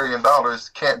 $22 trillion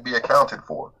can't be accounted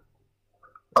for.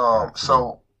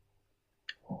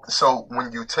 So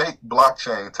when you take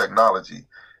blockchain technology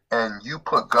and you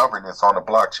put governance on the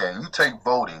blockchain, you take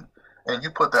voting and you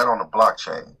put that on the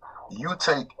blockchain, you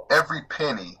take every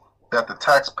penny that the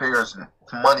taxpayers'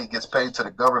 money gets paid to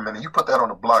the government and you put that on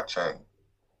the blockchain.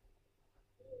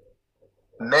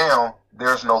 Now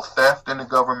there's no theft in the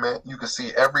government. You can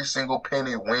see every single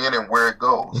penny, when and where it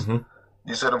goes.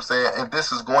 You see what I'm saying? And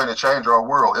this is going to change our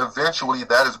world. Eventually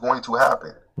that is going to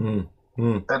happen.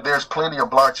 And there's plenty of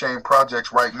blockchain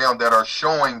projects right now that are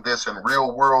showing this in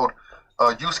real world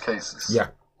use cases. Yeah.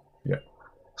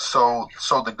 So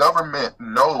the government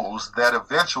knows that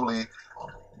eventually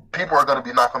people are going to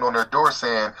be knocking on their door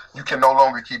saying, you can no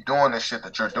longer keep doing this shit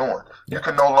that you're doing. You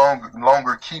can no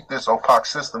longer keep this opaque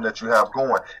system that you have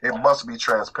going. It must be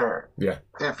transparent.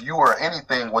 If you are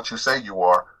anything what you say you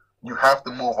are, you have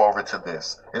to move over to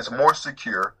this. It's more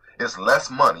secure. It's less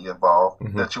money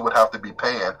involved that you would have to be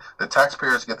paying. The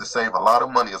taxpayers get to save a lot of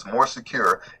money. It's more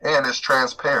secure, and it's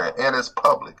transparent, and it's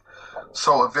public.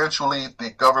 So eventually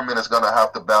the government is going to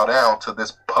have to bow down to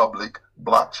this public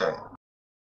blockchain.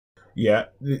 Yeah,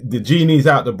 the genie's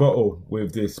out the bottle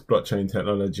with this blockchain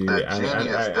technology. The genie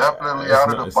is definitely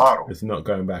out of the bottle. It's not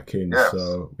going back in,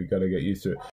 so we got to get used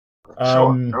to it.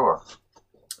 Sure.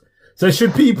 So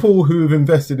should people who've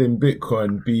invested in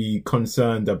Bitcoin be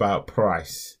concerned about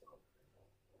price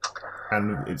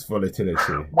and its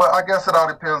volatility? Well, I guess it all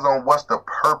depends on what's the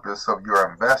purpose of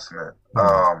your investment.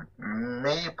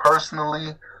 Me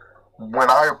personally,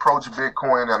 when I approach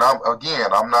Bitcoin, and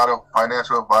I'm not a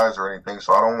financial advisor or anything,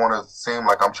 so I don't want to seem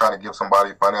like I'm trying to give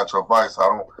somebody financial advice.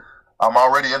 I'm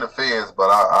already in the feds, but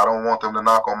I don't want them to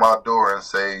knock on my door and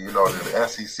say, to the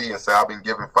SEC and say I've been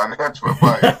giving financial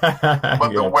advice.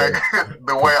 But the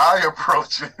way I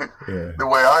approach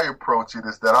it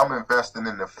is that I'm investing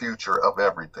in the future of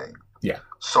everything. Yeah.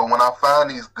 So when I find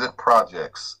these good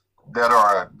projects that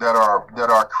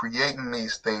are creating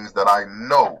these things that I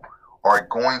know are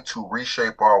going to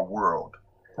reshape our world,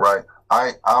 right?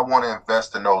 I want to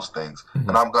invest in those things,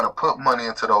 and I'm going to put money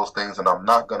into those things, and I'm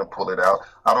not going to pull it out.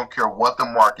 I don't care what the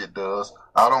market does.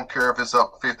 I don't care if it's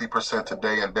up 50%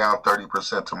 today and down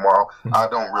 30% tomorrow. I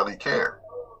don't really care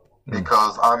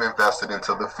because I'm invested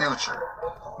into the future.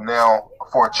 Now,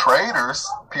 for traders,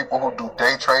 people who do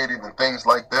day trading and things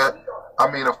like that, I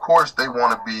mean, of course, they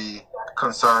want to be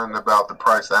concerned about the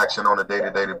price action on a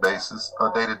day-to-day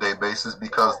basis,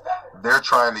 because they're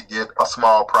trying to get a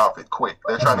small profit quick.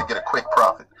 They're trying to get a quick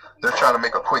profit. They're trying to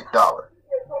make a quick dollar.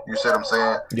 You see what I'm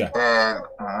saying? Yeah. And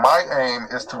my aim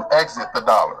is to exit the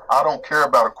dollar. I don't care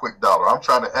about a quick dollar. I'm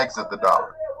trying to exit the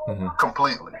dollar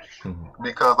completely.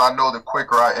 Because I know the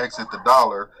quicker I exit the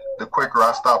dollar, the quicker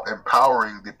I stop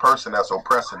empowering the person that's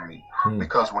oppressing me.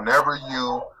 Because whenever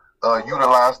you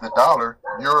utilize the dollar,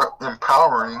 you're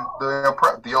empowering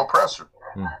the oppressor.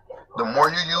 The more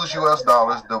you use U.S.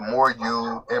 dollars, the more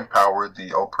you empower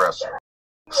the oppressor.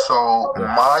 So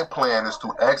my plan is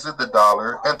to exit the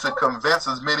dollar and to convince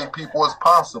as many people as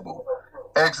possible.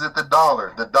 Exit the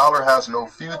dollar. The dollar has no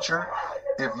future.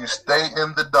 If you stay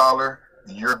in the dollar,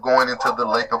 you're going into the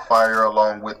lake of fire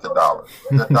along with the dollar.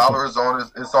 The dollar is on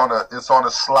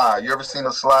a slide. You ever seen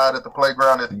a slide at the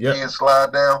playground that the kids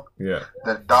slide down? Yeah.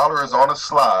 The dollar is on a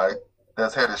slide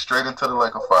that's headed straight into the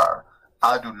lake of fire.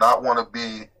 I do not want to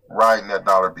be riding that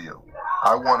dollar bill.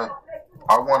 I want to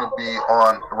be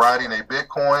on riding a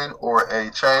Bitcoin or a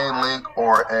Chainlink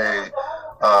or a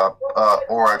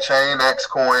Chain X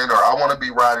coin, or I want to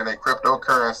be riding a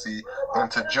cryptocurrency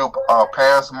into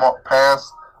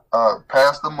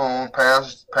past the moon,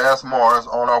 past Mars,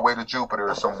 on our way to Jupiter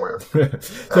or somewhere.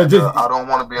 I don't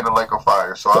want to be in a lake of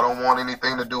fire, so I don't want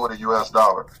anything to do with a U.S.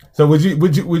 dollar. So would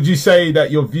you say that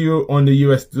your view on the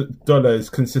U.S. dollar is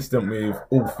consistent with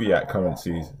all fiat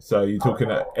currencies? So you're talking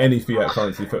about any fiat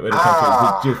currency when it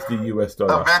comes to just the U.S.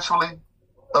 dollar? Eventually,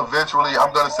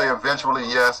 I'm going to say eventually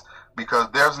yes, because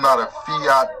there's not a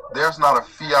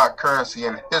fiat currency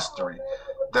in history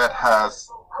that has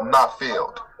not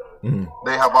failed.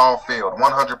 They have all failed.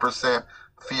 100%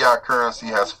 fiat currency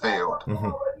has failed.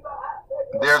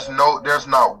 There's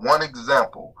not one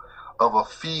example of a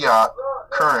fiat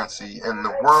currency in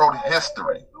the world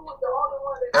history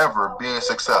ever being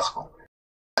successful.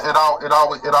 It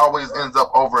always ends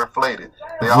up overinflated.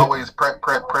 They always print.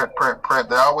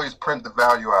 They always print the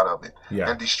value out of it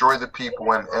and destroy the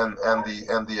people and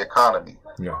the economy.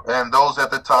 Yeah. And those at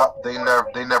the top, they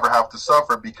never have to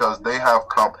suffer because they have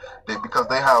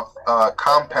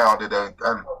compounded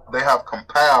and they have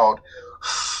compiled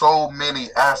so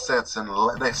many assets and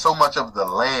so much of the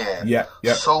land,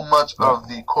 so much of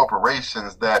the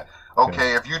corporations that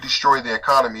if you destroy the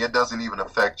economy, it doesn't even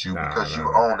affect you because you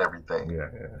own everything.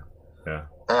 Yeah.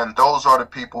 And those are the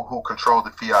people who control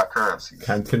the fiat currencies.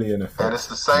 Cantillon effect. And it's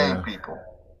the same people.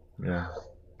 Yeah.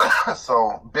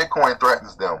 So Bitcoin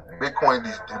threatens them.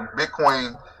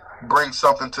 Bitcoin brings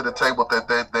something to the table that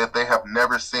they have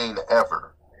never seen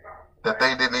ever. That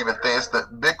they didn't even think.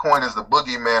 Bitcoin is the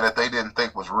boogeyman that they didn't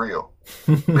think was real.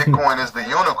 Bitcoin is the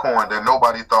unicorn that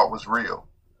nobody thought was real.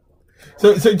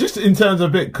 So just in terms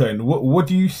of Bitcoin, what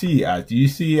do you see it as? Do you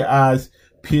see it as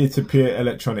peer-to-peer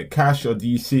electronic cash, or do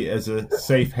you see it as a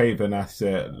safe haven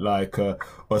asset, like or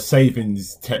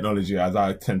savings technology, as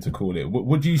I tend to call it?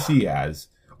 What do you see it as?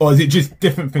 Or is it just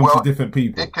different things for different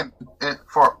people?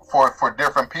 For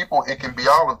different people, it can be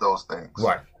all of those things.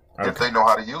 Right. Okay. If they know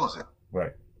how to use it.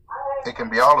 Right. It can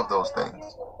be all of those things.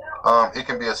 It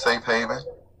can be a safe haven.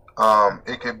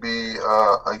 It could be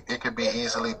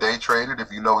easily day traded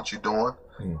if you know what you're doing.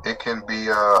 It can be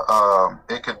an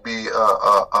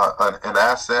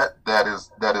asset that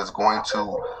is going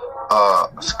to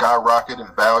skyrocket in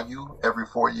value every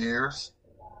 4 years.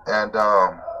 And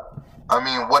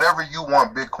whatever you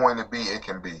want Bitcoin to be, it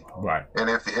can be. Right. And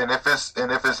if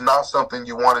it's not something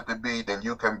you want it to be, then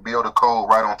you can build a code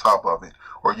right on top of it,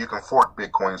 or you can fork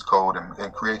Bitcoin's code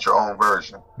and create your own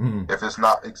version. If it's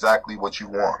not exactly what you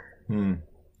want.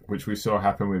 Which we saw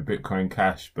happen with Bitcoin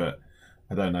Cash, but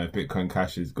I don't know if Bitcoin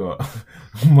Cash has got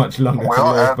much longer to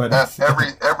live. But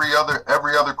every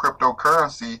other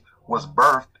cryptocurrency was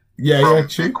birthed from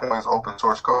Bitcoin's open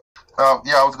source code.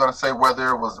 I was going to say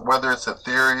whether it's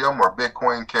Ethereum or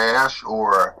Bitcoin Cash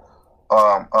or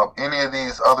any of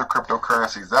these other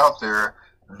cryptocurrencies out there,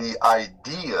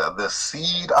 the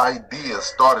seed idea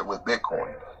started with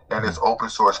Bitcoin and its open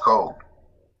source code.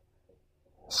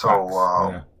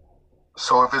 So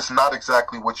so if it's not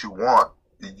exactly what you want,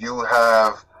 you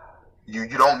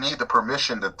don't need the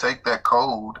permission to take that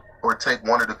code or take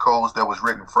one of the codes that was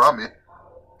written from it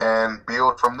and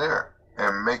build from there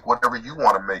and make whatever you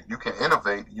want to make. You can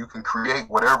innovate. You can create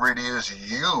whatever it is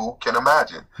you can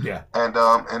imagine. Yeah. And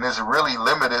it's really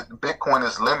limited. Bitcoin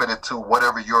is limited to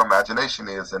whatever your imagination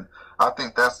is. And I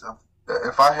think that's,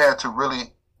 if I had to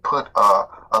really put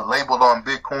a label on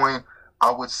Bitcoin, I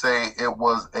would say it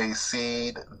was a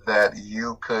seed that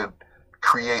you could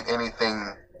create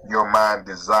anything your mind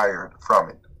desired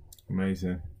from it.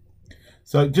 Amazing.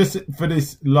 So just for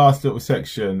this last little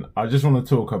section, I just want to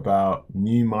talk about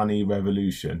new money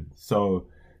revolution. So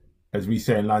as we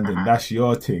say in London, that's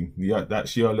your thing.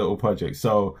 That's your little project.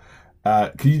 So,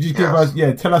 can you just give us,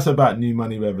 tell us about New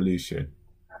Money Revolution?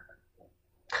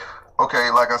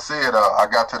 Okay, like I said, I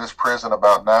got to this prison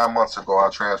about 9 months ago. I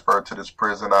transferred to this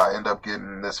prison. I ended up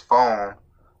getting this phone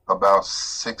about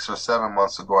 6 or 7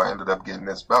 months ago.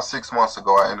 About 6 months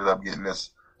ago. I ended up getting this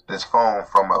phone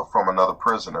from another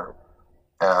prisoner.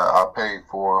 I paid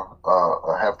for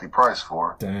a hefty price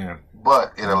for. Damn.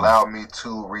 But it allowed me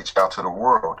to reach out to the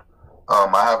world.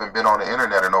 I haven't been on the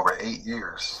internet in over 8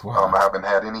 years. Wow. I haven't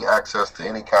had any access to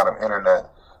any kind of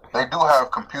internet. They do have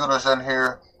computers in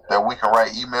here that we can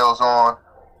write emails on,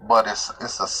 but it's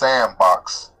a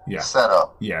sandbox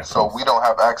setup. Yeah. So we don't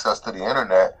have access to the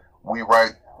internet. We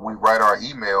write our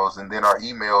emails, and then our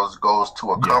emails goes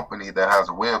to a company that has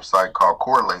a website called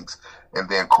CoreLinks, and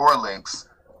then CoreLinks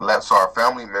lets our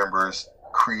family members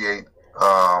create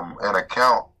an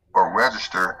account or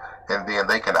register, and then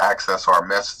they can access our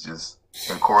messages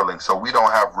in CoreLinks. So we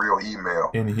don't have real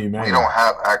email. Inhumane. We don't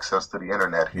have access to the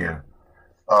internet here.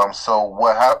 So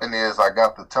what happened is I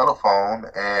got the telephone,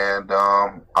 and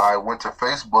I went to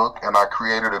Facebook, and I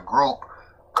created a group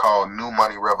called New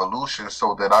Money Revolution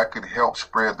so that I could help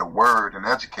spread the word and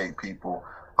educate people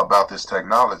about this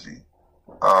technology.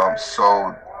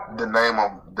 So the name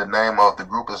of the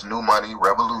group is New Money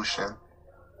Revolution.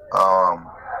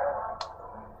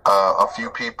 A few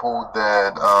people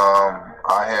that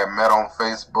I had met on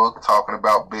Facebook talking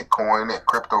about Bitcoin and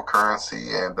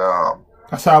cryptocurrency, and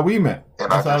that's how we met. And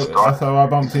that's how I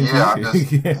bumped into you.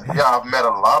 I've met a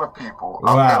lot of people.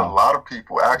 Wow. I've met a lot of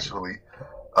people actually.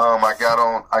 I got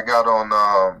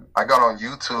on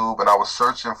YouTube, and I was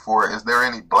searching for, is there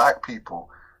any black people,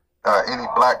 any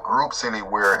black groups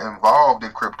anywhere involved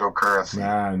in cryptocurrency?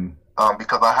 Man.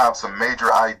 Because I have some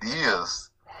major ideas,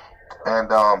 and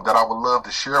that I would love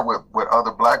to share with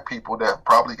other black people that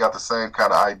probably got the same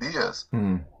kind of ideas.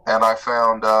 And I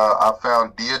found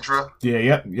Deidre.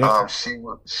 Yeah. She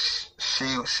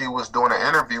was doing an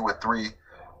interview with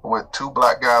two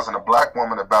black guys and a black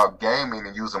woman about gaming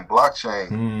and using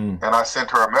blockchain. And I sent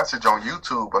her a message on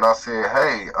YouTube, and I said,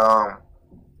 hey,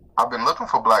 I've been looking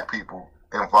for black people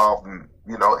involved in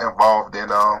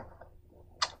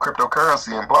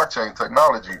cryptocurrency and blockchain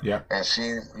technology. Yeah. And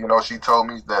she told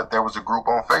me that there was a group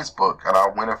on Facebook, and I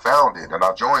went and found it, and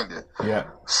I joined it. Yeah.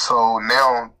 So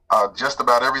now just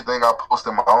about everything I post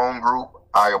in my own group,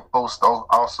 I post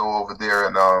also over there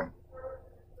in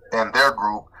their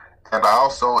group. And I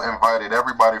also invited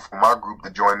everybody from my group to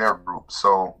join their group.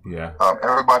 So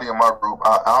everybody in my group,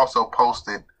 I also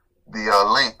posted the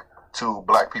link to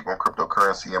Black People in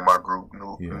Cryptocurrency in my group,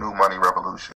 New Money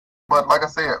Revolution. But like I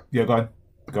said, go on.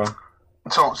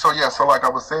 So like I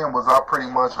was saying, was I pretty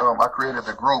much I created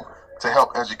the group to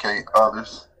help educate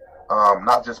others,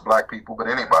 not just black people, but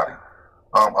anybody,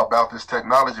 about this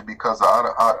technology, because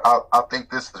I think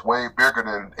this is way bigger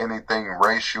than anything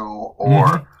racial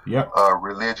or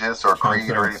religious or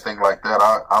creed or anything like that.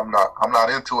 I'm not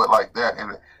into it like that,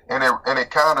 and it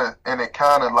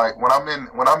kind of like when I'm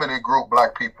in a group,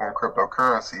 Black People in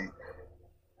Cryptocurrency,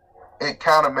 it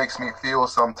kind of makes me feel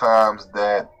sometimes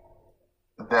that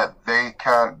a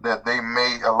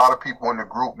lot of people in the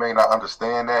group may not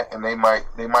understand that, and they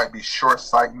might be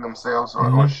short-sighting themselves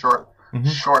or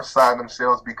short-sighting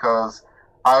themselves, because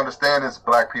I understand it's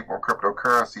Black People in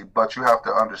Cryptocurrency, but you have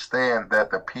to understand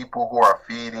that the people who are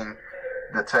feeding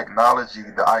the technology,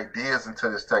 the ideas into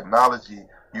this technology,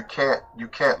 you can't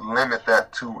limit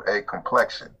that to a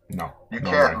complexion. You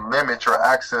can't limit your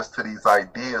access to these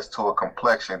ideas to a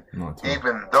complexion,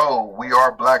 even though we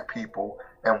are black people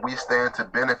and we stand to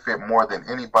benefit more than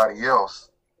anybody else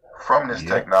from this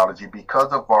technology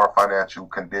because of our financial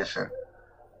condition.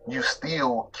 You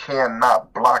still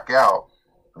cannot block out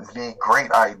the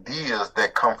great ideas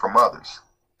that come from others.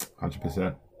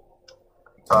 100%.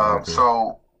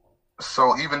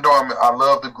 So even though I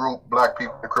love the group Black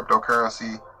People in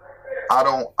Cryptocurrency, I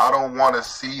don't want to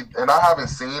see, and I haven't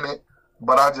seen it,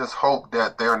 but I just hope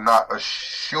that they're not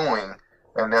eschewing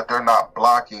and that they're not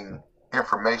blocking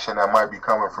information that might be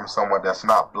coming from someone that's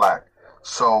not black.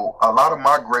 So a lot of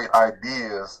my great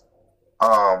ideas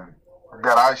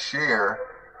that I share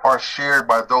are shared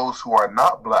by those who are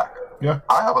not black. Yeah,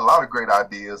 I have a lot of great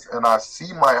ideas, and I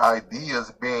see my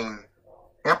ideas being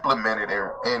implemented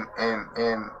in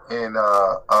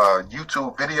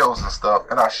YouTube videos and stuff,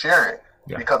 and I share it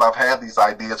because I've had these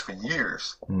ideas for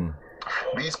years.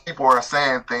 These people are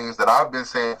saying things that I've been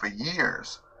saying for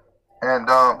years, and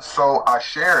so I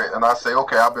share it, and I say,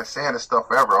 okay, I've been saying this stuff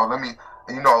forever. Oh, let me,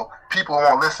 people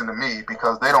won't listen to me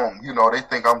because they don't, they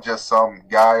think I'm just some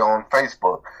guy on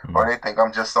Facebook, or they think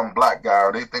I'm just some black guy,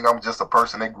 or they think I'm just a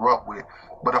person they grew up with.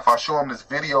 But if I show them this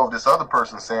video of this other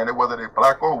person saying it, whether they're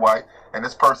black or white, and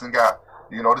this person got,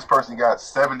 this person got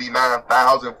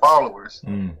 79,000 followers,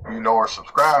 or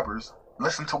subscribers,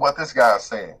 listen to what this guy's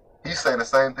saying. He's saying the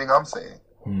same thing I'm saying,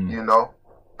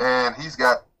 and he's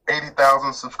got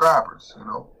 80,000 subscribers,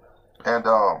 and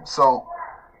so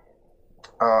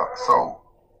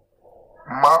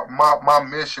my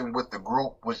mission with the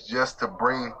group was just to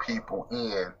bring people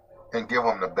in and give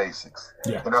them the basics.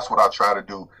 Yeah. And that's what I try to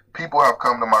do. People have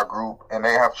come to my group and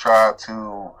they have tried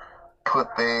to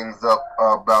put things up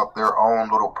about their own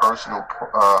little personal,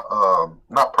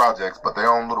 not projects, but their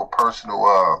own little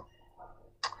personal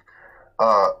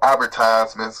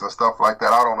advertisements and stuff like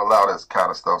that. I don't allow this kind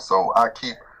of stuff. So I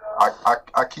keep a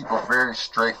very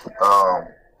strict,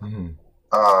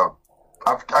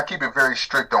 I keep it very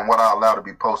strict on what I allow to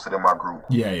be posted in my group.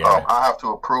 I have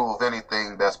to approve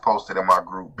anything that's posted in my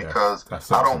group because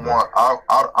I don't want.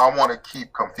 I want to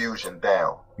keep confusion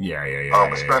down.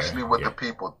 Especially with the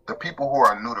people who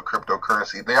are new to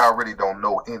cryptocurrency. They already don't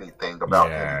know anything about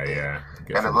anything.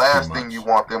 And the last thing you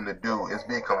want them to do is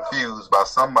be confused by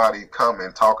somebody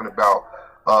coming talking about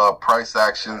price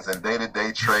actions and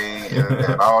day-to-day trade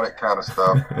and all that kind of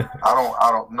stuff.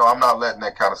 I'm not letting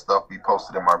that kind of stuff be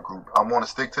posted in my group. I want to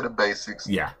stick to the basics.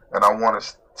 And I want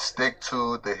to stick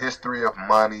to the history of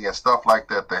money and stuff like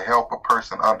that to help a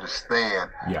person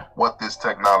understand what this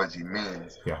technology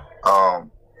means.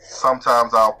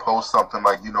 Sometimes I'll post something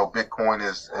like, Bitcoin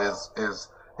is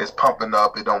pumping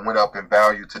up. It don't went up in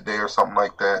value today or something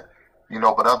like that.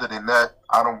 But other than that,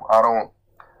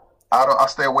 I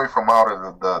stay away from all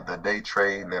of the day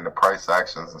trading and the price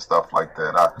actions and stuff like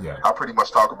that. I pretty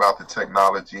much talk about the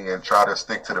technology and try to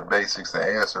stick to the basics and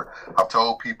answer. I've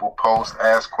told people post,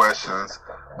 ask questions,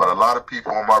 but a lot of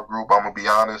people in my group, I'm gonna be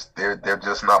honest, they're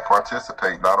just not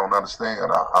participating. I don't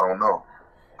understand. I don't know.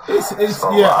 I ask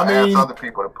other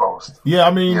people to post.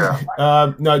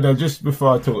 No. Just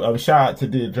before I talk, shout out to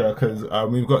Deirdre because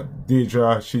we've got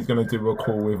Deirdre. She's going to do a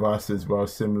call with us as well,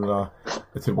 similar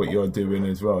to what you're doing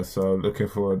as well. So looking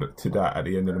forward to that at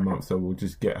the end of the month. So we'll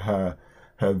just get her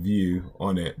view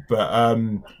on it. But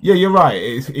you're right.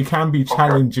 It can be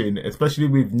challenging, especially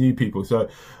with new people. So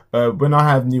when I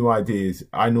have new ideas,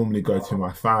 I normally go to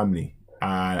my family.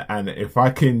 And if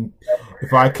I can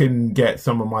get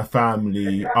some of my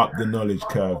family up the knowledge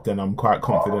curve, then I'm quite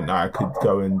confident that I could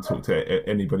go and talk to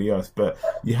anybody else. But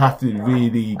you have to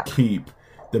really keep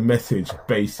the message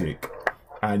basic,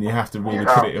 and you have to really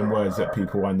put it in words that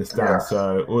people understand.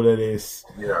 So all of this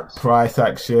price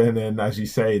action and, as you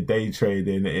say, day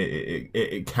trading,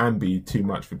 it can be too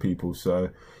much for people.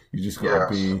 So you just got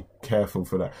to be careful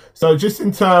for that. So just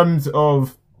in terms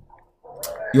of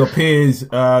your peers,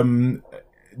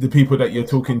 the people that you're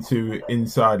talking to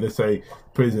inside, let's say,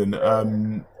 prison,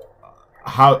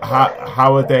 how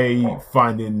are they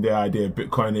finding the idea of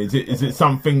Bitcoin? Is it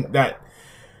something that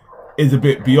is a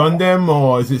bit beyond them,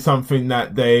 or is it something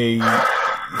that they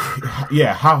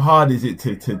how hard is it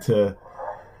to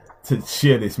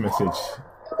share this message?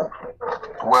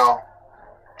 Well,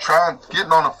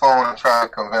 getting on the phone and trying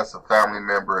to convince a family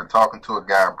member and talking to a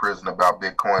guy in prison about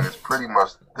Bitcoin is pretty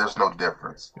much, there's no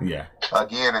difference.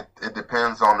 Again, it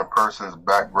depends on the person's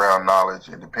background knowledge.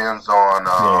 It depends on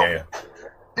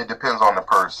it depends on the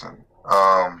person.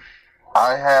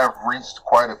 I have reached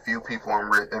quite a few people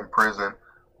in prison,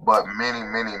 but many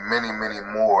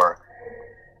more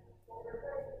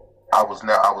I was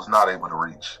not able to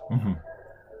reach.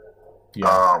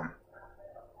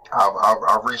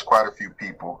 I've reached quite a few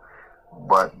people,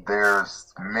 but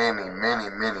there's many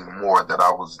more that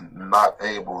I was not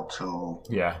able to,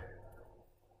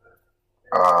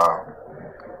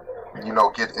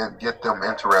 get them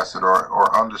interested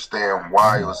or understand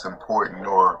why it was important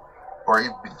or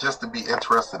even just to be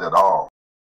interested at all.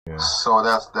 So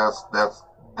that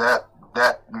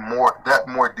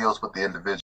more deals with the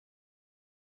individual.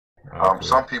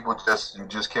 Some people you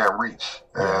just can't reach,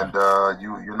 and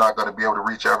you're not going to be able to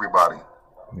reach everybody.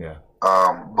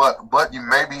 But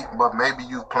maybe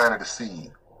you've planted a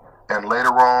seed, and later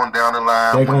on down the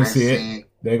line, they're gonna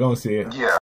see it.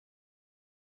 Yeah.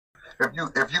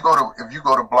 If you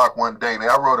go to Block One Daily,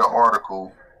 I wrote an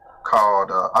article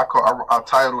called I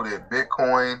titled it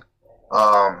Bitcoin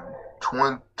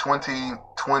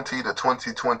 2020 to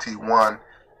 2021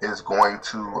 is going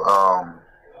to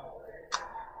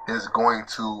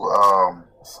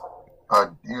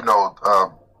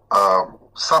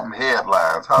something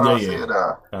headlines. How do I say it?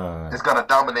 It's going to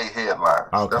dominate headlines.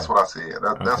 That's what I said.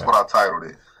 That's what I titled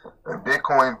it. And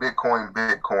Bitcoin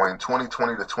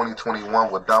 2020 to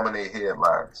 2021 will dominate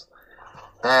headlines.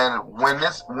 And when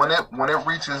it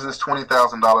reaches this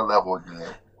 $20,000 level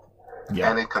again,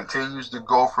 and it continues to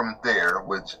go from there,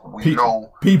 which we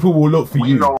know people will look for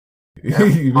you. Know,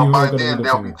 but by then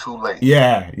they'll be too late.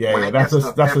 Yeah. That's a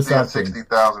sad thing.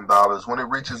 $60,000, when it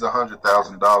reaches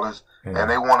 $100,000, and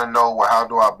they want to know, well, how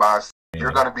do I buy?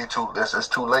 You're going to be too. It's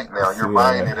too late now. You're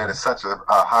buying it at such a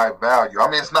high value. I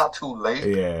mean, it's not too late.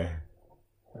 Yeah.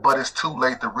 But it's too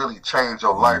late to really change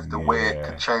your life the way it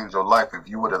could change your life if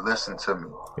you would have listened to me.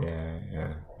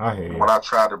 Yeah. I hear you. When I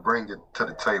tried to bring it to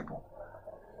the table.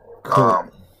 Cool.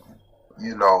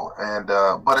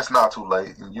 But it's not too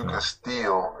late. You can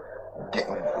still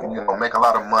make a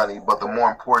lot of money. But the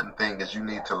more important thing is you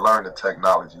need to learn the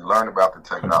technology, learn about the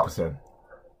technology. 100%.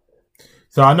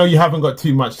 So I know you haven't got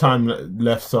too much time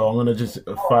left, so I'm gonna just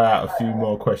fire out a few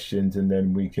more questions and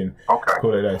then we can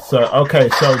call it there. So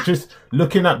just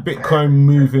looking at Bitcoin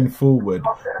moving forward,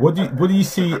 what do you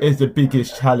see as the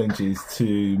biggest challenges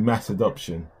to mass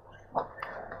adoption? I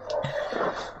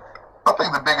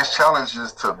think the biggest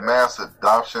challenges to mass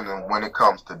adoption, and when it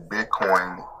comes to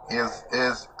Bitcoin, is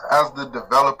as the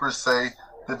developers say,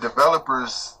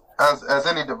 as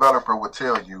any developer would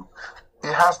tell you,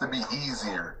 it has to be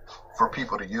easier for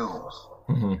people to use.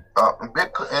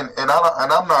 Bitcoin, and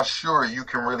I'm not sure you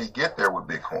can really get there with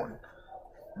Bitcoin,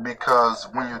 because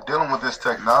when you're dealing with this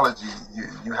technology,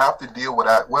 you have to deal with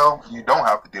that. Well, you don't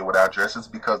have to deal with addresses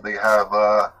because they have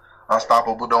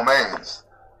unstoppable domains.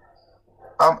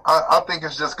 I think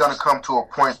it's just going to come to a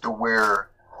point to where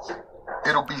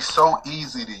it'll be so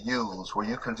easy to use, where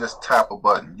you can just tap a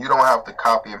button. You don't have to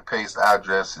copy and paste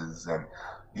addresses, and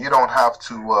you don't have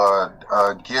to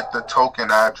get the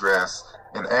token address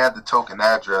and add the token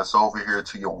address over here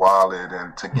to your wallet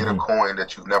and to get a coin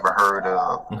that you've never heard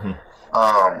of. When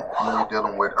you're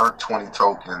dealing with ERC20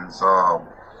 tokens,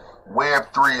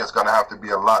 Web3 is going to have to be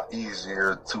a lot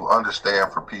easier to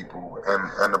understand for people,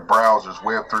 and the browsers,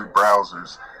 Web3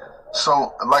 browsers.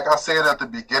 So, like I said at the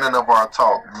beginning of our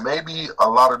talk, maybe a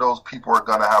lot of those people are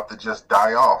going to have to just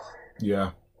die off.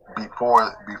 Yeah.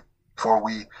 Before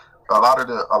we, a lot of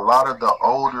the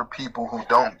older people who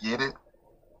don't get it,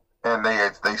 and they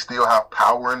still have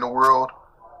power in the world,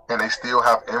 and they still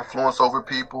have influence over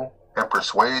people and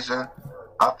persuasion.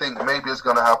 I think maybe it's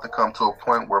going to have to come to a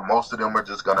point where most of them are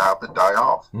just going to have to die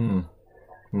off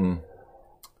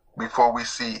before we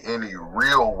see any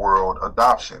real world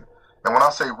adoption. And when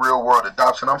I say real world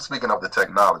adoption, I'm speaking of the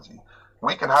technology.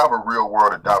 We can have a real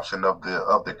world adoption of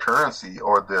the currency,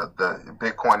 or the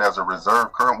Bitcoin as a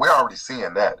reserve currency. We're already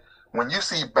seeing that. When you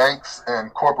see banks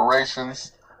and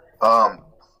corporations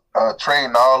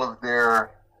trading all of their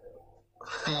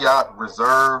fiat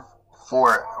reserve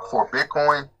for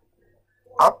Bitcoin,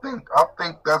 I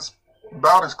think that's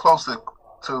about as close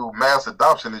to mass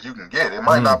adoption as you can get. It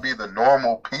might not be the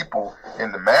normal people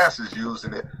in the masses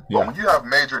using it, but when you have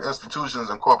major institutions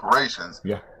and corporations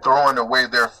throwing away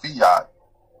their fiat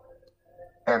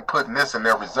and putting this in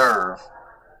their reserve,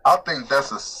 I think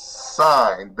that's a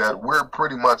sign that we're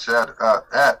pretty much at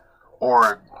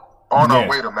or on our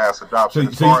way to mass adoption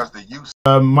as far as the use.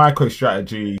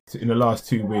 MicroStrategy in the last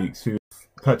 2 weeks, who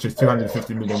purchased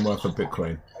 250 million worth of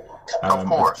Bitcoin. Of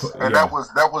course, and that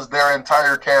was their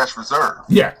entire cash reserve.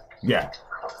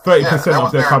 30%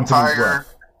 of their company's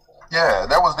worth. Yeah,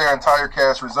 that was their entire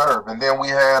cash reserve, and then we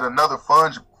had another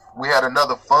fund.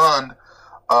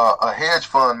 A hedge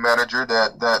fund manager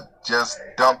that just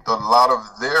dumped a lot of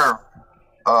their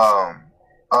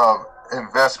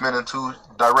investment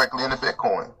directly into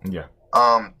Bitcoin. Yeah.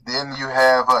 Then you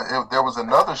have there was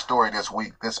another story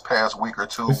this past week or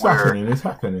two It's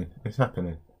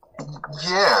happening.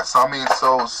 Yes, I mean,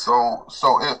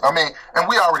 and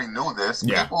we already knew this.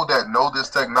 Yeah. People that know this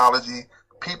technology,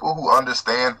 people who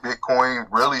understand Bitcoin,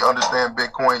 really understand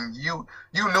Bitcoin. You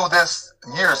knew this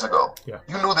years ago. Yeah.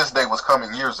 You knew this day was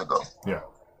coming years ago. Yeah.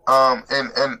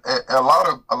 And a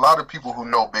lot of people who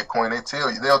know Bitcoin,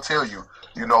 they'll tell you,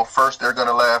 first they're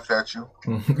gonna laugh at you.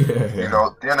 Then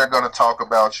they're gonna talk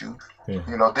about you. Then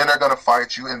they're gonna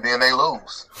fight you, and then they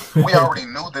lose. We already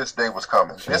knew this day was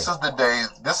coming. Sure. This is the day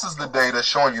that's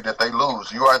showing you that they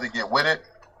lose. You either get with it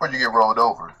or you get rolled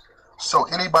over. So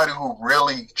anybody who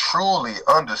really truly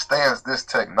understands this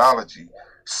technology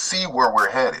see where we're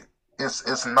headed. It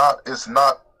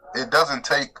doesn't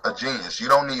take a genius. You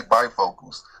don't need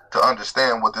bifocals to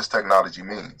understand what this technology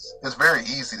means. It's very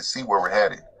easy to see where we're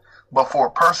headed. But for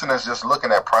a person that's just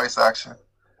looking at price action,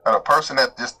 and a person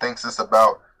that just thinks it's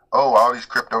about, all these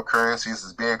cryptocurrencies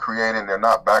is being created and they're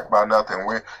not backed by nothing,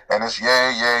 and it's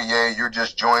you're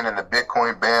just joining the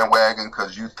Bitcoin bandwagon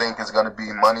because you think it's going to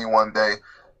be money one day.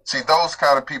 See, those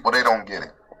kind of people, they don't get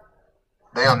it.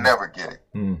 They'll never get it.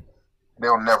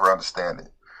 They'll never understand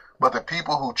it. But the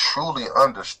people who truly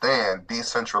understand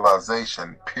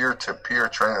decentralization, peer-to-peer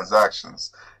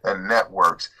transactions, and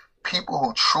networks, people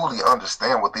who truly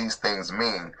understand what these things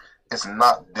mean, it's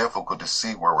not difficult to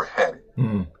see where we're headed.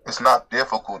 It's not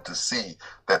difficult to see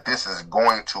that this is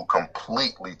going to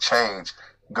completely change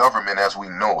government as we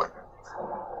know it.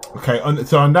 Okay,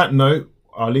 so on that note,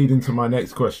 I'll lead into my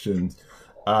next question.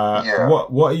 What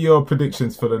are your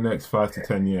predictions for the next 5 to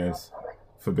 10 years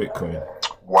for Bitcoin?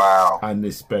 Wow. And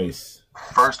this space?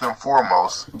 First and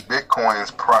foremost,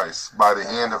 Bitcoin's price by the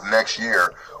end of next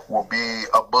year will be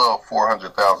above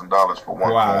 $400,000 for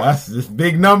one coin. That's just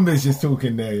big numbers just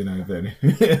talking there, you know, Benny.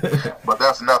 But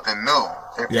that's nothing new.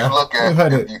 If you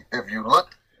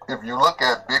look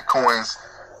at Bitcoin's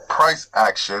price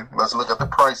action, let's look at the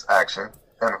price action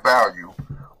and value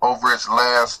over its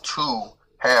last 2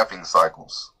 halving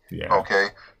cycles.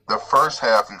 Okay, the first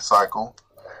halving cycle,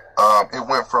 it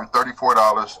went from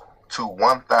 $34 to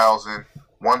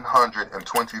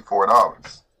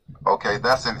 $1,124. Okay,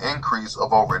 that's an increase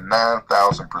of over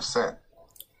 9,000%.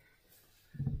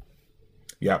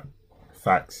 Yep,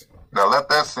 facts. Now let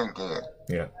that sink in.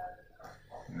 Yeah,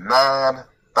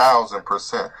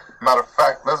 9,000%. Matter of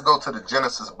fact, let's go to the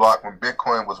Genesis block when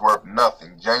Bitcoin was worth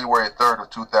nothing, January 3rd of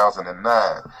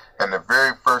 2009. And the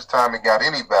very first time it got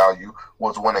any value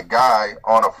was when a guy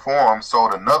on a forum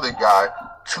sold another guy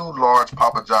 2 large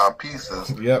Papa John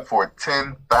pieces for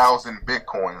 10,000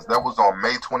 Bitcoins. That was on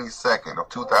May 22nd of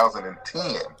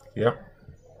 2010. Yep.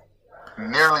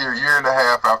 Nearly a year and a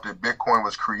half after Bitcoin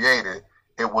was created,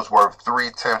 it was worth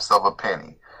 3/10 of a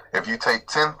penny. If you take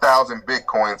 10,000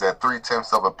 Bitcoins at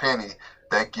 3/10 of a penny,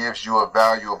 that gives you a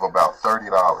value of about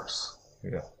 $30.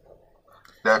 Yeah.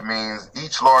 That means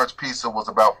each large piece was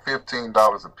about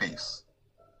 $15 a piece.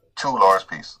 2 large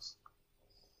pieces.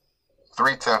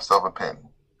 3/10 of a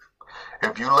penny.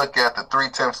 If you look at the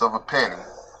 3/10 of a penny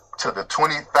to the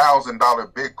 $20,000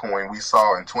 Bitcoin we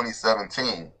saw in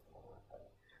 2017,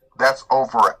 that's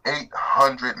over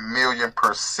 800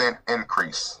 million%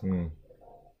 increase.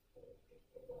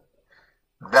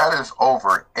 That is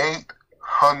over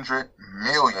 800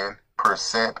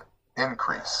 million%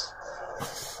 increase.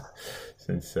 It's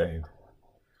insane.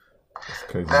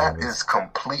 That is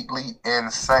completely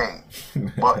insane,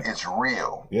 but it's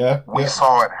real. We Yeah.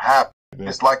 saw it happen.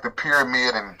 It's like the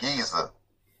pyramid in Giza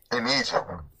in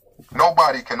Egypt.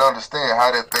 Nobody can understand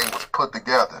how that thing was put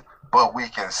together, but we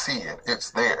can see it. It's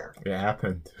there. It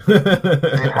happened.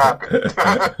 It happened. It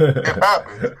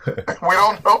happened. We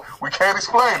don't know. We can't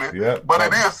explain it, but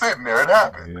it is sitting there. It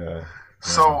happened. Yeah.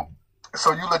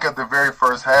 So you look at the very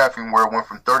first halving where it went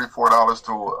from $34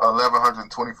 to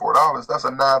 $1,124. That's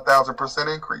a 9,000%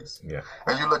 increase. Yeah.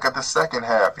 And you look at the second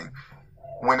halving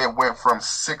when it went from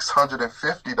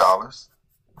 $650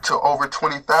 to over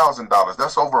 $20,000.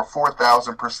 That's over a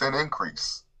 4,000%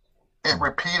 increase. It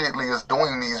repeatedly is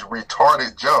doing these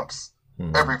retarded jumps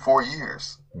every 4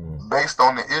 years based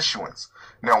on the issuance.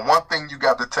 Now, one thing you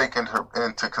got to take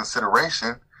into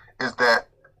consideration is that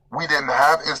we didn't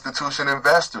have institution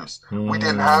investors. We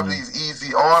didn't have these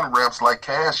easy on-ramps like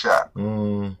Cash App.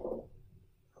 We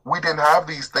didn't have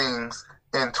these things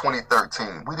in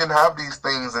 2013. We didn't have these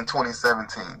things in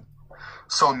 2017.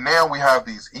 So now we have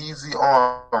these easy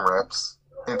on-ramps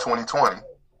in 2020.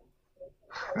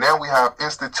 Now we have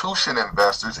institution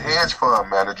investors, hedge fund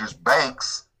managers,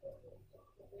 banks,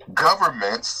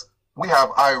 governments. We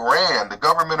have Iran. The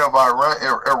government of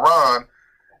Iran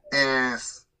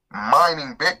is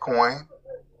mining Bitcoin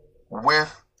with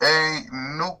a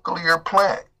nuclear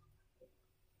plant.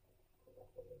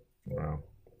 Wow.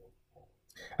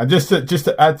 And just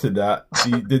to add to that,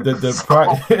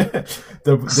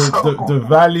 the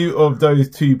value of those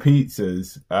 2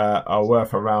 pizzas are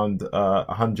worth around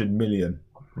 100 million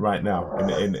right now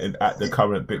in at the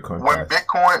current Bitcoin price.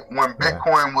 When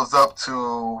Bitcoin was up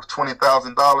to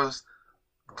 $20,000,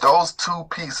 those 2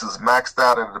 pieces maxed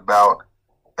out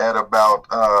at about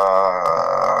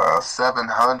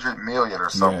 700 million or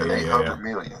something, 800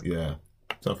 million. Yeah,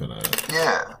 something like that.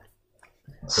 Yeah.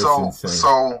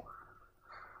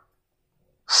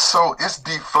 So its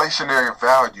deflationary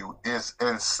value is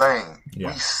insane.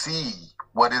 We see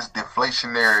what is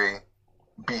deflationary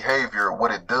behavior,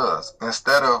 what it does.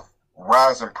 Instead of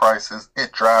rising prices,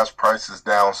 it drives prices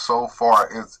down so far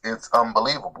it's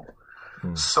unbelievable.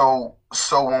 So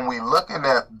when we looking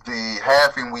at the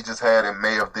halving we just had in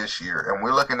May of this year, and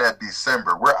we're looking at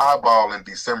December, we're eyeballing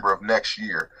December of next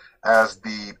year as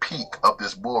the peak of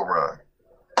this bull run.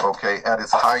 Okay, at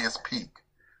its highest peak.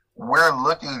 We're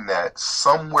looking at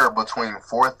somewhere between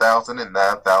 4,000 and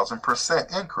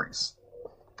 9,000% increase.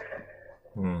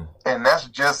 And that's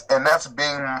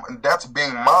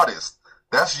being modest.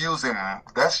 That's using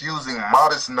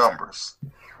modest numbers.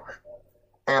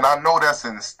 And I know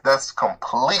that's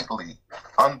completely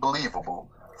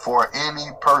unbelievable for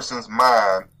any person's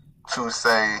mind to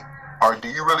say, or do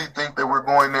you really think that we're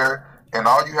going there? And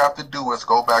all you have to do is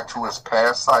go back to his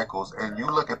past cycles, and you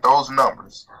look at those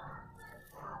numbers,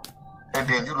 and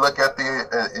then you look at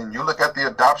the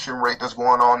adoption rate that's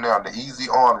going on now, the easy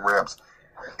on ramps.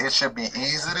 It should be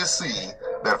easy to see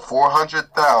that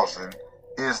 400,000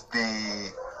 is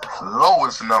the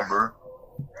lowest number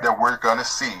that we're going to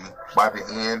see by the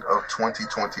end of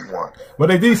 2021. Well,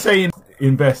 they do say in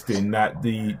investing that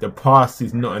the past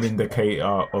is not an indicator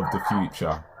of the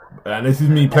future. And this is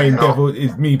me playing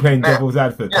devil's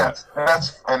advocate.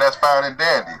 Yes, and that's fine and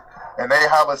dandy. And they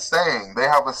have a saying.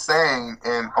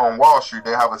 On Wall Street,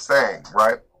 they have a saying,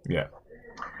 right? Yeah.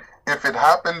 If it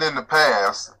happened in the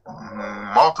past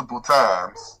multiple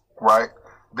times, right,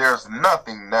 there's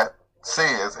nothing that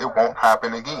says it won't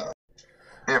happen again.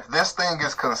 If this thing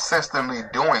is consistently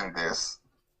doing this,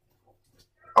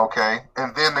 okay,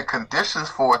 and then the conditions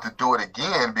for it to do it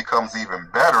again becomes even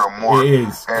better and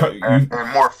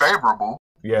more favorable,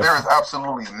 yes. There is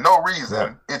absolutely no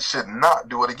reason it should not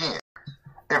do it again.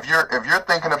 If you're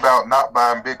thinking about not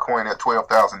buying Bitcoin at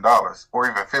 $12,000 or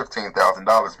even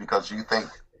 $15,000 because you think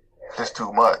it's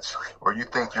too much or you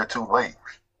think you're too late,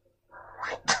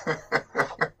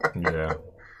 yeah,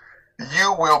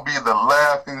 you will be the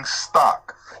laughing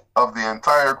stock of the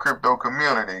entire crypto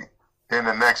community in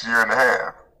the next year and a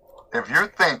half. If you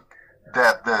think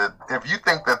that the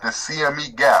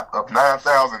CME gap of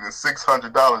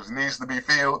 $9,600 needs to be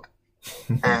filled,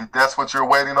 and that's what you're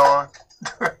waiting on,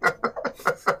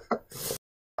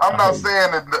 I'm not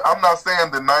saying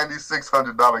the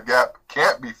 $9,600 gap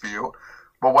can't be filled,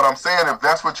 but what I'm saying, if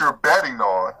that's what you're betting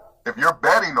on, if you're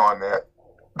betting on that,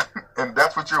 and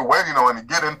that's what you're waiting on to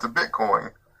get into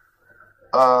Bitcoin,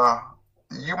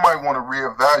 you might want to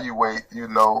reevaluate,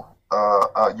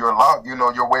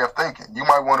 your way of thinking. You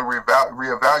might want to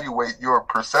reevaluate your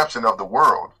perception of the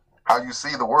world, how you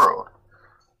see the world.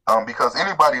 Because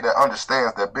anybody that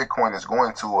understands that Bitcoin is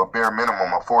going to a bare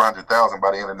minimum of 400,000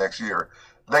 by the end of next year,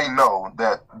 they know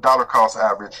that dollar cost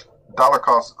average, buy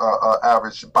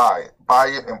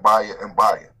it and buy it and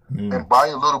buy it. And buy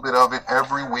a little bit of it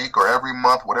every week or every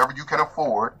month, whatever you can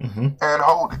afford, and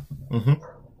hold it.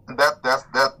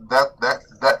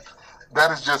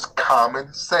 That is just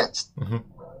common sense.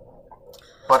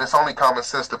 But it's only common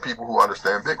sense to people who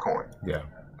understand Bitcoin. Yeah,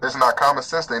 it's not common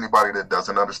sense to anybody that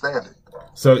doesn't understand it.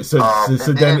 So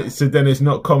then it's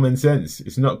not common sense.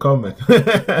 It's not common. Well,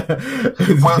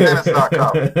 then it's not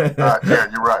common. Yeah,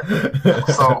 you're right.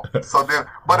 So then,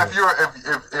 but if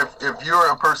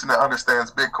you're a person that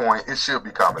understands Bitcoin, it should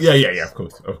be common sense. Yeah. Of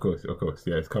course.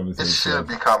 Yeah, it's common sense. It should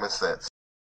be common sense.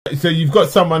 So you've got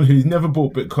someone who's never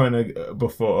bought Bitcoin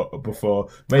before.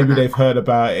 Maybe they've heard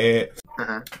about it,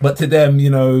 but to them,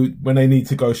 when they need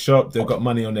to go shop, they've got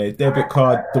money on their debit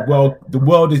card. The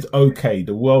world is okay.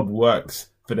 The world works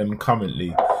for them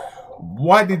currently.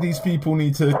 Why did these people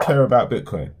need to care about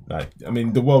Bitcoin?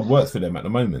 The world works for them at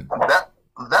the moment.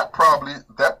 That probably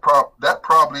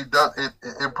does.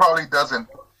 It probably doesn't.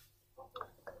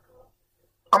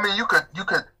 I mean, you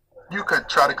could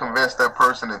try to convince that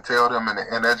person and tell them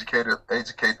and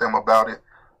educate them about it.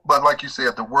 But like you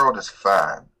said, the world is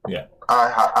fine. Yeah.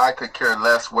 I could care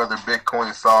less whether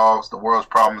Bitcoin solves the world's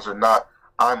problems or not.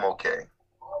 I'm okay.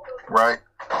 Right?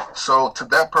 So to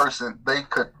that person, they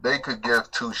could give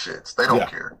two shits. They don't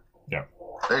care. Yeah.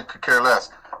 They could care less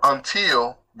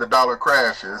until the dollar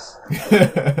crashes.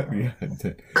 And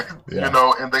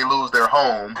they lose their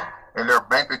home. And their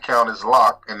bank account is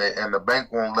locked, and the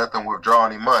bank won't let them withdraw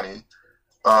any money.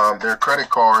 Their credit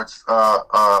cards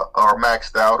are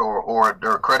maxed out, or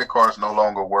their credit cards no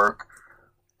longer work.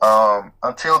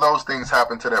 Until those things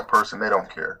happen to that person, they don't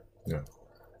care. Yeah.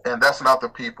 And that's not the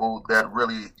people that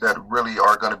really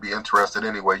are going to be interested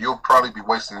anyway. You'll probably be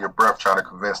wasting your breath trying to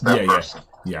convince that person.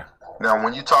 Yeah. Now,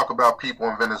 when you talk about people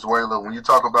in Venezuela, when you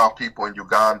talk about people in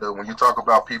Uganda, when you talk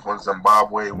about people in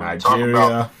Zimbabwe, when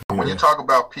you talk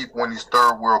about people in these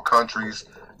third world countries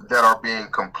that are being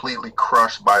completely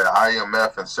crushed by the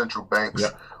IMF and central banks,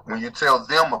 when you tell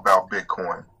them about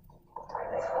Bitcoin,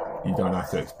 you don't have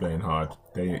to explain hard.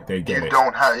 They get it.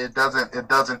 It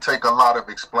doesn't take a lot of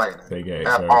explaining. They get it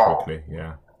very quickly.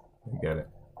 Yeah, they get it.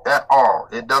 At all.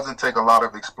 It doesn't take a lot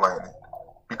of explaining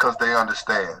because they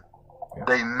understand. Yeah.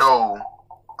 They know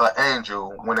an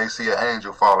angel when they see an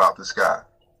angel fall out the sky.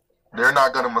 They're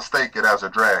not going to mistake it as a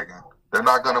dragon. They're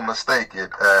not going to mistake it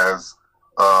as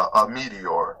a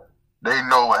meteor. They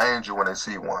know an angel when they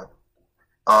see one.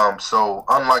 So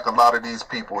unlike a lot of these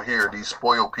people here, these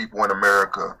spoiled people in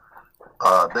America,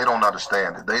 they don't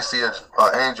understand it. They see an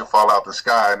angel fall out the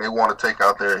sky and they want to take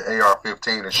out their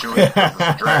AR-15 and shoot it because it's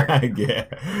a dragon. Yeah,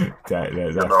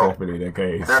 that's definitely the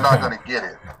case. They're not going to get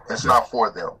it. It's not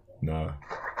for them. No.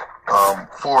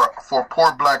 For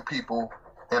poor black people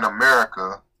in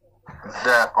America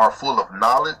that are full of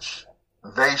knowledge,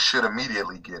 they should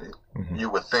immediately get it. Mm-hmm. You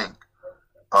would think.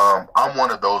 I'm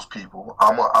one of those people.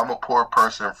 I'm a poor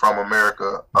person from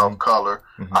America of color.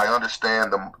 Mm-hmm. I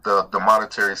understand the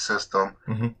monetary system,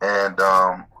 and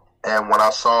when I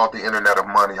saw the Internet of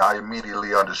Money, I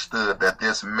immediately understood that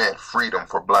this meant freedom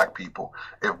for black people.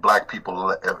 If black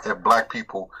people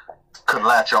could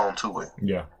latch on to it,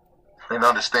 and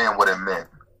understand what it meant.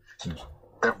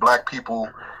 If black people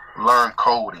learned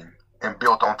coding and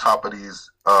built on top of these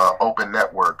open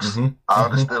networks, I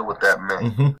understood what that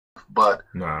meant. But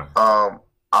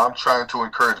I'm trying to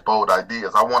encourage bold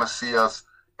ideas. I want to see us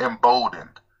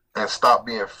emboldened and stop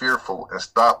being fearful and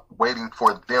stop waiting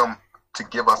for them to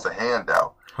give us a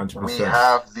handout.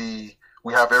 100%.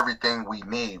 We have everything we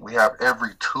need. We have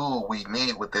every tool we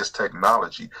need with this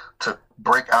technology to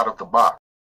break out of the box.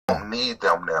 We don't need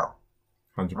them now.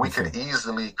 100%. We could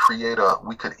easily create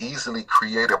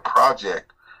a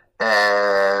project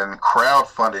and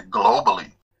crowdfund it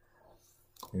globally.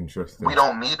 Interesting. We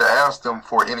don't need to ask them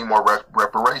for any more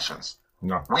reparations.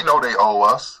 No. We know they owe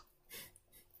us.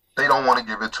 They don't want to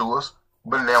give it to us.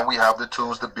 But now we have the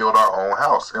tools to build our own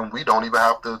house. And we don't even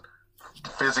have to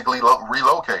physically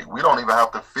relocate. We don't even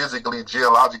have to physically,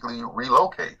 geologically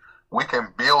relocate. We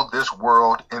can build this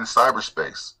world in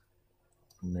cyberspace.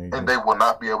 Amazing. And they will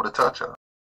not be able to touch us.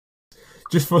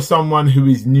 Just for someone who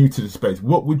is new to the space,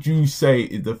 what would you say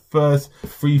is the first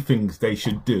 3 things they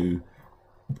should do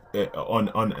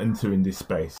on entering this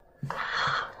space?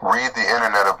 Read The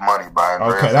Internet of Money by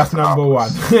Andreas. Okay, that's number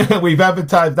 1. We've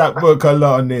advertised that book a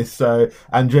lot on this, so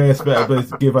Andreas better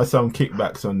give us some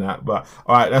kickbacks on that. But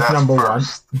all right, that's number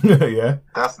first. 1. Yeah,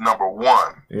 that's number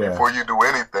 1. Yeah. Before you do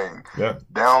anything,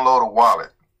 download a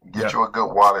wallet. Get you a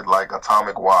good wallet like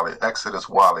Atomic Wallet, Exodus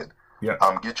Wallet. Yeah.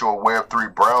 Get you a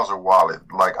Web3 browser wallet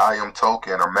like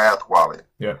IMToken or Math Wallet.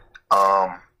 Yeah.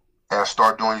 And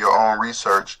start doing your own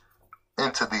research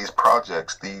into these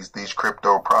projects, these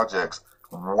crypto projects,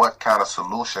 what kind of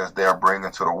solutions they're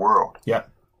bringing to the world. Yeah.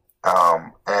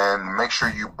 And make sure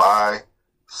you buy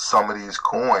some of these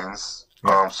coins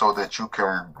so that you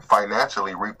can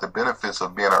financially reap the benefits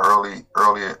of being an early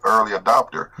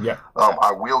adopter. Yeah.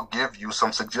 I will give you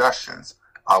some suggestions.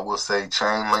 I will say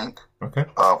Chainlink. Okay.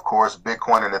 Of course,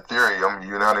 Bitcoin and Ethereum.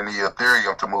 You're not going to need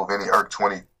Ethereum to move any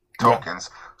ERC-20 tokens,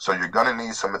 so you're going to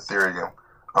need some Ethereum.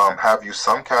 Have you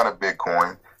some kind of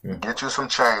Bitcoin, get you some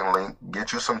Chainlink,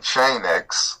 get you some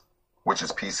Chainx, which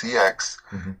is PCX,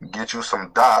 get you some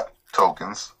DOT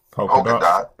tokens,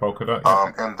 Polkadot,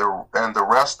 and the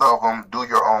rest of them, do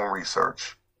your own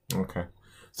research. Okay.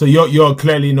 So you're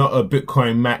clearly not a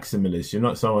Bitcoin maximalist. You're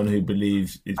not someone who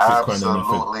believes it's Bitcoin.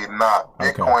 Absolutely not.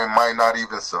 Bitcoin might not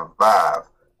even survive.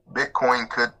 Bitcoin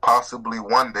could possibly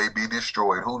one day be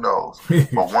destroyed. Who knows?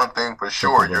 But one thing for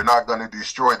sure, you're not going to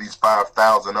destroy these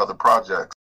 5,000 other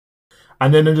projects.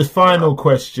 And then the final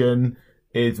question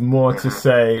is more to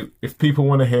say, if people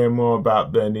want to hear more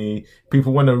about Benny,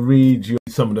 people want to read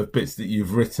some of the bits that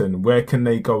you've written, where can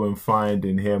they go and find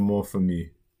and hear more from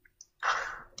you?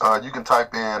 You can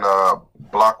type in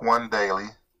Block One Daily,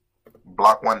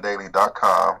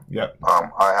 blockonedaily.com. Yep.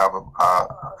 I have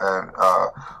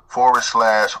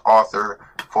 /author/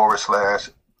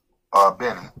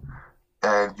 Benny,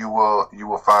 and you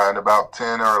will find about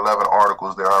 10 or 11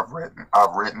 articles that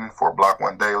I've written for Block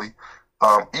One Daily.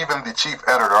 Even the chief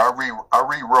editor, I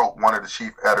rewrote one of the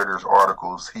chief editor's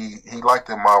articles. He liked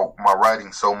my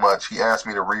writing so much, he asked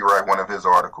me to rewrite one of his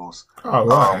articles. Oh,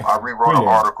 right. I rewrote an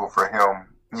article for him.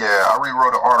 Yeah, I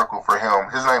rewrote an article for him.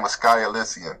 His name was Sky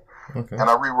Elysian. Okay. And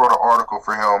I rewrote an article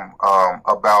for him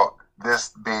about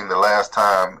this being the last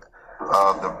time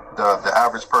the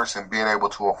average person being able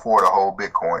to afford a whole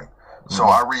Bitcoin. So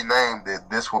I renamed it.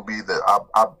 This will be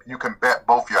you can bet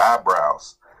both your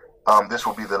eyebrows. This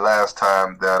will be the last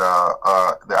time that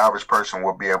the average person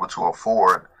will be able to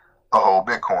afford a whole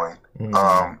Bitcoin. And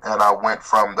I went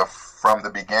from the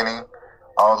beginning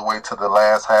all the way to the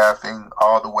last halving,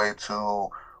 all the way to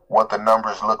what the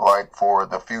numbers look like for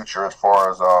the future as far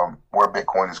as where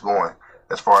Bitcoin is going,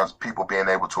 as far as people being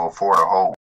able to afford a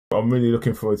whole. I'm really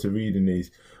looking forward to reading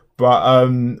these.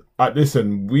 But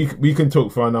listen, we can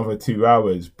talk for another 2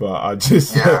 hours, but I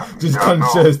just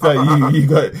conscious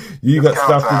that you got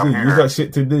stuff to do. Here. You got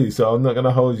shit to do, so I'm not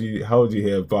gonna hold you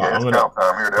here. But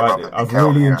I've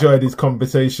really enjoyed this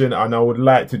conversation, and I would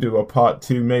like to do a part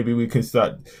 2. Maybe we can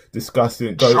start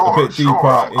discussing, go a bit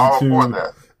deeper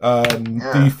into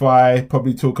DeFi,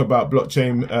 probably talk about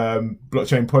blockchain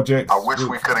projects. I wish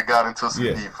we could have got into some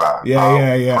DeFi.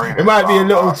 Yeah. It might be a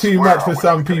little too much for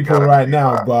some people right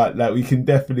now, but like we can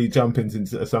definitely jump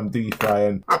into some DeFi.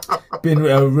 And been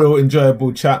a real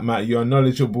enjoyable chat, Matt. You're a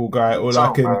knowledgeable guy. All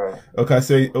I can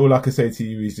say to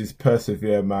you is just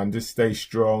persevere, man. Just stay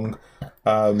strong.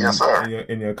 Yes, sir.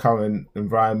 In your current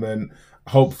environment.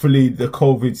 Hopefully the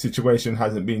COVID situation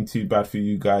hasn't been too bad for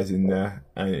you guys in there,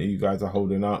 and you guys are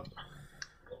holding up.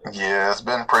 Yeah, it's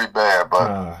been pretty bad,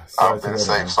 but I've been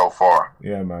safe so far.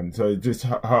 Yeah, man. So just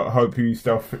hope you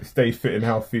stay fit and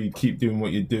healthy, keep doing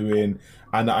what you're doing,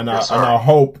 and I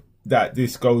hope that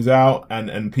this goes out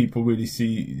and people really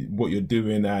see what you're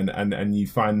doing, and you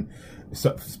find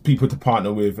people to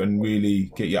partner with and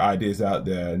really get your ideas out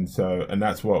there, and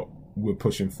that's what we're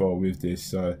pushing for with this.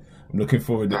 So I'm looking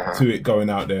forward to it going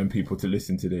out there and people to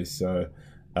listen to this. So,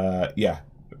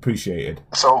 appreciated.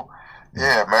 So,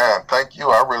 yeah, man, thank you.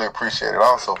 I really appreciate it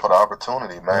also for the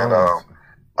opportunity, man. Nice.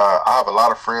 I have a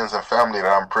lot of friends and family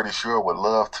that I'm pretty sure would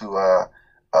love to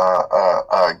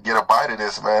get a bite of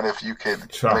this, man. If you could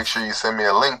make sure you send me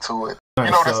a link to it. Nice.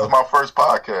 You know, this is my first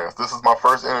podcast. This is my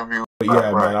first interview.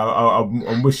 Yeah, man,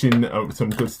 I'm wishing some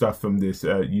good stuff from this.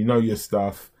 You know your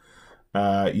stuff.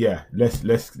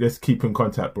 Let's keep in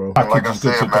contact, bro. Like I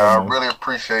said, man, I really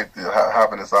appreciate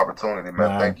having this opportunity,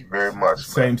 man. Thank you very much.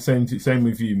 Same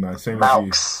with you, man. Same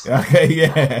with you. Okay,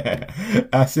 yeah,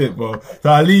 that's it, bro. So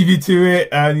I'll leave you to it,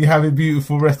 and you have a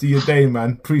beautiful rest of your day,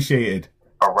 man. Appreciate it.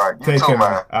 All right, take care,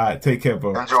 man. All right, take care,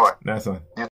 bro. Enjoy. Nice one.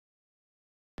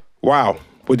 Wow,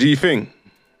 what do you think?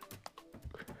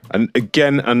 And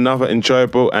again, another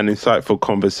enjoyable and insightful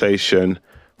conversation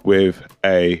with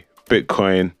a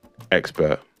Bitcoin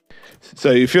expert. So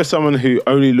if you're someone who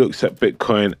only looks at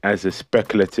Bitcoin as a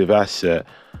speculative asset,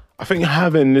 I think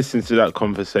having listened to that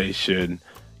conversation,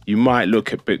 you might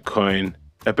look at Bitcoin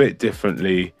a bit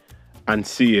differently and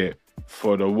see it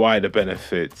for the wider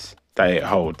benefits that it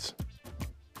holds.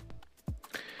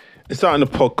 In starting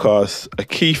the podcast, a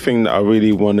key thing that I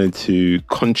really wanted to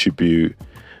contribute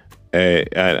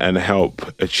and help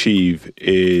achieve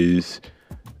is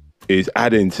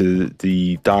adding to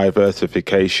the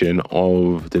diversification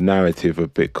of the narrative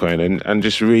of Bitcoin and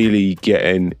just really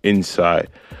getting insight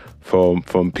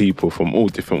from people from all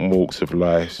different walks of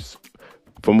life,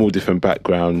 from all different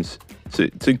backgrounds,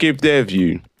 to give their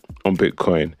view on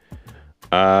Bitcoin.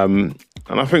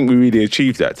 And I think we really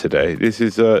achieved that today. This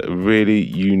is a really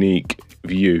unique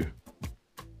view.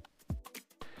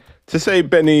 To say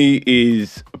Benny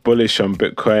is bullish on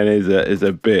Bitcoin is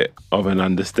a bit of an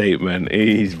understatement.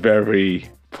 He's very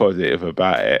positive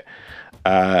about it,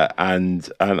 and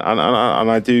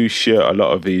I do share a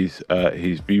lot of his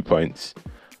viewpoints.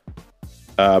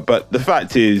 But the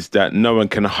fact is that no one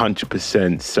can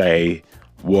 100% say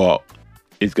what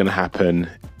is going to happen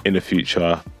in the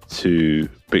future to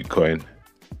Bitcoin.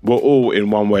 We're all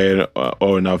in one way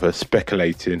or another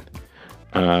speculating.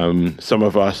 Some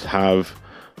of us have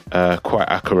quite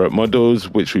accurate models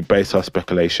which we base our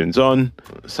speculations on.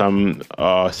 Some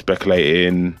are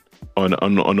speculating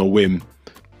on a whim.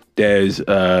 There's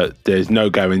no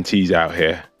guarantees out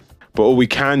here, but all we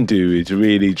can do is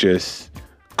really just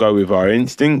go with our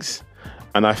instincts.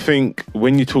 And I think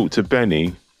when you talk to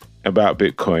Benny about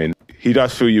Bitcoin, he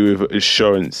does fill you with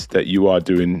assurance that you are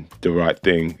doing the right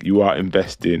thing. You are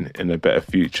investing in a better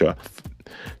future.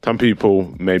 Some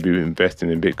people may be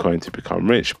investing in Bitcoin to become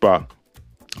rich, but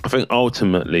I think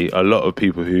ultimately a lot of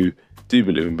people who do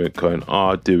believe in Bitcoin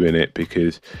are doing it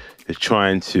because they're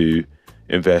trying to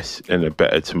invest in a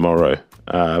better tomorrow.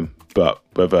 But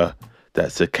whether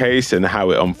that's the case and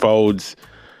how it unfolds,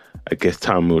 I guess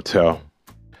time will tell.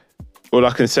 All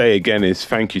I can say again is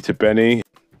thank you to Benny.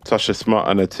 Such a smart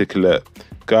and articulate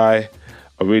guy.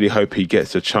 I really hope he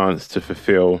gets a chance to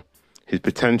fulfill his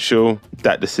potential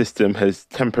that the system has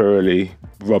temporarily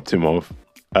robbed him of.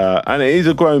 And he's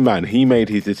a grown man. He made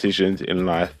his decisions in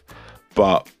life,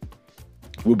 but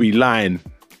we'll be lying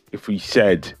if we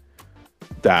said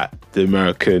that the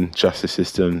American justice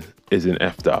system isn't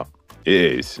effed up. It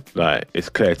is. Like, it's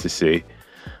clear to see.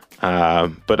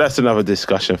 But that's another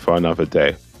discussion for another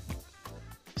day.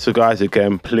 So guys,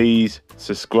 again, please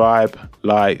subscribe,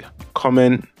 like,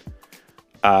 comment.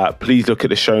 Please look at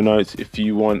the show notes if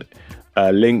you want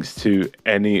links to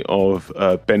any of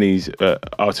Benny's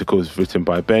articles written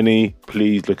by Benny.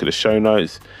 Please look at the show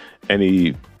notes.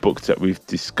 Any books that we've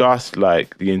discussed,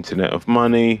 like The Internet of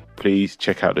Money, please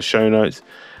check out the show notes.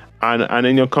 And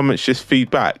in your comments, just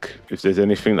feedback. If there's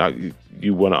anything that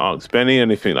you want to ask Benny,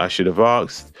 anything that I should have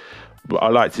asked. But I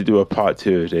like to do a part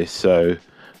 2 of this, so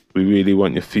we really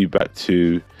want your feedback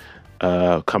to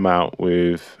come out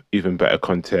with even better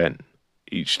content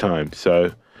each time.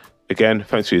 So again,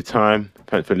 thanks for your time.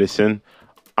 Thanks for listening.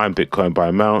 I'm Bitcoin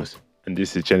by Mouse, and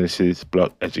this is Genesis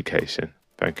Block Education.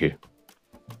 Thank you.